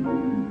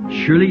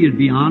 Surely you'd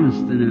be honest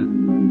in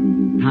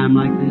a time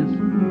like this.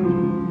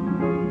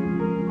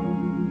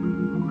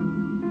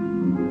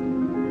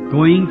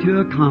 Going to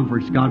a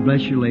conference. God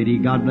bless you, lady.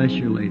 God bless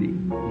you, lady.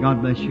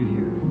 God bless you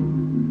here.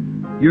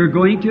 You're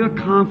going to a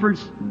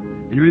conference,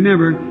 and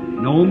remember,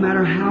 no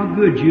matter how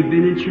good you've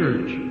been in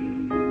church,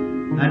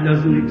 that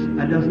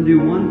doesn't do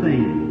one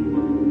thing.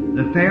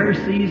 The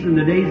Pharisees in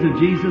the days of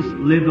Jesus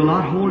lived a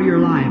lot holier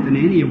life than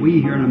any of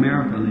we here in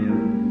America live.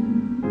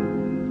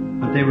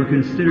 But they were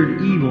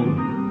considered evil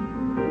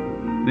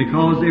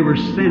because they were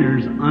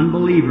sinners,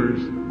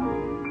 unbelievers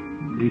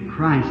in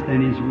Christ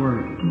and His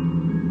Word.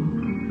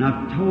 And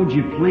I've told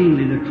you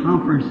plainly, the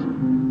conference,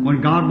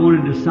 when God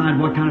wanted to decide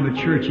what kind of a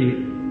church He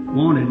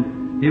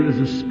wanted, it was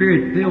a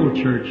Spirit-filled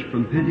church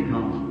from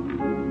Pentecost.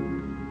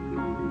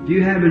 If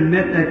you haven't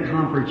met that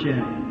conference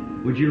yet,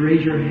 would you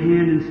raise your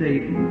hand and say,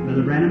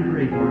 Brother Branham,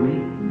 pray for me.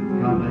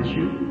 God bless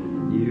you.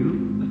 You.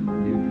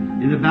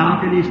 In the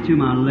balconies to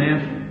my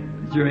left,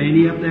 is there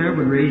any up there?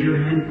 Would raise your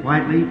hand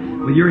quietly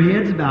with your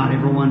heads bowed.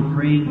 Everyone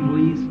praying,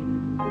 please.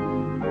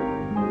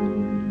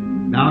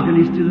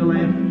 Balconies to the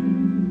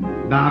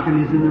left.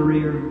 Balconies in the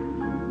rear.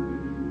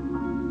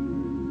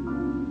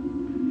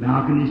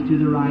 Balconies to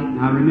the right.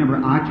 Now remember,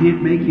 I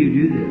can't make you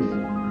do this.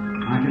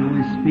 I can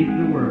only speak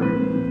the Word.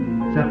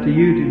 It's up to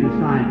you to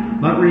decide.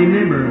 But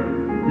remember,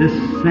 this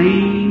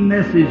same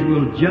message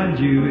will judge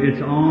you.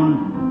 It's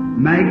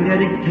on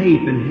magnetic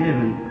tape in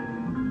heaven.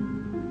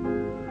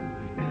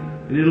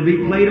 And it'll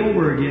be played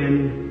over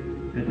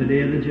again at the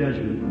day of the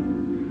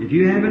judgment. If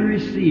you haven't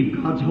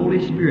received God's Holy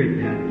Spirit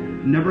yet,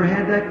 never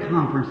had that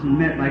conference and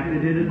met like they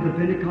did at the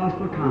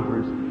Pentecostal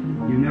conference,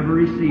 you never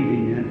received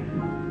Him yet,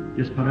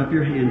 just put up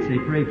your hand and say,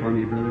 pray for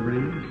me, Brother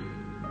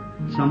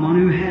Branham. Someone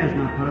who has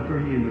not put up their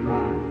hand would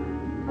rise.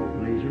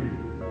 Raise your hand.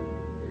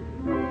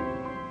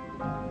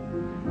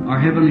 Our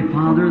Heavenly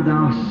Father,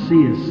 Thou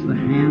seest the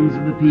hands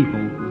of the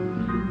people.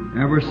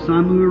 There were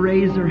some who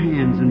raised their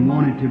hands and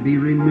wanted to be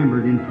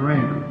remembered in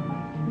prayer.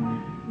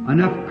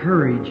 Enough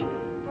courage.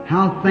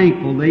 How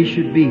thankful they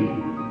should be.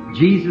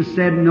 Jesus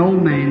said, no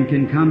man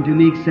can come to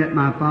me except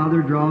my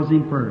Father draws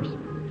him first.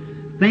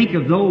 Think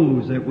of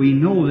those that we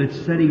know that's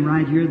sitting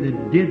right here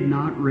that did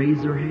not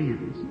raise their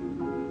hands.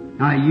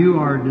 Now you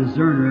are a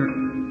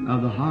discerner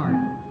of the heart.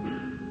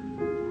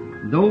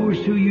 Those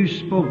who you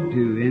spoke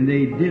to and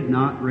they did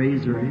not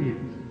raise their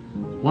hands.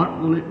 What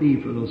will it be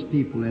for those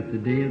people at the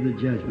day of the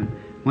judgment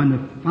when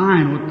the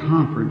final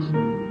conference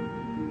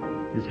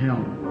is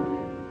held?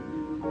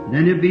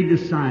 Then it'll be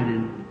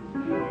decided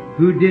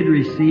who did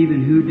receive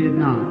and who did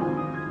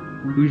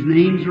not, whose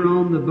names are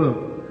on the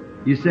book.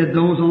 You said,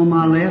 those on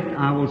my left,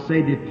 I will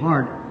say,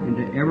 depart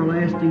into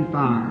everlasting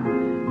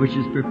fire, which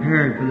is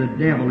prepared for the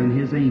devil and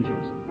his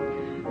angels.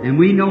 And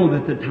we know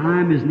that the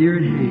time is near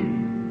at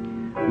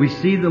hand. We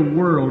see the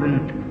world in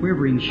a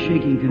quivering,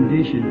 shaking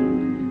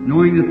condition,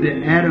 knowing that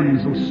the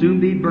atoms will soon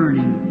be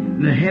burning,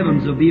 and the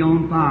heavens will be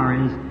on fire,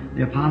 as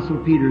the Apostle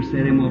Peter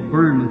said, and will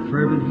burn with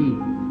fervent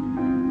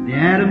heat. The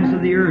atoms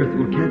of the earth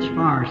will catch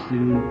fire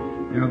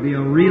soon. There will be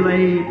a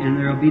relay, and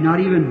there will be not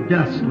even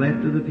dust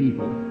left of the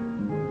people.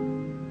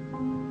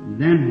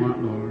 Then what,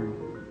 Lord?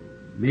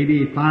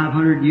 Maybe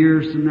 500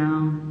 years from now,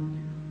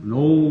 an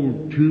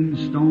old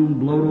tombstone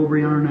blowed over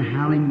yonder in the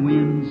howling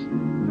winds,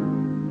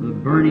 the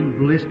burning,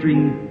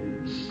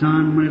 blistering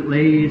sun when it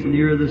lays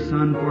near the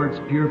sun for its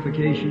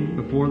purification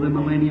before the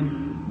millennium.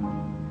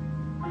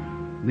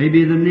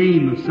 Maybe the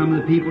name of some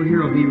of the people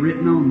here will be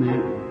written on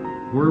that.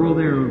 Where will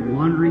their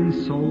wandering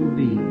soul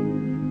be?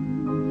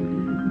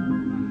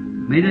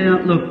 May they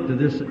not look to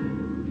this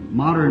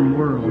modern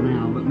world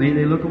now, but may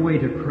they look away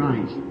to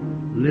Christ,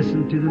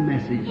 listen to the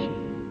message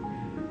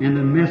and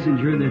the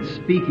messenger that's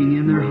speaking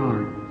in their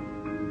heart.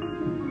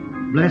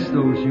 Bless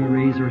those who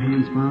raise their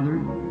hands, Father.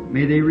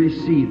 May they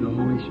receive the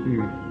Holy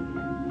Spirit.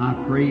 I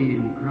pray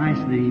in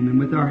Christ's name, and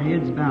with our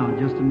heads bowed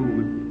just a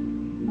moment.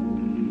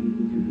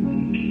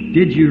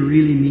 Did you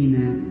really mean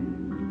that?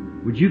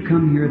 Would you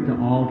come here at the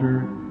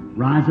altar,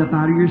 rise up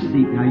out of your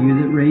seat, now you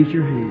that raised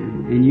your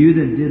hand, and you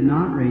that did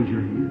not raise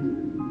your hand?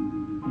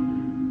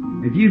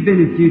 If you've been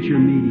in future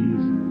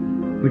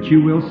meetings, which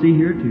you will see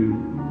here too,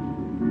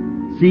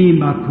 see Him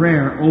by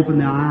prayer open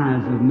the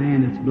eyes of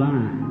man that's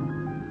blind.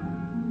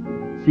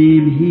 See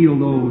Him heal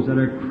those that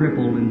are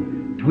crippled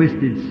and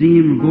twisted. See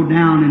Him go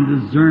down and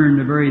discern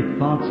the very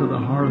thoughts of the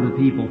heart of the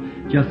people,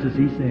 just as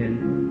He said.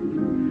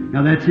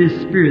 Now that's His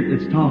Spirit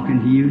that's talking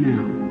to you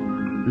now.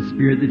 The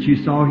Spirit that you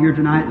saw here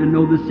tonight that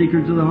know the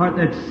secrets of the heart,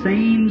 that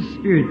same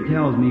Spirit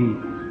tells me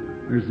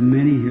there's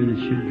many here that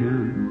should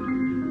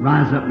come.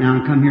 Rise up now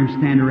and come here and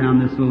stand around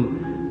this little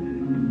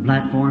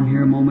platform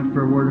here a moment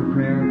for a word of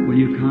prayer. Will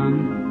you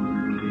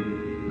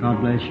come? God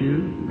bless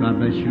you. God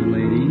bless you,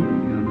 lady.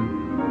 God bless.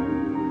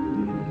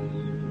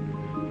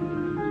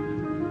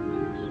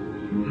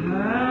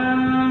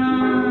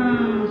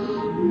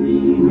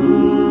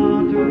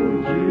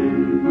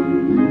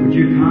 Would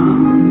you come?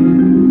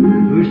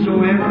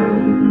 Whosoever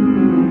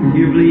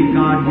you believe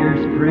God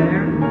hears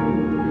prayer,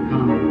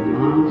 come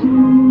honestly.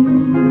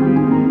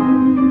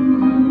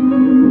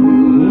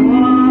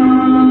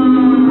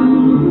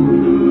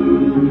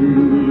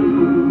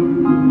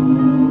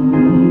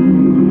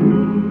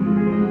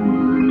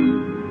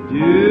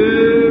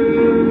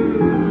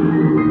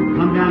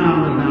 Come down out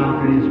of the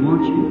balconies,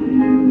 won't you?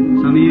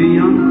 Some of you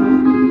young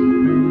folks,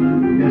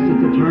 that's at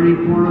the turning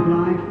point of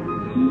life.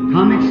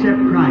 Come accept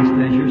Christ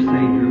as your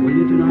Savior, will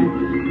you tonight?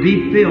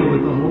 Be filled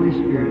with the Holy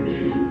Spirit.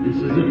 This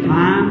is the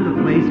time,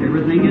 the place,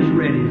 everything is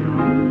ready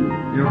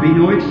now. There will be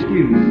no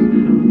excuse.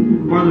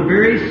 For the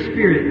very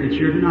Spirit that's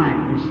here tonight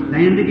will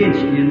stand against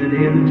you in the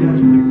day of the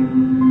judgment.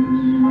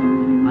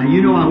 Now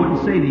you know I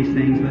wouldn't say these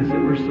things unless it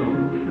were so.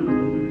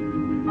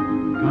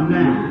 Come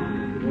down.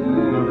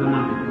 Come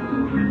down.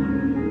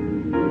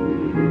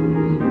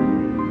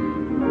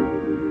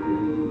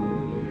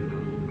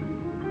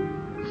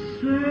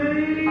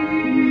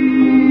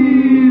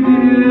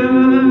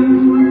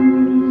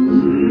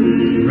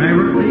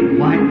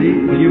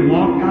 Will you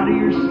walk out of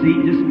your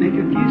seat? Just make a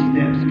few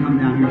steps. Come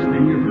down here.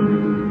 Stand here for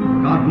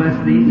me. God bless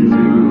these as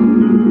you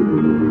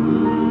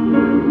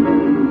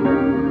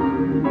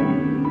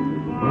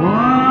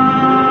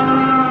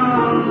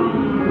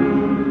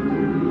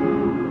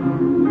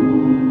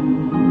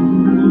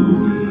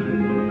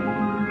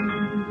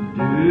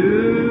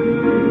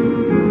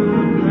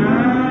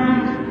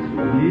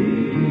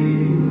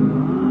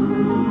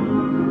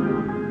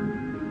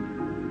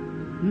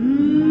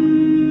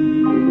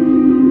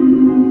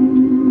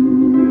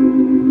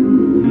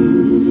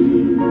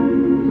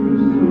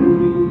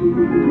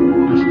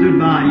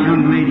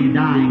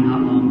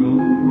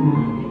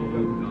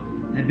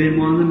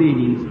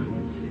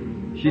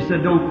She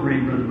said, don't pray,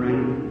 Brother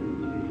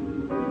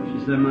Branham. She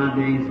said, my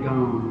day's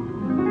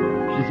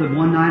gone. She said,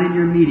 one night in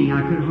your meeting,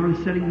 I couldn't hardly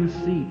sit in my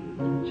seat.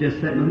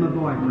 Just sitting with my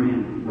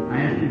boyfriend.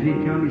 I asked him if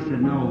he'd come. He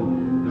said, no.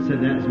 I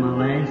said, that was my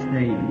last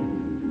day.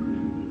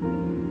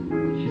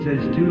 She said,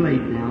 it's too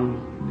late now.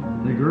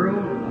 The girl,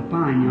 a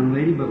fine young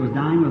lady, but was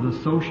dying of a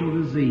social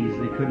disease.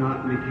 They could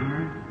not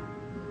retire.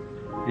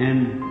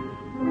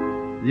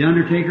 And the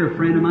undertaker, a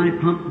friend of mine,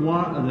 pumped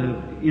the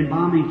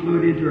embalming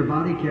fluid into her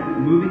body, kept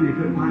moving. They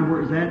couldn't find where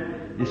it was at.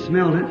 They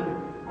smelled it,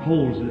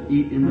 holes that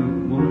eat in the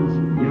woman's,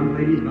 young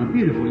lady's, a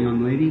beautiful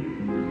young lady.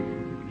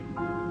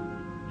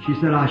 She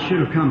said, I should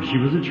have come. She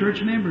was a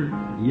church member.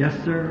 Yes,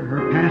 sir.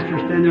 Her pastor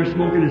standing there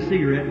smoking a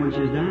cigarette when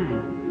she was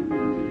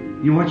dying.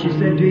 You know what she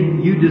said to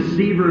him? You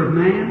deceiver of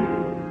man.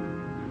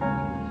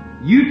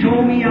 You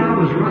told me I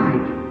was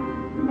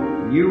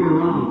right. You were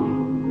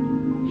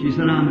wrong. She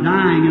said, I'm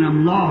dying and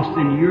I'm lost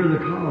and you're the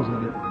cause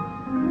of it.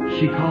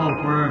 She called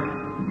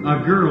for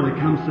a girl that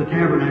comes to the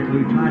tabernacle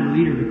who tried to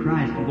lead her to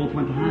Christ. They both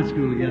went to high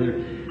school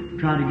together.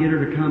 Tried to get her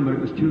to come, but it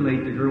was too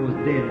late. The girl was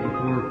dead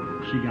before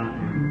she got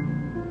there.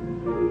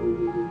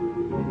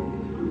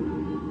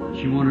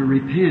 She wanted to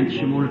repent.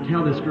 She wanted to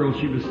tell this girl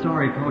she was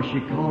sorry because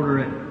she called her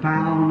a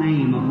foul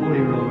name, a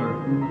holy roller.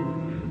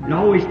 It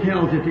always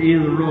tells at the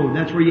end of the road.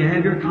 That's where you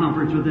have your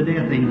conference with the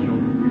death angel.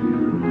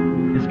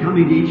 It's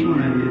coming to each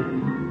one of you.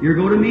 You're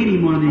going to meet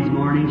him one of these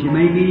mornings. You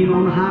may meet him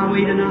on the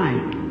highway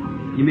tonight.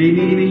 You may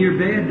meet him in your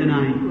bed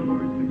tonight.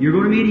 You're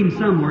going to meet him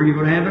somewhere. You're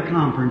going to have a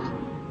conference.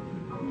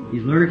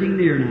 He's lurking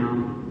near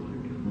now.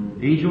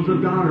 Angels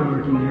of God are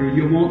working there.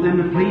 You'll want them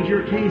to plead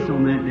your case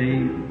on that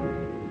day.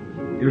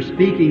 You're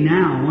speaking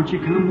now. Won't you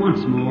come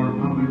once more?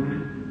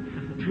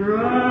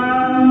 Trusting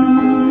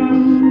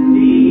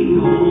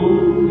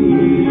on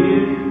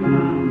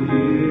Him.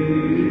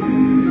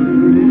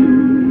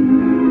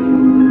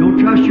 Don't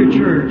trust your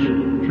church.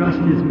 Trust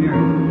His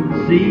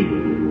miracle. See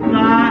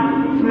thy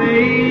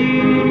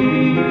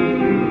faith.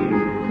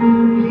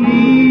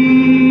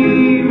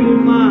 Heal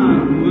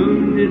my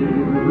wounded,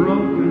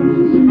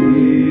 broken spirit.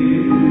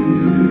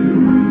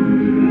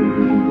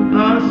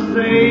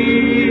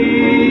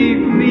 Save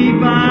me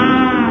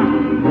by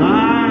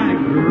thy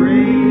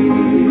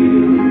grace.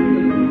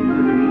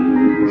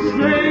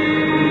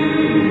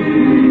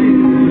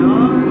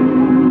 Savior,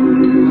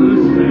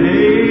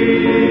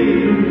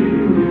 Savior,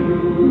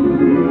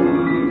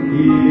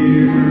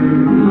 hear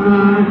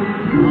my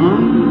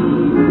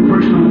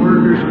personal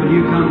workers, will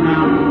you come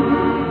now?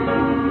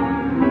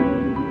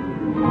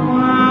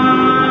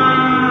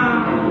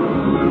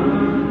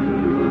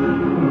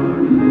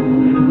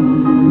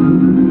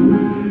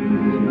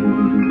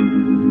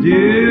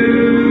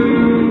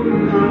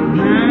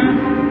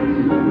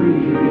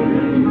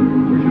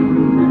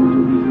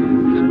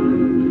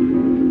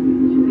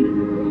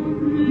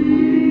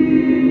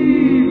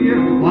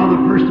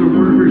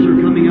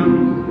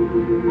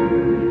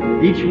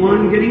 Each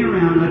one getting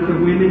around, let the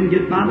women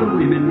get by the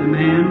women, the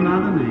man by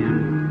the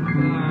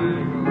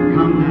man.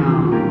 Come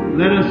now,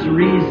 let us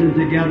reason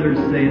together,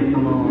 saith the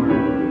Lord.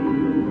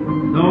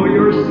 Though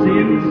your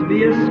sins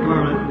be as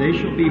scarlet, they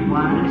shall be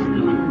white as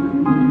snow.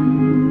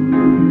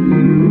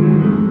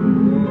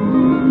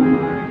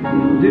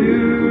 Do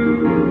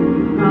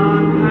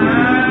not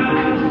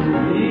pass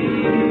me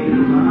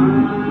by.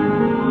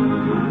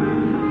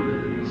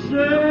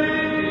 Say,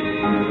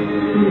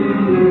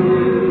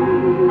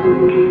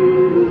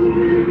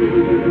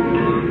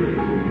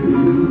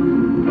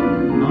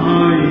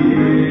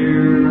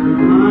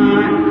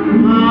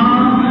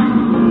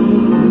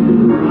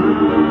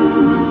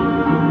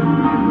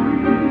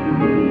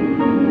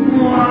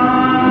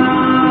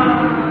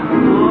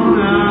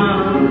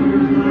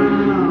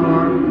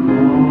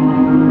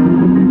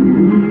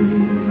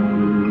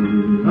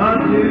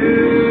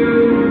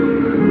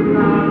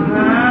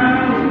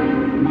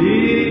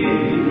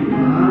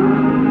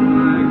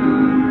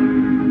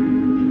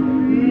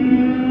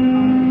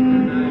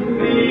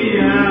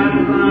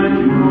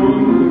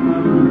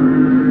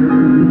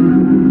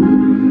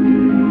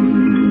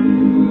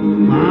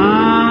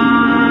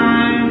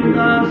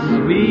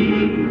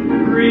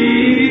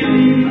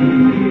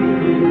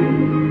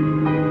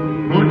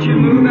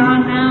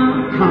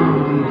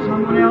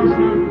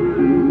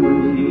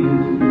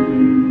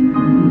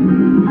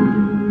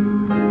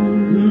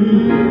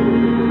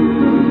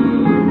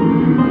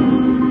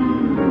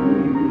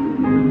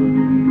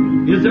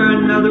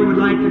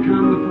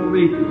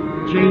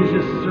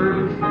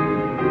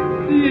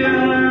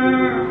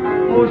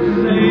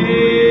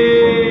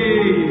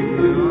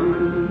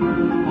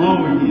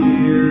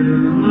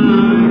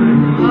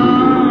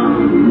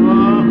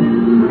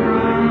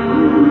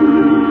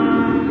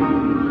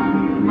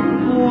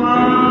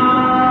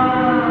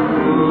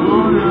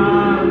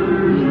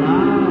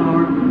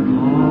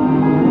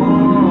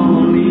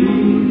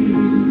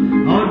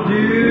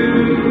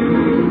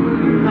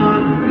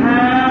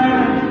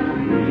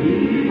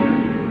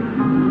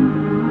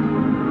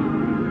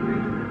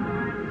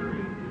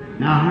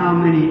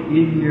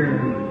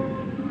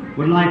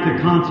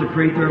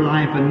 consecrate their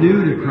life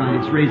anew to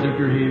Christ. Raise up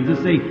your hands and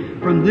say,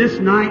 from this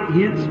night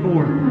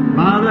henceforth,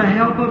 by the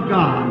help of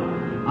God,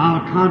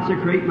 I'll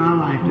consecrate my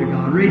life to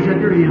God. Raise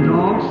up your hands,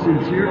 all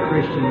sincere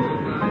Christians.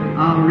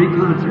 I'll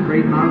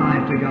reconsecrate my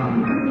life to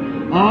God.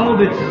 All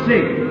that's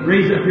sick,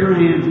 raise up your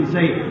hands and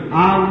say,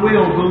 I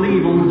will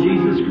believe on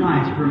Jesus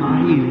Christ for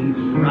my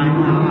healing right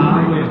now.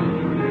 I will.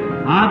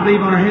 I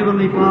believe our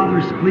Heavenly Father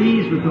is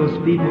pleased with those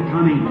people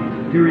coming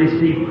to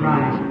receive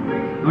Christ.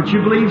 Don't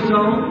you believe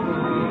so?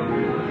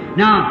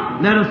 Now,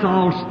 let us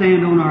all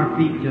stand on our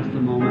feet just a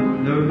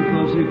moment,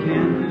 those who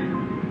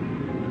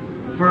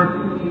can,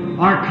 for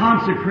our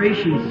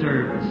consecration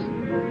service,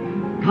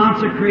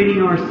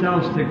 consecrating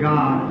ourselves to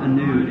God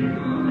anew.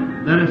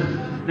 Let us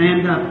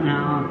stand up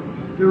now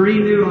to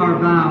renew our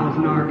vows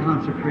and our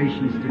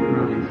consecrations to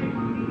Christ.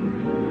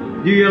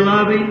 Do you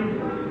love Him?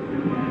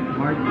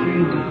 Heart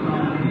changes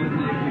on Him.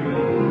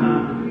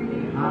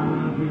 I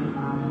love Him.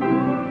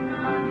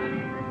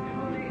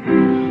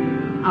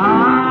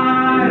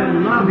 I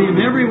love Him.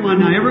 Everyone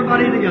now,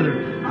 everybody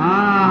together.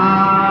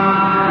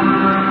 I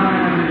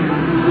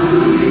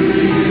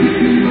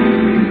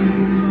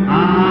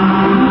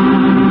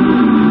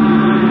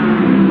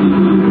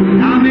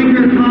now make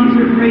your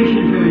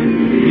consecration to Him.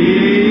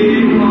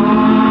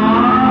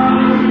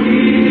 Because He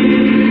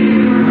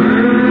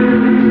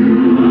first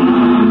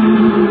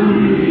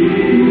loved me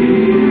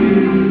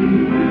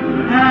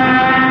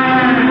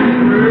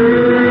and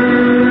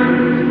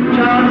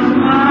purchased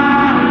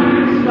my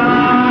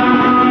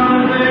salvation.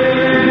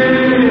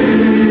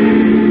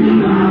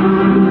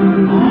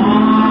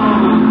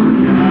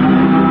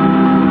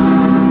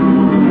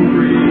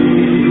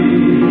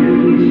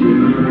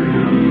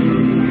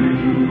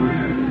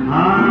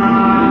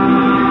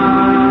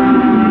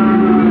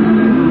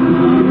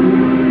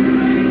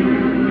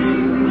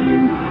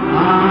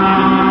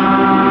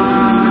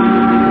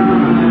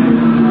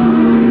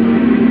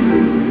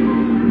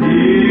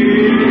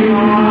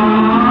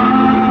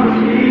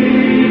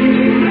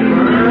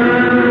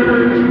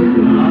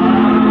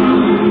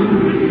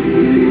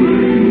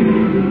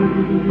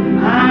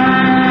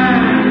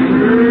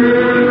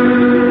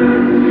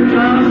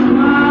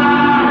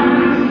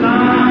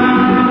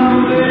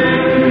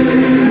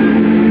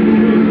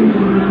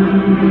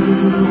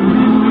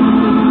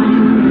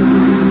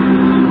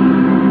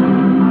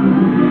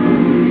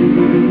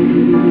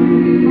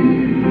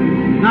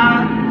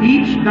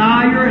 Each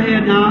bow your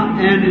head now,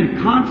 and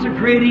in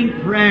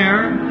consecrating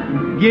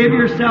prayer, give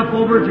yourself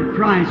over to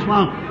Christ.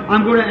 While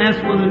I'm going to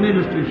ask one of the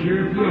ministers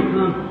here if you'll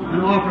come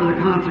and offer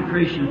the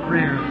consecration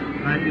prayer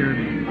right there,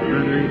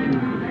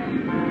 Brother.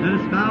 Let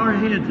us bow our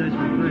heads as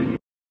we pray.